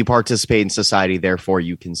 Yeah. like you participate in society, therefore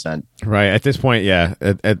you consent. Right. At this point, yeah.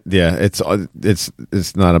 It's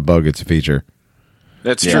not a bug, it's a feature.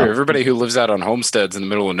 That's Yeah. true. Everybody who lives out on homesteads in the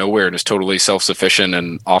middle of nowhere and is totally self-sufficient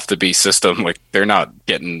and off the beat system, like they're not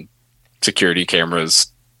getting security cameras.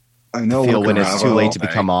 I know. Feel with when the it's too Navajo- late to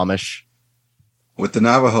become Amish. With the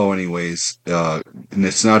Navajo, anyways, and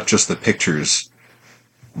it's not just the pictures,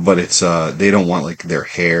 but it's they don't want like their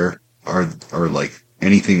hair or like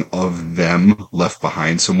anything of them left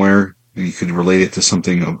behind somewhere. You could relate it to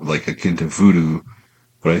something of, like akin to voodoo,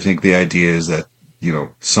 but I think the idea is that, you know,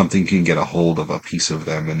 something can get a hold of a piece of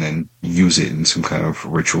them and then use it in some kind of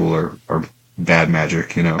ritual or bad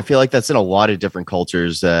magic, you know. I feel like that's in a lot of different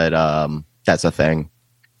cultures that that's a thing.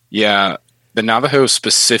 Yeah, the Navajo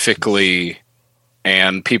specifically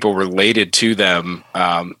and people related to them.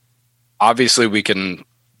 Obviously, we can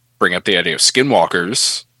bring up the idea of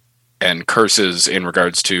skinwalkers and curses in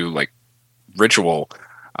regards to like ritual.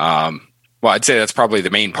 Well, I'd say that's probably the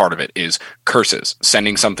main part of it is curses,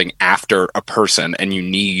 sending something after a person and you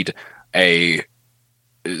need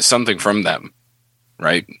something from them,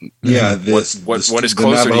 right? Yeah. What is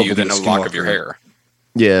closer to you than a lock of your hair?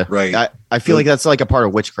 Yeah, Right. I feel like that's like a part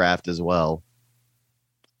of witchcraft as well.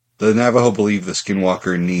 The Navajo believe the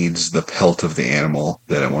skinwalker needs the pelt of the animal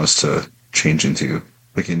that it wants to change into.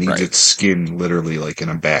 Like it needs Right. its skin literally like in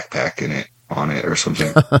a backpack on it or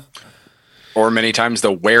something. Or many times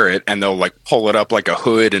they'll wear it and they'll like pull it up like a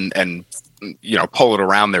hood and you know, pull it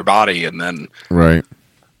around their body and then Right.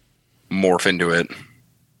 morph into it.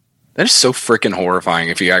 That is so freaking horrifying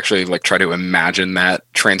if you actually like try to imagine that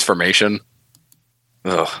transformation.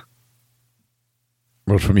 Ugh.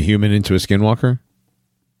 What, from a human into a skinwalker?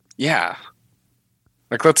 Yeah.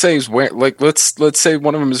 Like let's say let's say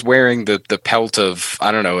one of them is wearing the pelt of,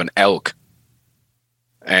 I don't know, an elk.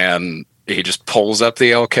 And he just pulls up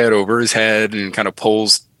the elk head over his head and kind of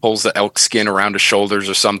pulls the elk skin around his shoulders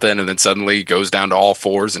or something, and then suddenly goes down to all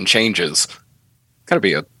fours and changes. Gotta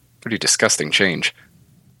be a pretty disgusting change.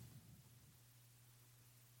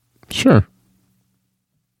 Sure.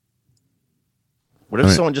 What if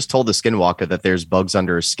Right. someone just told the skinwalker that there's bugs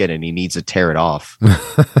under his skin and he needs to tear it off?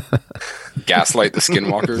 Gaslight the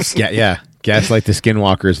skinwalkers. Yeah. Gaslight the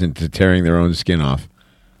skinwalkers into tearing their own skin off.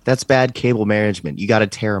 That's bad cable management. You got to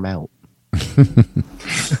tear them out.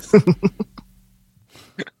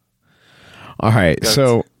 All right.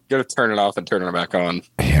 So Gotta turn it off and turn it back on.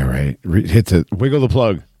 Yeah, right. Wiggle the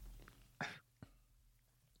plug.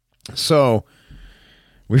 So,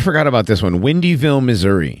 we forgot about this one. Windyville,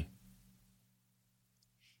 Missouri.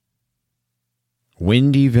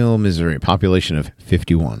 Windyville, Missouri. Population of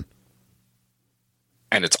 51.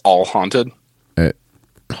 And it's all haunted?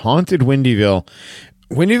 Haunted Windyville.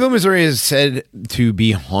 Windyville, Missouri is said to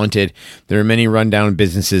be haunted. There are many rundown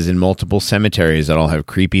businesses and multiple cemeteries that all have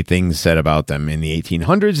creepy things said about them. In the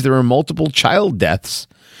 1800s, there were multiple child deaths,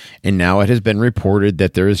 and now it has been reported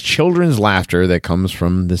that there is children's laughter that comes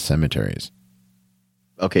from the cemeteries.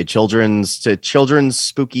 Okay, children's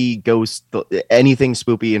spooky ghost, anything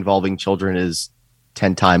spooky involving children is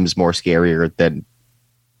 10 times more scarier than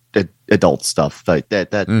adult stuff. That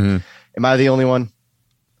Mm-hmm. Am I the only one?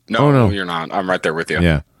 No, you're not. I'm right there with you.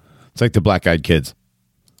 Yeah. It's like the Black-Eyed Kids.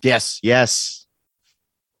 Yes.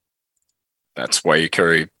 That's why you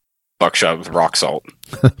carry buckshot with rock salt.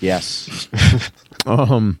 Yes.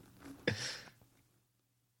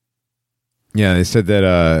 Yeah, they said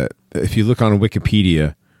that if you look on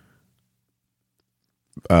Wikipedia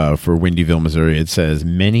for Windyville, Missouri, it says,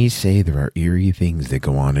 many say there are eerie things that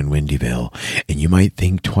go on in Windyville, and you might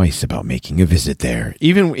think twice about making a visit there.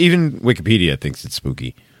 Even Wikipedia thinks it's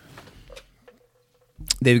spooky.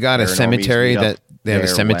 They've got a cemetery that they have a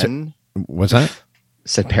cemetery. When? What's that?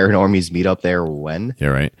 Said paranormies meet up there when? Yeah,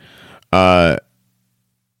 right.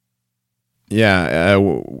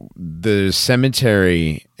 The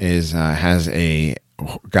cemetery has a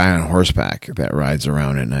guy on horseback that rides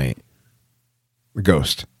around at night. A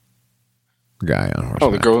ghost guy on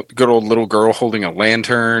horseback. Oh, the good old little girl holding a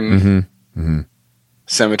lantern. Mm-hmm. Mm-hmm.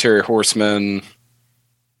 Cemetery horseman.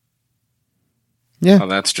 Yeah. Oh,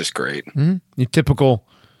 that's just great. Mm-hmm. Your typical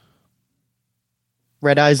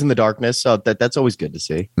Red eyes in the darkness. So that's always good to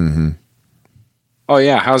see. Mm-hmm. Oh,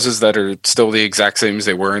 yeah. Houses that are still the exact same as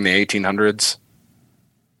they were in the 1800s.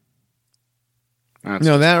 That's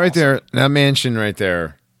that right awesome. there, that mansion right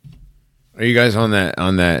there. Are you guys on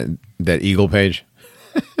that Eagle page?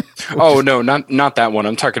 Oh, no, not that one.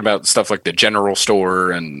 I'm talking about stuff like the general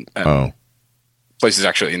store and places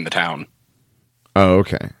actually in the town. Oh,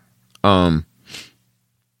 okay.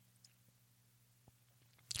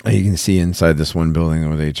 You can see inside this one building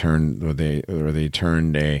where they turned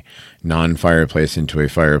a non-fireplace into a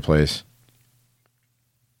fireplace.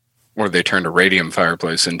 Or they turned a radium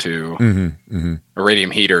fireplace into a radium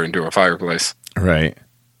heater into a fireplace. Right.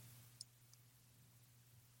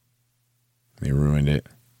 They ruined it.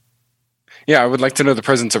 Yeah, I would like to know the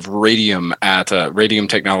presence of radium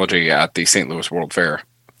technology at the St. Louis World Fair.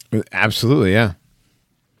 Absolutely, yeah.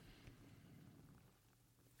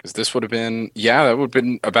 Because this would have been, that would have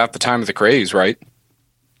been about the time of the craze, right?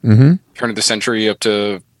 Mm-hmm. Turn of the century up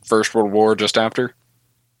to First World War, just after.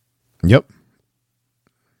 Yep.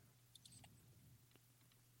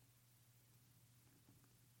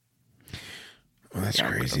 Well, that's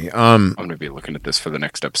crazy. I'm going to be looking at this for the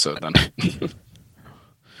next episode then.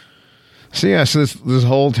 So this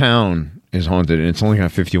whole town is haunted, and it's only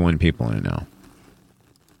got 51 people in it now.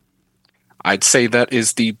 I'd say that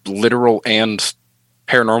is the literal and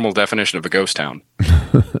paranormal definition of a ghost town.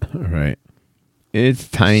 Right. It's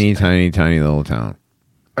tiny, tiny, tiny little town.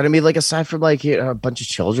 But I mean, like, aside from like a bunch of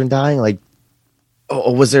children dying, like,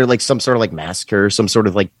 was there like some sort of like massacre, some sort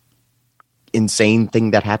of like insane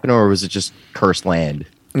thing that happened, or was it just cursed land?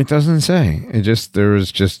 It doesn't say. There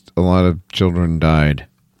was just a lot of children died.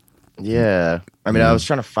 Yeah. I mean, I was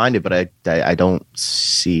trying to find it, but I don't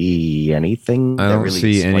see anything. I don't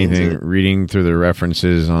see anything reading through the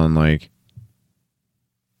references on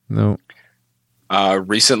no.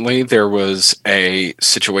 Recently, there was a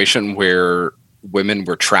situation where women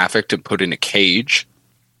were trafficked and put in a cage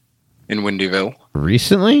in Windyville.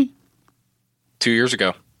 Recently? 2 years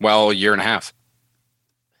ago. Well, a year and a half.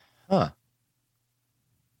 Huh.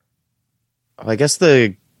 Well, I guess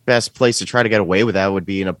the best place to try to get away with that would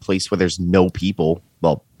be in a place where there's no people.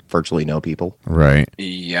 Well, virtually no people. Right.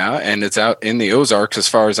 Yeah, and it's out in the Ozarks, as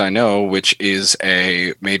far as I know, which is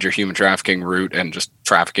a major human trafficking route and just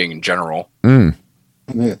trafficking in general. Mm.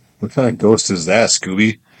 Yeah. What kind of ghost is that,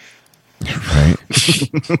 Scooby? Right.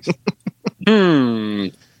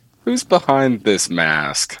 Who's behind this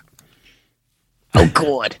mask? Oh,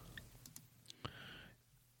 God.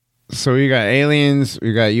 So we got aliens,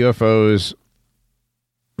 we got UFOs,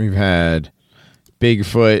 we've had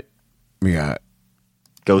Bigfoot, we got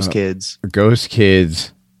Ghost kids. Ghost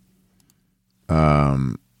kids.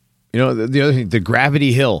 The other thing, the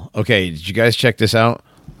Gravity Hill. Okay, did you guys check this out?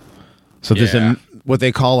 So there's what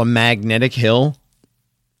they call a magnetic hill.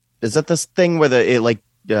 Is that this thing where it like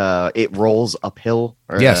it rolls uphill.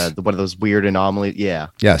 Or, Yes. one of those weird anomalies. Yeah.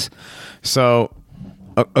 Yes. So,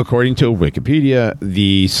 according to Wikipedia,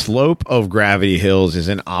 the slope of gravity hills is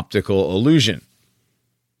an optical illusion.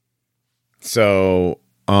 So,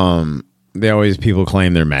 people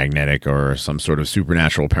claim they're magnetic or some sort of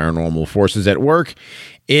supernatural paranormal forces at work.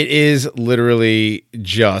 It is literally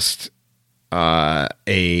just an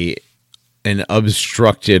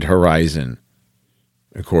obstructed horizon,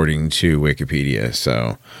 according to Wikipedia.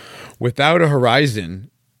 So, without a horizon,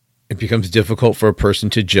 it becomes difficult for a person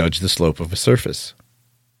to judge the slope of a surface.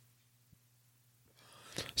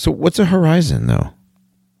 So, what's a horizon, though?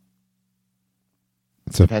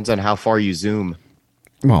 Depends on how far you zoom.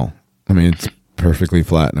 Well, I mean, it's perfectly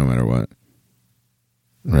flat no matter what,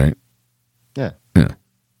 right? Yeah. Yeah.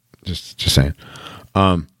 Just saying.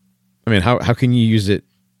 I mean, how can you use it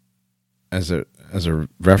as a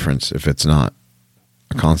reference if it's not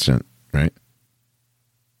a constant, right?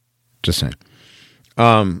 Just saying.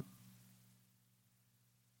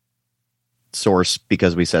 Source,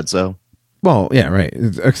 because we said so. Well, yeah, right.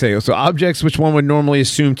 Okay, so objects which one would normally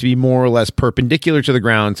assume to be more or less perpendicular to the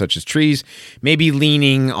ground, such as trees, may be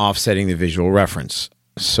leaning, offsetting the visual reference.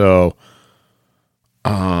 So,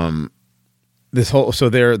 their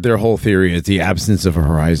whole theory is the absence of a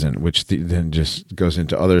horizon, which then just goes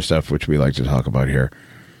into other stuff which we like to talk about here.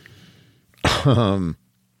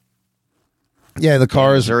 Yeah, the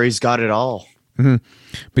cars. Missouri's got it all. Mm-hmm.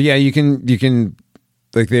 But yeah, you can.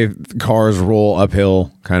 Like cars roll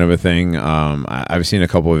uphill kind of a thing. I've seen a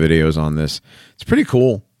couple of videos on this. It's pretty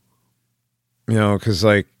cool, because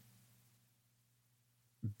like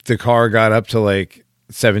the car got up to like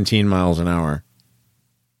 17 miles an hour.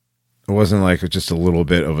 It wasn't like just a little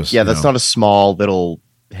bit of a that's not a small little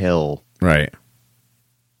hill, right?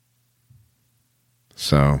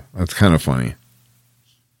 So that's kind of funny.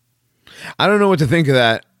 I don't know what to think of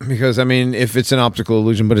that because I mean, if it's an optical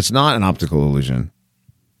illusion, but it's not an optical illusion.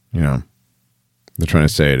 They're trying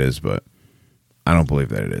to say it is, but I don't believe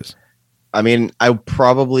that it is. I mean, I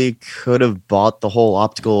probably could have bought the whole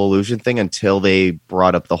optical illusion thing until they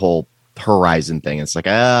brought up the whole horizon thing. It's like,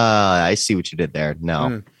 I see what you did there.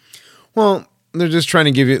 No. Well, they're just trying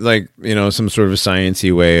to give you like, some sort of a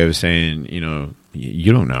sciencey way of saying,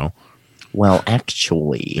 you don't know. Well,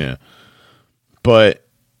 actually. Yeah. But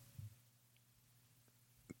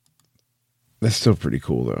that's still pretty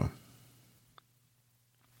cool though.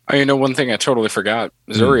 Oh, one thing I totally forgot.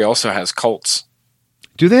 Missouri also has cults.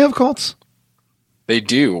 Do they have cults? They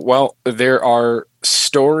do. Well, there are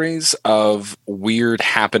stories of weird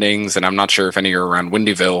happenings, and I'm not sure if any are around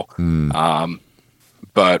Windyville,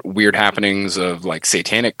 but weird happenings of like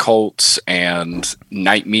satanic cults and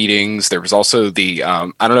night meetings. There was also the,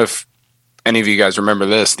 I don't know if any of you guys remember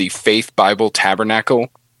this, the Faith Bible Tabernacle.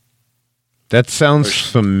 That sounds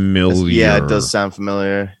familiar. Yeah, it does sound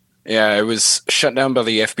familiar. Yeah, it was shut down by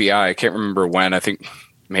the FBI. I can't remember when. I think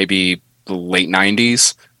maybe the late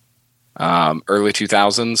 90s, early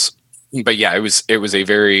 2000s. But yeah, it was a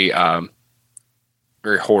very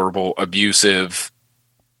very horrible, abusive,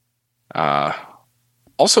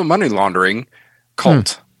 also money laundering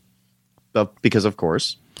cult. Because of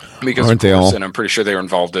course. Because Aren't of course, they all? and I'm pretty sure they were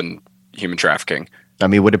involved in human trafficking. I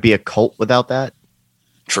mean, would it be a cult without that?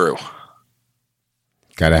 True.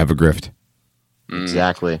 Gotta have a grift.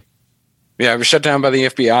 Exactly. Yeah, it was shut down by the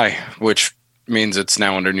FBI, which means it's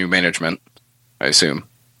now under new management, I assume.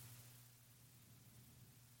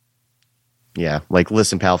 Yeah, like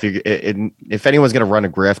listen, pal. If anyone's gonna run a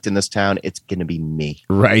grift in this town, it's gonna be me.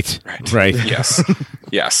 Right. Yes.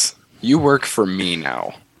 Yes. You work for me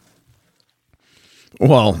now.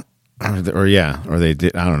 Well, or they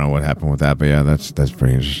did. I don't know what happened with that, but yeah, that's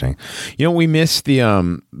pretty interesting. We missed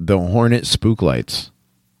the Hornet spook lights.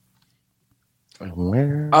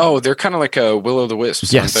 Where? Oh, they're kind of like a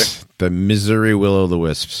Will-o'-the-Wisps, aren't Yes, the Missouri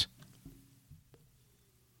Will-o'-the-Wisps.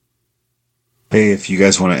 Hey, if you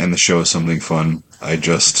guys want to end the show with something fun, I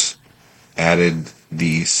just added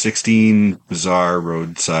the 16 bizarre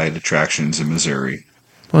roadside attractions in Missouri.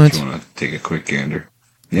 What? If you want to take a quick gander.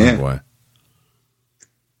 Oh, Yeah. boy.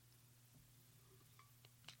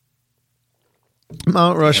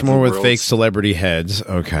 Mount Rushmore with world's- fake celebrity heads.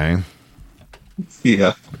 Okay.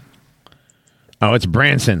 Yeah. Oh, it's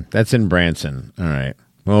Branson. That's in Branson. All right.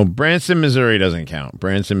 Well, Branson, Missouri doesn't count.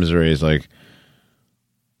 Branson, Missouri is like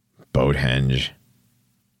Boathenge.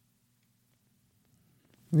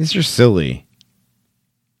 These are silly.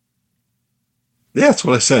 Yeah, that's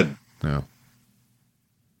what I said. No.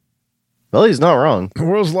 Well, he's not wrong. The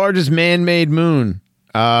world's largest man-made moon.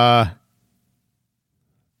 I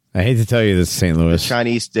hate to tell you this, St. Louis.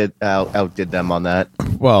 Chinese outdid them on that.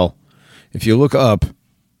 Well, if you look up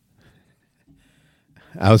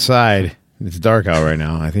outside. It's dark out right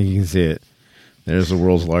now. I think you can see it. There's the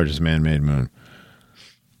world's largest man-made moon.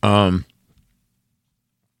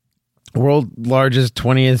 World largest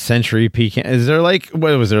 20th century pecan. Is there like,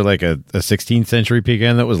 what was there, like a 16th century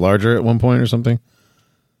pecan that was larger at one point or something?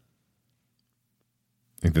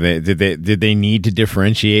 Did they need to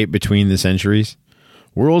differentiate between the centuries?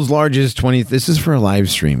 World's largest 20th. This is for a live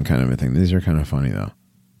stream kind of a thing. These are kind of funny though.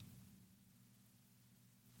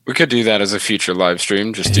 We could do that as a future live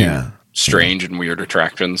stream. Just do strange and weird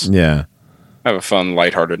attractions. Yeah. Have a fun,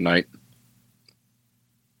 lighthearted night.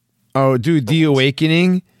 Oh, dude, the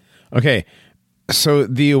Awakening. Okay, so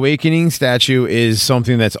the Awakening statue is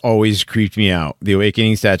something that's always creeped me out. The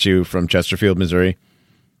Awakening statue from Chesterfield, Missouri.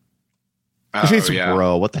 Oh,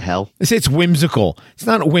 Bro, what the hell? They say it's whimsical. It's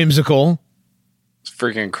not whimsical. It's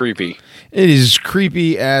freaking creepy. It is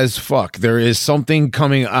creepy as fuck. There is something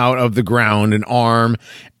coming out of the ground, an arm,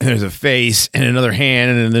 and there's a face, and another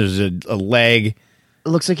hand, and then there's a leg. It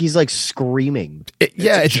looks like he's like screaming.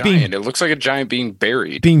 It's giant. It looks like a giant being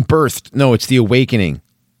buried. Being birthed. No, it's the Awakening.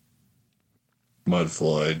 Mud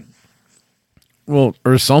Floyd. Well,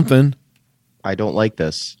 or something. I don't like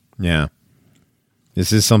this. Yeah.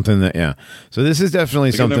 This is something that, yeah. So this is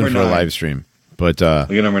definitely something for a live stream. But look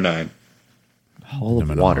at number 9. Hall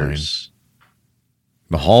of Waters.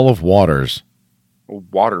 The Hall of Waters. A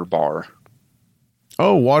water bar.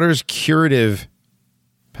 Oh, water's curative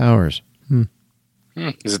powers.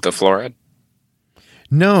 Is it the fluoride?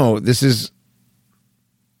 No, this is,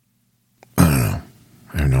 I don't know.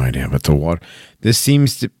 I have no idea. But the water, this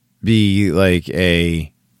seems to be like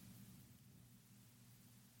a,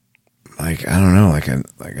 like, I don't know, like a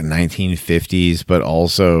 1950s, but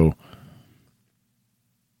also,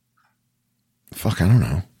 fuck, I don't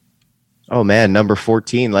know. Oh man, number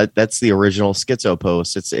 14. That's the original Schizo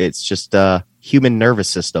post. It's just human nervous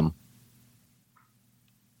system.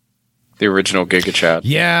 The original Giga Chat.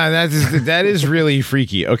 Yeah, that is really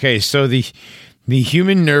freaky. Okay, so the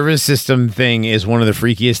human nervous system thing is one of the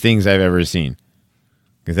freakiest things I've ever seen.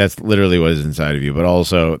 Because that's literally what is inside of you. But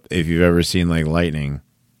also, if you've ever seen like lightning,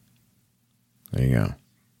 there you go.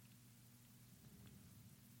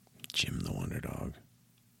 Jim the Wonder Dog.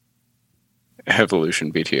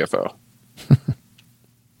 Evolution BTFO.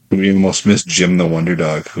 We almost missed Jim the Wonder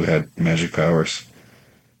Dog, who had magic powers.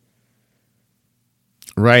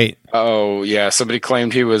 Right. Oh, yeah. Somebody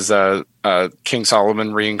claimed he was King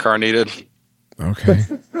Solomon reincarnated. Okay.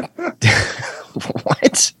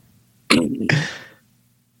 What?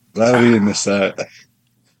 Glad we didn't miss that.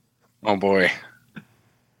 Oh, boy.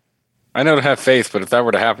 I know to have faith, but if that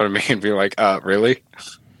were to happen to me, I'd be like, really?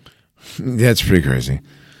 That's pretty crazy.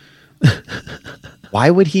 Why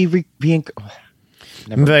would he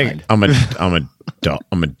Never mind. I'm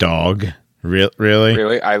a dog. Really?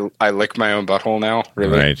 Really? I lick my own butthole now?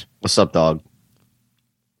 Really? Right. What's up, dog?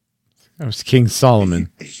 That was King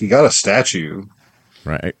Solomon. He got a statue.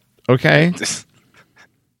 Right. Okay.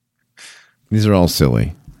 These are all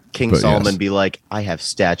silly. King But Solomon yes. be like, I have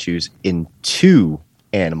statues in 2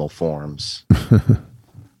 animal forms.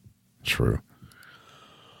 True.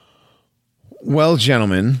 Well,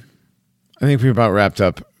 gentlemen, I think we've about wrapped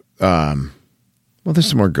up. Well, there's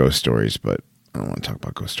some more ghost stories, but I don't want to talk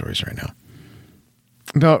about ghost stories right now.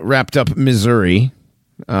 About wrapped up Missouri.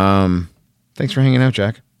 Thanks for hanging out,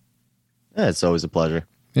 Jack. Yeah, it's always a pleasure.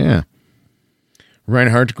 Yeah.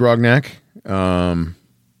 Reinhardt, Grognak.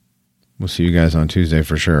 We'll see you guys on Tuesday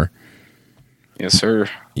for sure. Yes, sir.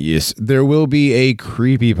 Yes, there will be a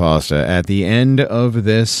creepypasta at the end of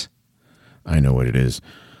this. I know what it is.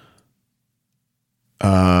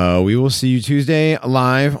 We will see you Tuesday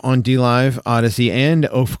live on DLive, Odyssey, and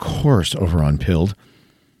of course over on Pilled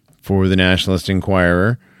for the Nationalist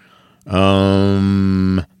Enquirer.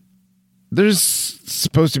 There's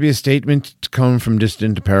supposed to be a statement to come from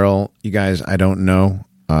Distant Apparel. You guys, I don't know.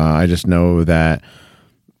 I just know that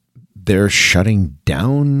they're shutting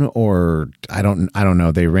down, or I don't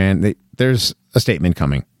know. There's a statement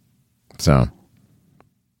coming. So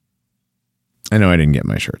I know I didn't get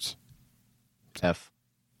my shirts. F.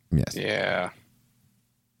 Yes. Yeah.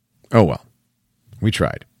 Oh, well. We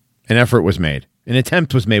tried. An effort was made. An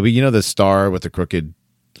attempt was made. You know the star with the crooked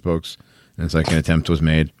spokes? And it's like an attempt was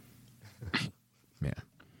made. Yeah.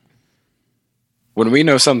 When we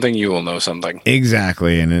know something, you will know something.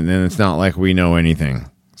 Exactly. And it's not like we know anything.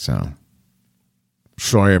 So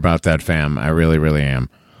sorry about that, fam. I really, really am.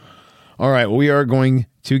 All right. Well, we are going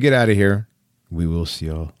to get out of here. We will see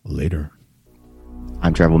you later.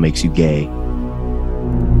 Time travel makes you gay.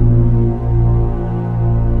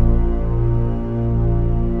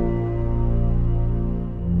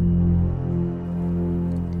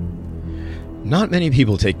 Not many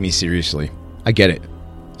people take me seriously. I get it.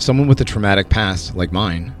 Someone with a traumatic past like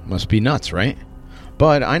mine must be nuts, right?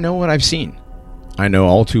 But I know what I've seen. I know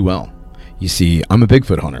all too well. You see, I'm a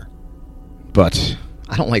Bigfoot hunter. But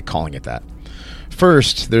I don't like calling it that.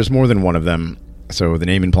 First, there's more than one of them, so the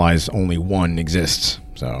name implies only one exists.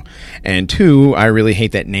 And two, I really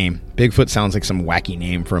hate that name. Bigfoot sounds like some wacky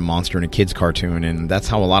name for a monster in a kid's cartoon, and that's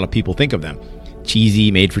how a lot of people think of them. Cheesy,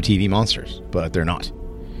 made-for-TV monsters. But they're not.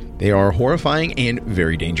 They are horrifying and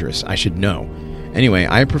very dangerous. I should know. Anyway,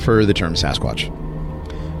 I prefer the term Sasquatch.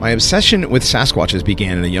 My obsession with Sasquatches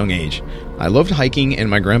began at a young age. I loved hiking, and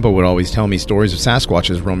my grandpa would always tell me stories of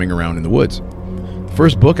Sasquatches roaming around in the woods. The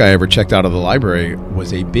first book I ever checked out of the library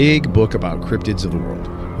was a big book about cryptids of the world,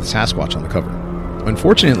 with Sasquatch on the cover.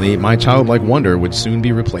 Unfortunately, my childlike wonder would soon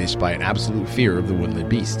be replaced by an absolute fear of the woodland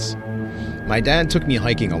beasts. My dad took me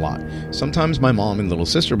hiking a lot. Sometimes my mom and little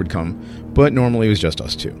sister would come, but normally it was just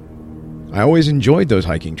us two. I always enjoyed those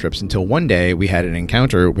hiking trips until one day we had an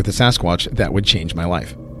encounter with a Sasquatch that would change my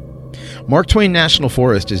life. Mark Twain National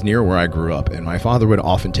Forest is near where I grew up, and my father would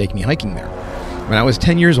often take me hiking there. When I was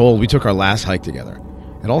 10 years old, we took our last hike together.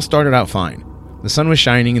 It all started out fine. The sun was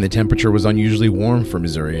shining and the temperature was unusually warm for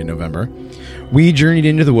Missouri in November. We journeyed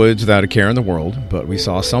into the woods without a care in the world, but we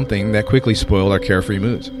saw something that quickly spoiled our carefree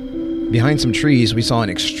moods. Behind some trees, we saw an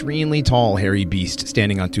extremely tall, hairy beast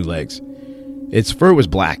standing on two legs. Its fur was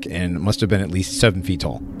black and must have been at least 7 feet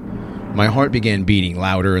tall. My heart began beating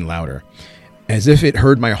louder and louder. As if it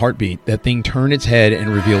heard my heartbeat, that thing turned its head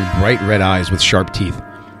and revealed bright red eyes with sharp teeth.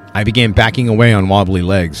 I began backing away on wobbly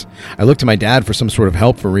legs. I looked to my dad for some sort of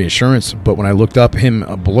help for reassurance, but when I looked up him,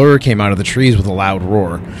 a blur came out of the trees with a loud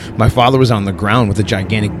roar. My father was on the ground with a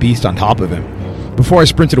gigantic beast on top of him. Before I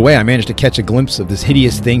sprinted away, I managed to catch a glimpse of this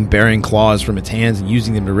hideous thing bearing claws from its hands and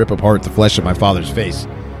using them to rip apart the flesh of my father's face.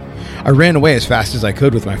 I ran away as fast as I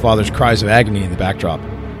could with my father's cries of agony in the backdrop.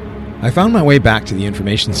 I found my way back to the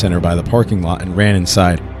information center by the parking lot and ran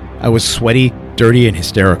inside. I was sweaty, dirty, and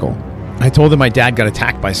hysterical. I told them my dad got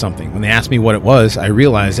attacked by something. When they asked me what it was, I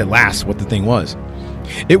realized at last what the thing was.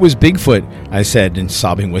 It was Bigfoot, I said in a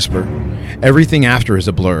sobbing whisper. Everything after is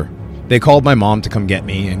a blur. They called my mom to come get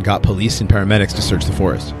me and got police and paramedics to search the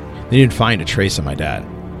forest. They didn't find a trace of my dad.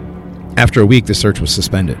 After a week, the search was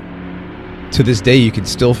suspended. To this day, you can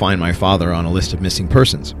still find my father on a list of missing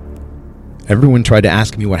persons. Everyone tried to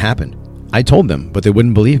ask me what happened. I told them, but they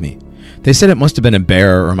wouldn't believe me. They said it must have been a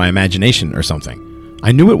bear or my imagination or something.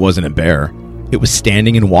 I knew it wasn't a bear. It was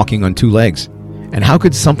standing and walking on two legs. And how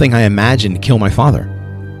could something I imagined kill my father?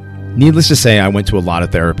 Needless to say, I went to a lot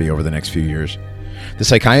of therapy over the next few years. The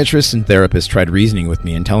psychiatrists and therapists tried reasoning with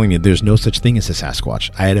me and telling me there's no such thing as a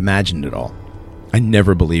Sasquatch. I had imagined it all. I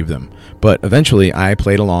never believed them, but eventually I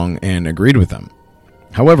played along and agreed with them.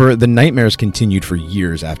 However, the nightmares continued for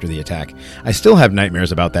years after the attack. I still have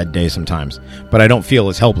nightmares about that day sometimes, but I don't feel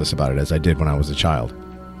as helpless about it as I did when I was a child.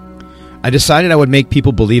 I decided I would make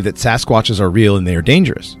people believe that Sasquatches are real and they are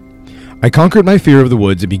dangerous. I conquered my fear of the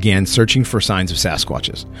woods and began searching for signs of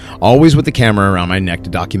Sasquatches, always with the camera around my neck to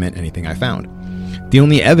document anything I found. The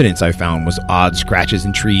only evidence I found was odd scratches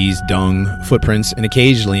in trees, dung, footprints, and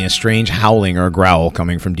occasionally a strange howling or a growl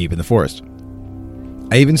coming from deep in the forest.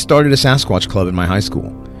 I even started a Sasquatch club in my high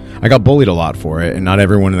school. I got bullied a lot for it, and not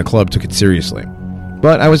everyone in the club took it seriously.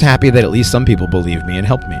 But I was happy that at least some people believed me and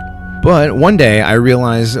helped me. But one day, I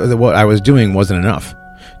realized that what I was doing wasn't enough.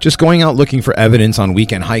 Just going out looking for evidence on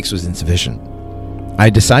weekend hikes was insufficient. I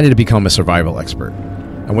decided to become a survival expert.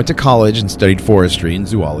 I went to college and studied forestry and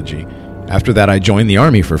zoology. After that, I joined the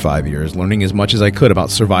Army for 5 years, learning as much as I could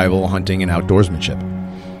about survival, hunting, and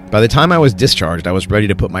outdoorsmanship. By the time I was discharged, I was ready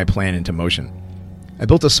to put my plan into motion. I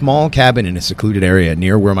built a small cabin in a secluded area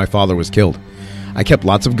near where my father was killed. I kept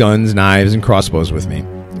lots of guns, knives, and crossbows with me.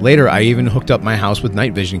 Later, I even hooked up my house with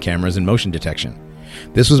night vision cameras and motion detection.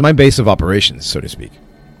 This was my base of operations, so to speak.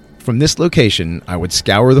 From this location, I would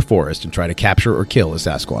scour the forest and try to capture or kill a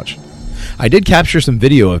Sasquatch. I did capture some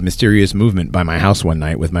video of mysterious movement by my house one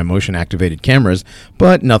night with my motion-activated cameras,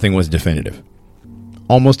 but nothing was definitive.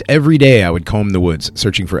 Almost every day, I would comb the woods,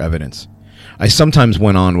 searching for evidence. I sometimes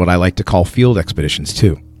went on what I like to call field expeditions,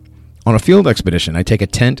 too. On a field expedition, I take a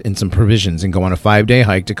tent and some provisions and go on a 5-day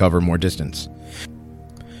hike to cover more distance.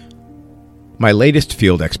 My latest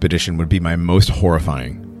field expedition would be my most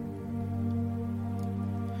horrifying.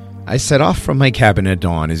 I set off from my cabin at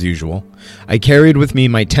dawn as usual. I carried with me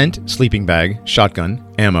my tent, sleeping bag, shotgun,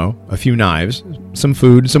 ammo, a few knives, some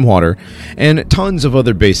food, some water, and tons of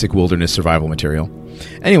other basic wilderness survival material.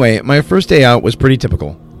 Anyway, my first day out was pretty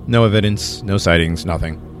typical. No evidence, no sightings,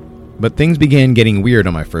 nothing. But things began getting weird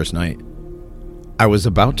on my first night. I was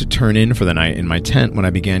about to turn in for the night in my tent when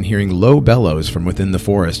I began hearing low bellows from within the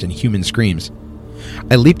forest and human screams.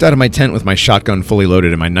 I leaped out of my tent with my shotgun fully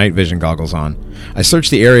loaded and my night vision goggles on. I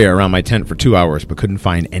searched the area around my tent for 2 hours but couldn't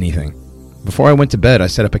find anything. Before I went to bed, I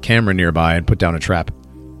set up a camera nearby and put down a trap.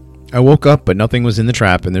 I woke up, but nothing was in the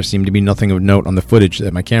trap, and there seemed to be nothing of note on the footage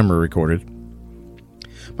that my camera recorded.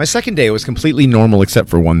 My second day was completely normal except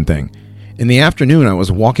for one thing. In the afternoon, I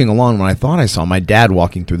was walking along when I thought I saw my dad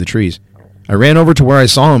walking through the trees. I ran over to where I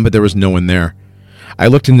saw him, but there was no one there. I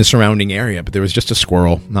looked in the surrounding area, but there was just a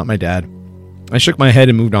squirrel, not my dad. I shook my head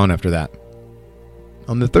and moved on after that.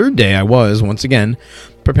 On the third day, I was, once again,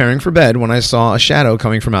 preparing for bed when I saw a shadow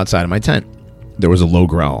coming from outside of my tent. There was a low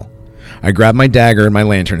growl. I grabbed my dagger and my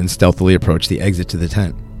lantern and stealthily approached the exit to the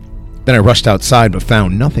tent. Then I rushed outside but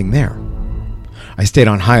found nothing there. I stayed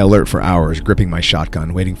on high alert for hours, gripping my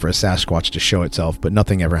shotgun, waiting for a Sasquatch to show itself, but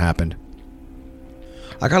nothing ever happened.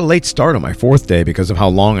 I got a late start on my fourth day because of how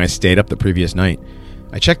long I stayed up the previous night.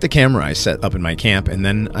 I checked the camera I set up in my camp, and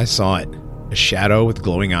then I saw it. A shadow with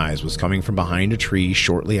glowing eyes was coming from behind a tree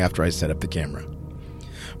shortly after I set up the camera.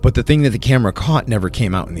 But the thing that the camera caught never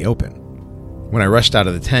came out in the open. When I rushed out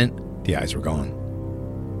of the tent, the eyes were gone.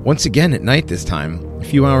 Once again at night this time, a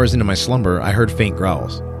few hours into my slumber, I heard faint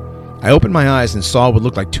growls. I opened my eyes and saw what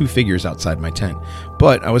looked like two figures outside my tent,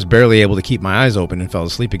 but I was barely able to keep my eyes open and fell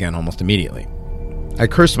asleep again almost immediately. I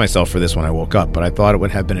cursed myself for this when I woke up, but I thought it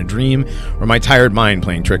would have been a dream or my tired mind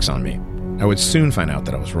playing tricks on me. I would soon find out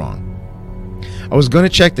that I was wrong. I was going to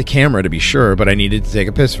check the camera to be sure, but I needed to take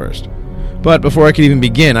a piss first. But before I could even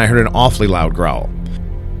begin, I heard an awfully loud growl.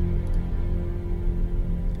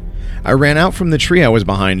 I ran out from the tree I was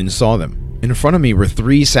behind and saw them. In front of me were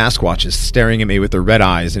 3 Sasquatches staring at me with their red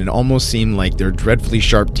eyes, and it almost seemed like their dreadfully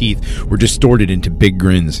sharp teeth were distorted into big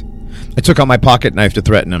grins. I took out my pocket knife to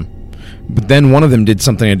threaten them, but then one of them did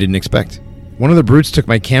something I didn't expect. One of the brutes took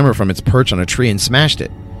my camera from its perch on a tree and smashed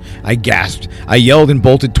it. I gasped. I yelled and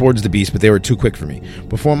bolted towards the beast, but they were too quick for me.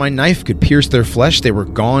 Before my knife could pierce their flesh, they were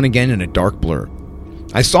gone again in a dark blur.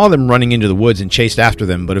 I saw them running into the woods and chased after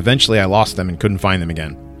them, but eventually I lost them and couldn't find them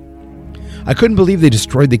again. I couldn't believe they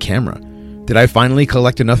destroyed the camera. Did I finally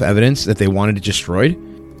collect enough evidence that they wanted it destroyed?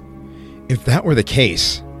 If that were the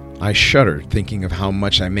case, I shuddered thinking of how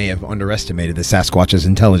much I may have underestimated the Sasquatch's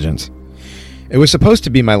intelligence. It was supposed to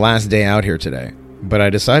be my last day out here today, but I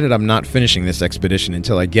decided I'm not finishing this expedition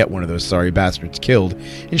until I get one of those sorry bastards killed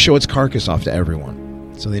and show its carcass off to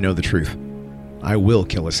everyone, so they know the truth. I will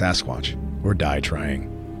kill a Sasquatch, or die trying.